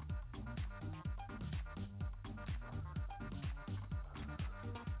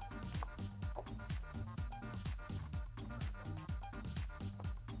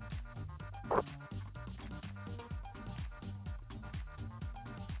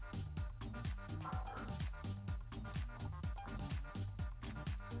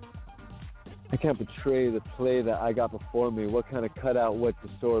 I can't betray the play that I got before me. What kind of cutout, what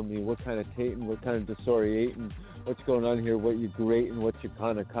distort me? What kind of tating, what kind of disoriating? What's going on here? What you great and what you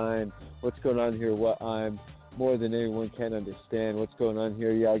kind? What's going on here? What I'm more than anyone can understand. What's going on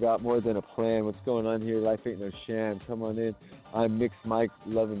here? Yeah, I got more than a plan. What's going on here? Life ain't no sham. Come on in. I'm Mixed Mike,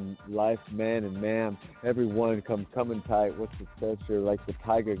 loving life, man and ma'am. Everyone coming tight. What's the pressure? Like the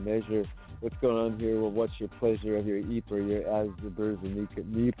tiger measure. What's going on here? Well, what's your pleasure of your eeper? Your as the birds and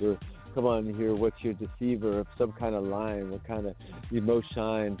neeper. Come on here, what's your deceiver of some kind of line? What kind of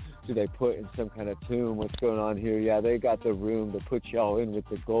emotion do they put in some kind of tomb? What's going on here? Yeah, they got the room to put y'all in with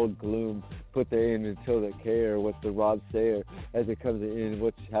the gold gloom. Put they in until they care. What's the Rob Sayer as it comes in?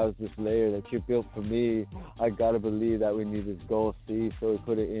 How's this layer that you built for me? I gotta believe that we need this gold C, so we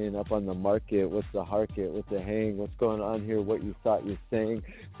put it in up on the market. What's the harket? What's the hang? What's going on here? What you thought you're saying?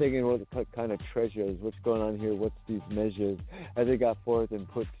 Singing what kind of treasures? What's going on here? What's these measures? As they got forth and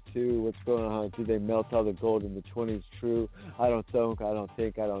put to two, what's going on? Do they melt all the gold in the 20s? True. I don't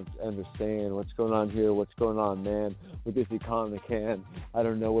think, I don't understand. What's going on here? What's going on, man? With this economy can. I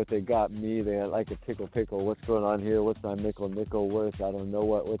don't know what they got me. They like a tickle pickle. What's going on here? What's my nickel worth? I don't know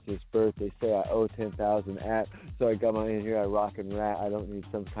what's his birth. They say I owe 10,000 at. So I got my in here. I rock and rat. I don't need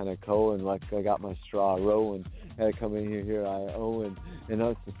some kind of Cohen like I got my straw rowing. I come in here. I own and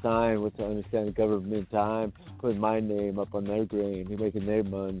that's the sign. What's to understand the government time? Putting my name up on their grain. He making their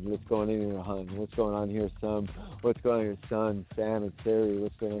money. What's going on here, hon? What's going on here, son? What's going on here, son? Sam and Sari.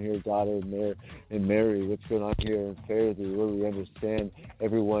 What's going on here, daughter and Mary? What's going on here in Fairview? Where we understand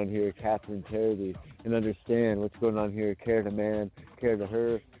everyone here, Catherine Terry, and understand what's going on here. Care to man, care to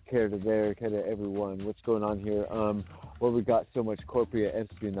her, care to there, care to everyone. What's going on here? Where we got so much corporate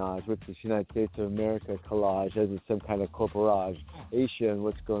espionage with the United States of America collage as it's some kind of corporage. Asian,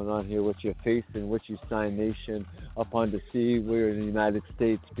 what's going on here? What you facing? What you sign nation upon to see where in the United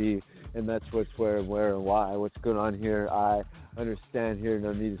States be, and that's what's where and why. What's going on here? I understand here.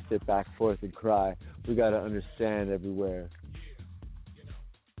 No need to sit back forth and cry. We got to understand everywhere.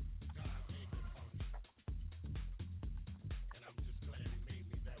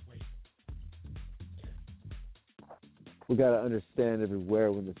 We got to understand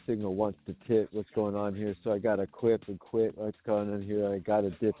everywhere when the signal wants to tip what's going on here. So I got to quip and quit. What's going on here? I got to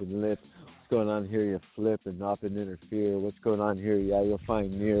dip and lip. What's going on here? You flip and up and interfere. What's going on here? Yeah, you'll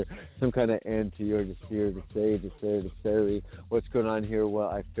find near some kind of end to your despair, to say, to say. What's going on here? Well,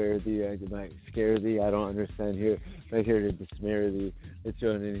 I fear thee. I might scare thee. I don't understand here. I'm here to besmear thee. It's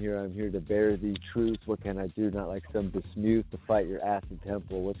thrown in here. I'm here to bear thee truth. What can I do? Not like some dismute to fight your ass in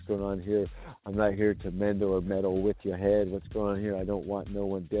temple. What's going on here? I'm not here to mend or meddle with your head. What's going on here? I don't want no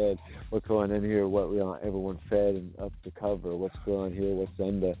one dead. What's going on here? What we want everyone fed and up to cover. What's going on here? What's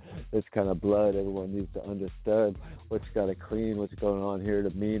under this kind of blood? Everyone needs to understand what's got to clean. What's going on here to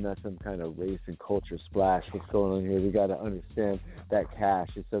mean not some kind of race and culture splash. What's going on here? We got to understand that cash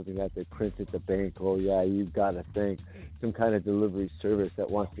is something that they print at the bank. Oh yeah, you got to think some kind of delivery service that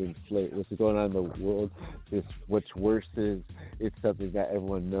wants to inflate what's going on in the world. This what's worse is it's something that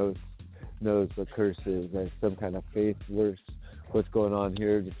everyone knows what curse is. There's some kind of faith worse. What's going on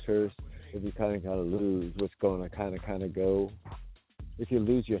here? The curse. If you kind of gotta lose, what's going to kind of go? If you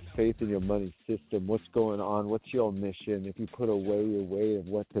lose your faith in your money system, what's going on? What's your mission? If you put away your way of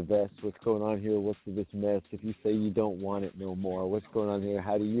what to vest, what's going on here? What's this mess? If you say you don't want it no more, what's going on here?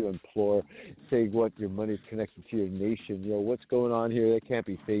 How do you implore? Say what your money's connected to your nation. What's going on here? They can't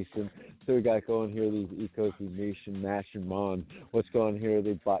be facing. So we got going here, these ecos, these nation, mash and mon. What's going on here?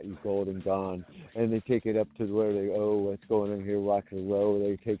 They bought you gold and gone. And they take it up to where they owe. What's going on here? Rock and roll.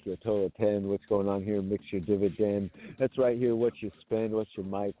 They take you a total of 10. What's going on here? Mix your dividend. That's right here, what you spend. band? What's your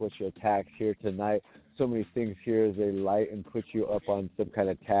mic? What's your attacks here tonight? So many things here as they light and put you up on some kind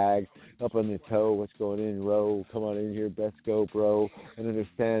of tag, up on the toe. What's going in, row? Come on in here, best go, bro. And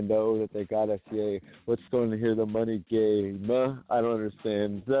understand, though, that they got us, yay. What's going to here, the money game? I don't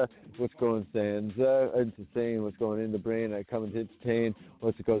understand. What's going, Sansa? It's insane. What's going in the brain? I come and entertain.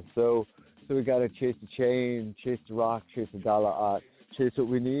 What's it go? So we got to chase the chain, chase the rock, chase the dollar art. Chase what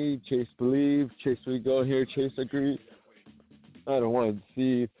we need, chase believe, chase we go here, chase agree. I don't want to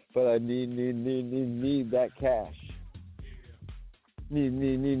see, but I need that cash. Need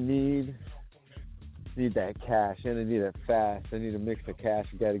that cash, and I need it fast. I need a mix of cash.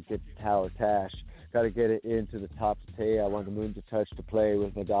 You got to get the tower tash. Got to get it into the top to pay. I want the moon to touch to play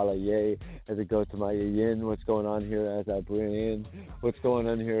with my dollar, yay. As it goes to my yin, what's going on here as I bring in? What's going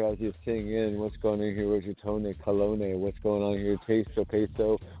on here as you sing in? What's going on here with your tone, colone? What's going on here, tasto,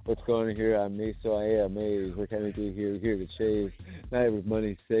 peso? What's going on here, I'm meso, I am amazed. What can I do here to chase? Not every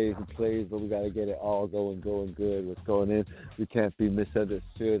money saves and plays, but we got to get it all going good. What's going in? We can't be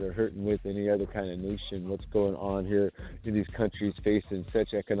misunderstood or hurting with any other kind of nation. What's going on here in these countries facing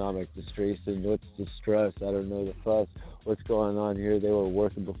such economic distress and what's the stress? I don't know the fuss. What's going on here? They were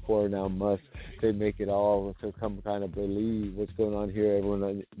working before, now must. They make it all. So come kind of believe what's going on here.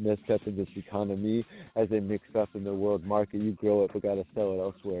 Everyone messed up in this economy as they mix up in the world market. You grow it, but got to sell it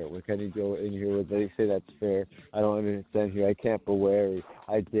elsewhere. Where can you go in here where they say that's fair? I don't understand here. I can't be wary.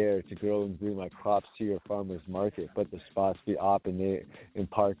 I dare to grow and bring my crops to your farmer's market, but the spots be up and they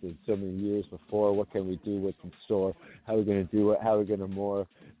imparted so many years before. What can we do? What's in store? How are we going to do it? How are we going to more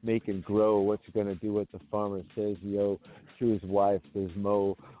make and grow? What's going to do what the farmer says, yo, to his wife? There's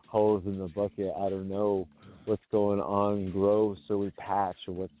mo holes in the bucket. I don't know what's going on. Grow so we patch.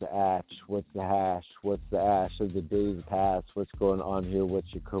 Or what's the atch? What's the hash? What's the ash of the days past? What's going on here? What's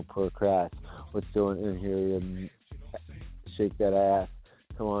your procrast? What's going in here? Shake that ass.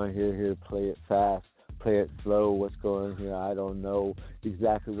 Come on here, play it fast. Play it slow. What's going on here? I don't know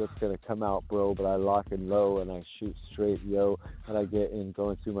exactly what's going to come out, bro, but I lock and low and I shoot straight, yo, and I get in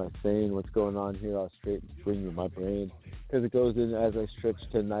going through my sane. What's going on here? I'll straight bring you my brain because it goes in as I stretch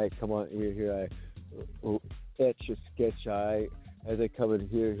tonight. Come on here, I etch a sketch, as I come in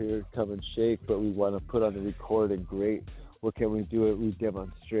here, come and shake, but we want to put on the recording great. What can we do it? We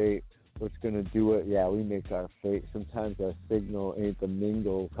demonstrate. What's going to do it? Yeah, we make our fate. Sometimes our signal ain't the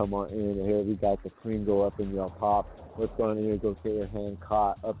mingle. Come on in here. We got the Pringle up in your pop. What's going on here? Go get your hand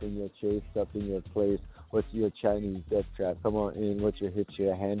caught up in your chase, up in your place. What's your Chinese death trap? Come on in. What's your hit,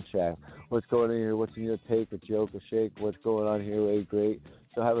 your hand trap? What's going on here? What's in your take, a joke, a shake? What's going on here? Way great.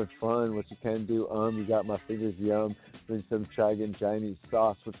 So having fun. What you can do, you got my fingers yum. Bring some Trigon Chinese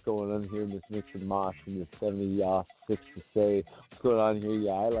sauce. What's going on here? Miss Nixon Moss from the 76 to say. What's going on here?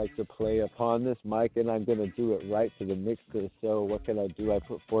 Yeah, I like to play upon this mic, and I'm going to do it right to the mix to the show. What can I do? I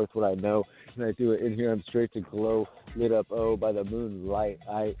put forth what I know, and I do it in here. I'm straight to glow, lit up, by the moonlight.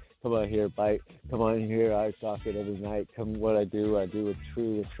 Come on here, bite. Come on here, I talk it every night. Come what I do it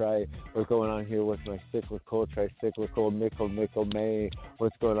true to try. What's going on here? What's my cyclical, tricyclical, nickel, may?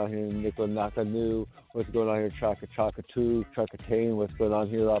 What's going on here? Nickel, nakanu. What's going on here? Chaka, two, Tane. What's going on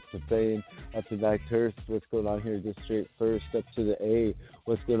here? Up to Fame, up to Night Thirst. What's going on here? Just straight first, up to the A.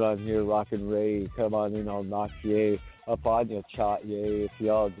 What's going on here? Rock and Ray. Come on in, I'll knock yay. Up on your chat, yay. If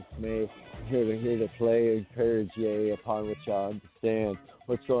y'all dismay, here to play, encourage, yay. Upon what y'all understand.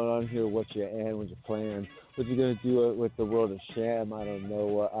 What's going on here? What's your end? What's your plan? What you gonna do with the world of sham? I don't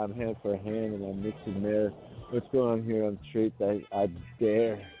know. I'm hand for hand and I'm mixing there. What's going on here? I'm straight. I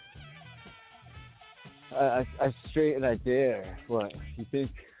dare. I straight and I dare. What you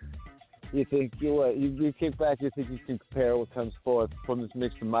think? You think you kick back? You think you can compare what comes forth from this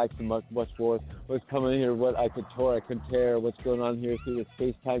mix of mics and what's forth? What's coming here? What I could tour, I can tear. What's going on here through the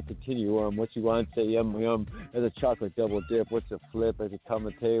space-time continuum? What you want to say? Yum as a chocolate double dip. What's a flip as a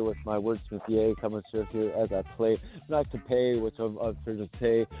commentate? What's my wordsmith? Yay, coming through here as I play. Not to pay. What's I'm to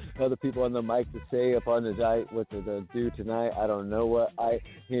say? Other people on the mic to say upon the diet. What to do tonight? I don't know what I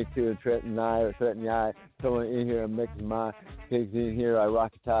here to threaten I. Someone in here and mixing my pigs in here. I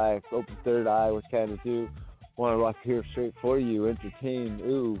rock a tie, open third eye. What can I do? Want to rock here straight for you, entertain.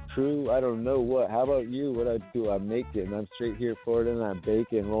 Ooh, true. I don't know what. How about you? What I do? I make it, and I'm straight here for it, and I'm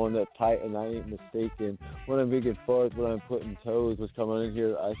baking, rolling up tight, and I ain't mistaken. When I'm big and forth, when I'm putting toes, what's coming in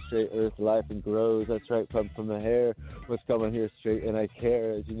here? I straight earth life and grows. That's right, come from the hair. What's coming here straight, and I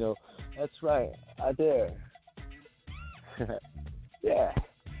care, as you know. That's right, I dare. Yeah.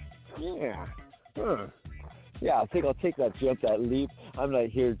 Yeah, I think I'll take that jump, that leap. I'm not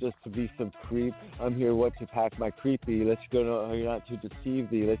here just to be some creep. I'm here to pack my creepy. Let you go know you're not to deceive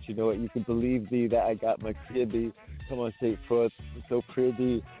thee. Let you know what you can believe thee, that I got my cribby. Come on, 8 foot. So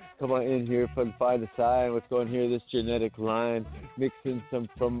pretty. Come on in here from find a sign. What's going here? This genetic line. Mixing some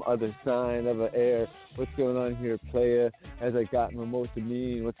from other sign of an air. What's going on here, player? As I got mimosa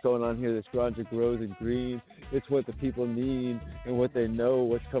mean. What's going on here? This ganja grows in green. It's what the people need and what they know.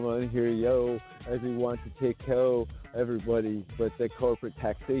 What's coming on here, yo? As we want to take care everybody, but the corporate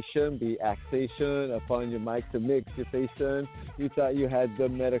taxation be axation upon your mic to mix your face. You thought you had the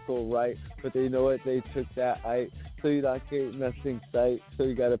medical right, but they know it. They took that right. So you not get nothing sight. So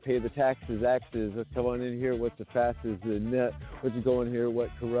you got to pay the taxes, axes. Let's come on in here. What's the fastest? The net. What you going here? What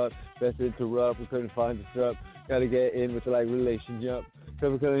corrupt? Best interrupt. We couldn't find the strap. Got to get in with the like relation jump.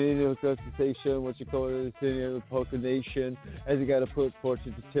 So we're coming in with the sensation. What you call it? The city of the nation. As you got to put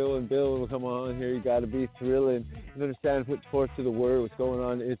fortune to till and bill. We'll come on here. You got to be thrilling. You understand? Put forth to the word. What's going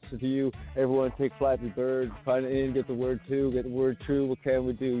on? It's to you. Everyone take Flappy Bird. Find it in. Get the word two. Get the word true. What can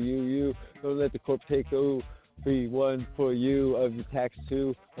we do? You. Don't let the corp take over. Be one for you of your tax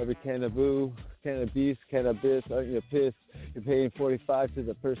two of your cannabis, aren't you pissed? You're paying 45 to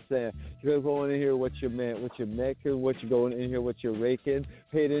the percent. You're going in here what you meant, what you're making, what you're going in here, what you're raking.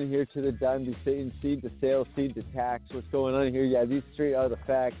 Paid in here to the dime, be Satan seed, the sales seed, the tax. What's going on here? Yeah, these straight are the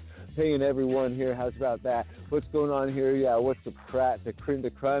facts. Paying everyone here, how's about that? What's going on here? Yeah, what's the prat, the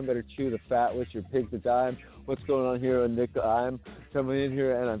crime, better chew the fat, what's your pig the dime? What's going on here on nickel? I'm coming in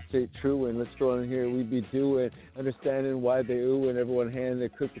here and I'm straight true and what's going on here we be doing, understanding why they ooh and everyone hand they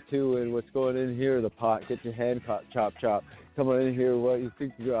cook it too and what's going in here, the pot, get your hand caught, chop. Come on in here, what you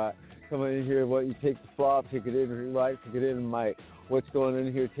think you got. Come on in here, what you take the flop, take it in right, take it in mic. What's going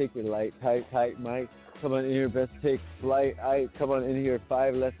in here, take it light, tight, mic. Come on in here, best take flight. Come on in here,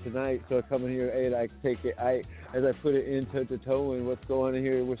 5 less tonight. So I come in here, 8, I take it. As I put it into the toe and what's going on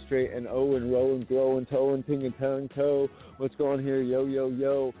here, we're straight and O and row and grow and toe and ting and tongue toe. What's going on here,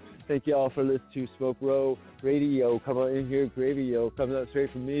 yo. Thank y'all for listening to Smoke Row Radio. Come on in here, gravy, yo. Comes out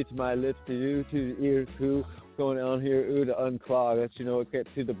straight from me to my lips to you, to the ear, too. Going on here, ooh, to unclog. Let you know, get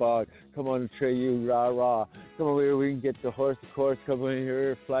to the bog. Come on and tray you, rah. Come over here, we can get the horse, of course. Come on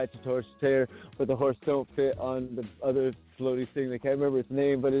here, fly to torch tear. But the horse don't fit on the other floaty thing. I can't remember its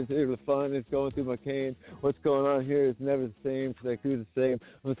name, but it's really fun. It's going through my cane. What's going on here is never the same, because I do the same.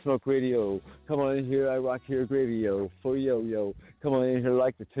 I'm Smoke Radio. Come on in here, I rock here, gravy, yo. For yo. Come on in here,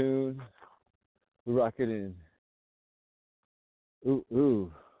 like the tune. We rock it in. Ooh.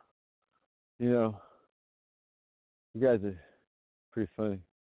 You know, you guys are pretty funny.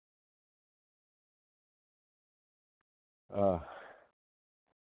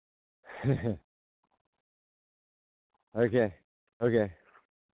 Okay.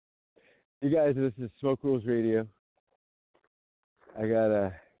 You guys, this is Smoke Rules Radio. I got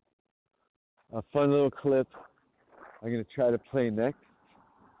a fun little clip I'm going to try to play next,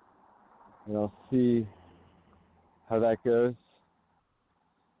 and I'll see how that goes.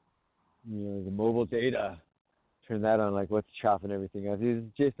 You know, the mobile data. Turn that on, like what's chopping everything out.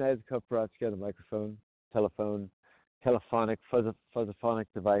 Jason has a couple brought together, microphone, telephone, telephonic, fuzzophonic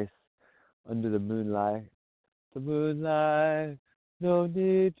device under the moonlight. The moonlight, no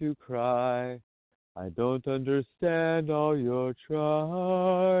need to cry. I don't understand all your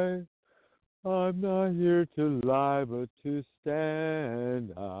try. I'm not here to lie, but to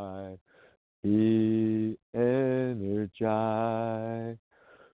stand. I be energized.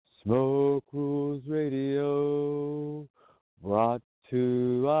 Smoke Rules Radio, brought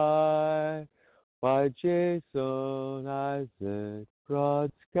to I by Jason Isaac,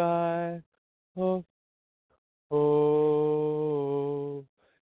 Broad Sky. Oh,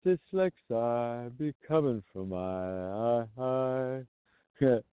 dyslexia be coming from my eye.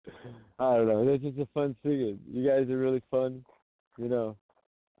 I don't know. This is a fun singing. You guys are really fun. You know,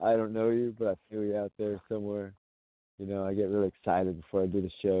 I don't know you, but I feel you out there somewhere. You know, I get really excited before I do the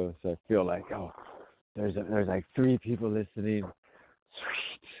show, so I feel like, oh, there's like 3 people listening.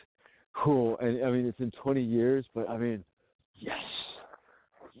 Sweet. Cool. And, I mean, it's in 20 years, but, I mean, yes.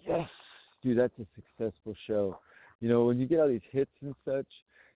 Dude, that's a successful show. You know, when you get all these hits and such,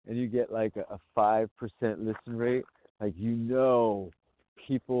 and you get like a 5% listen rate, like, you know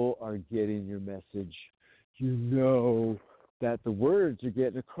people are getting your message. You know that the words are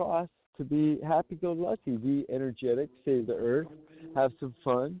getting across to be happy-go-lucky, be energetic, save the earth, have some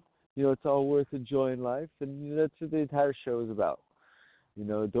fun. You know, it's all worth enjoying life, and you know, that's what the entire show is about. You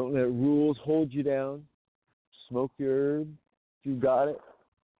know, don't let rules hold you down. Smoke your herb. You got it.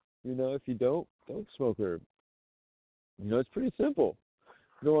 You know, if you don't smoke herb. You know, it's pretty simple.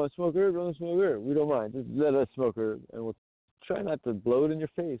 You don't want to smoke herb, don't smoke herb. We don't mind. Just let us smoke herb, and we'll try not to blow it in your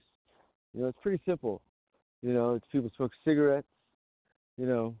face. You know, it's pretty simple. You know, it's people smoke cigarettes. You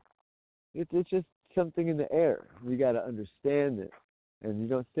know, it's just something in the air. You got to understand it. And you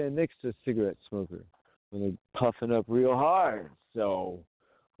don't stand next to a cigarette smoker when they're puffing up real hard. So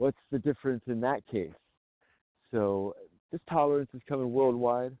what's the difference in that case? So this tolerance is coming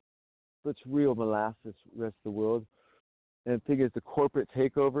worldwide. It's real molasses the rest of the world. And the thing is, the corporate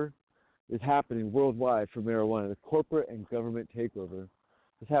takeover is happening worldwide for marijuana. The corporate and government takeover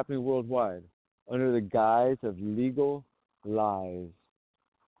is happening worldwide under the guise of legal lies.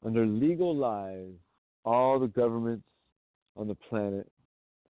 Under legal lies, all the governments on the planet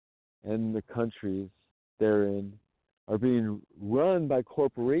and the countries therein are being run by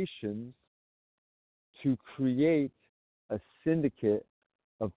corporations to create a syndicate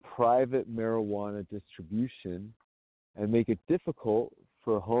of private marijuana distribution and make it difficult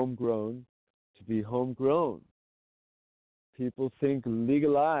for homegrown to be homegrown. People think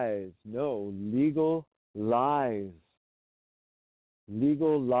legalize. No, legal lies.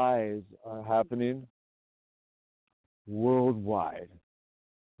 Legal lies are happening worldwide.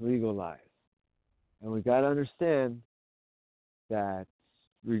 Legal lies. And we got to understand that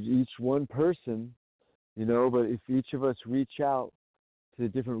each one person, but if each of us reach out to the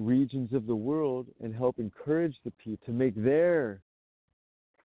different regions of the world and help encourage the people to make their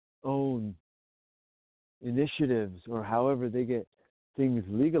own initiatives or however they get things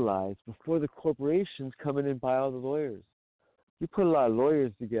legalized before the corporations come in and buy all the lawyers. You put a lot of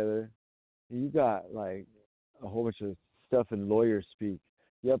lawyers together, and you got like a whole bunch of stuff in lawyer speak.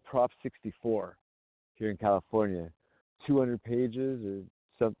 You have Prop 64 here in California, 200 pages or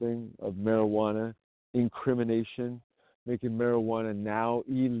something of marijuana incrimination, making marijuana now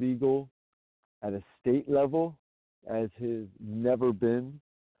illegal at a state level as has never been.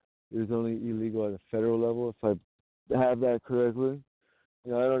 It was only illegal at a federal level, if I have that correctly. I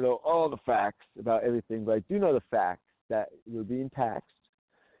don't know all the facts about everything, but I do know the facts that you're being taxed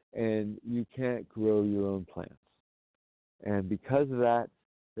and you can't grow your own plants. And because of that,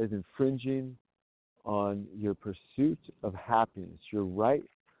 there's infringing on your pursuit of happiness, your right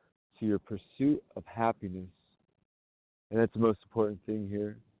to your pursuit of happiness. And that's the most important thing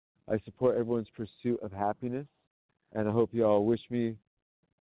here. I support everyone's pursuit of happiness, and I hope you all wish me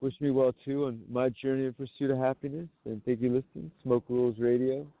well too on my journey in pursuit of happiness. And thank you for listening. Smoke Rules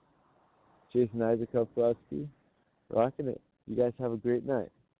Radio. Jason Isaac Kowalski, rocking it. You guys have a great night.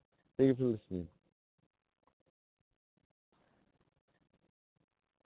 Thank you for listening.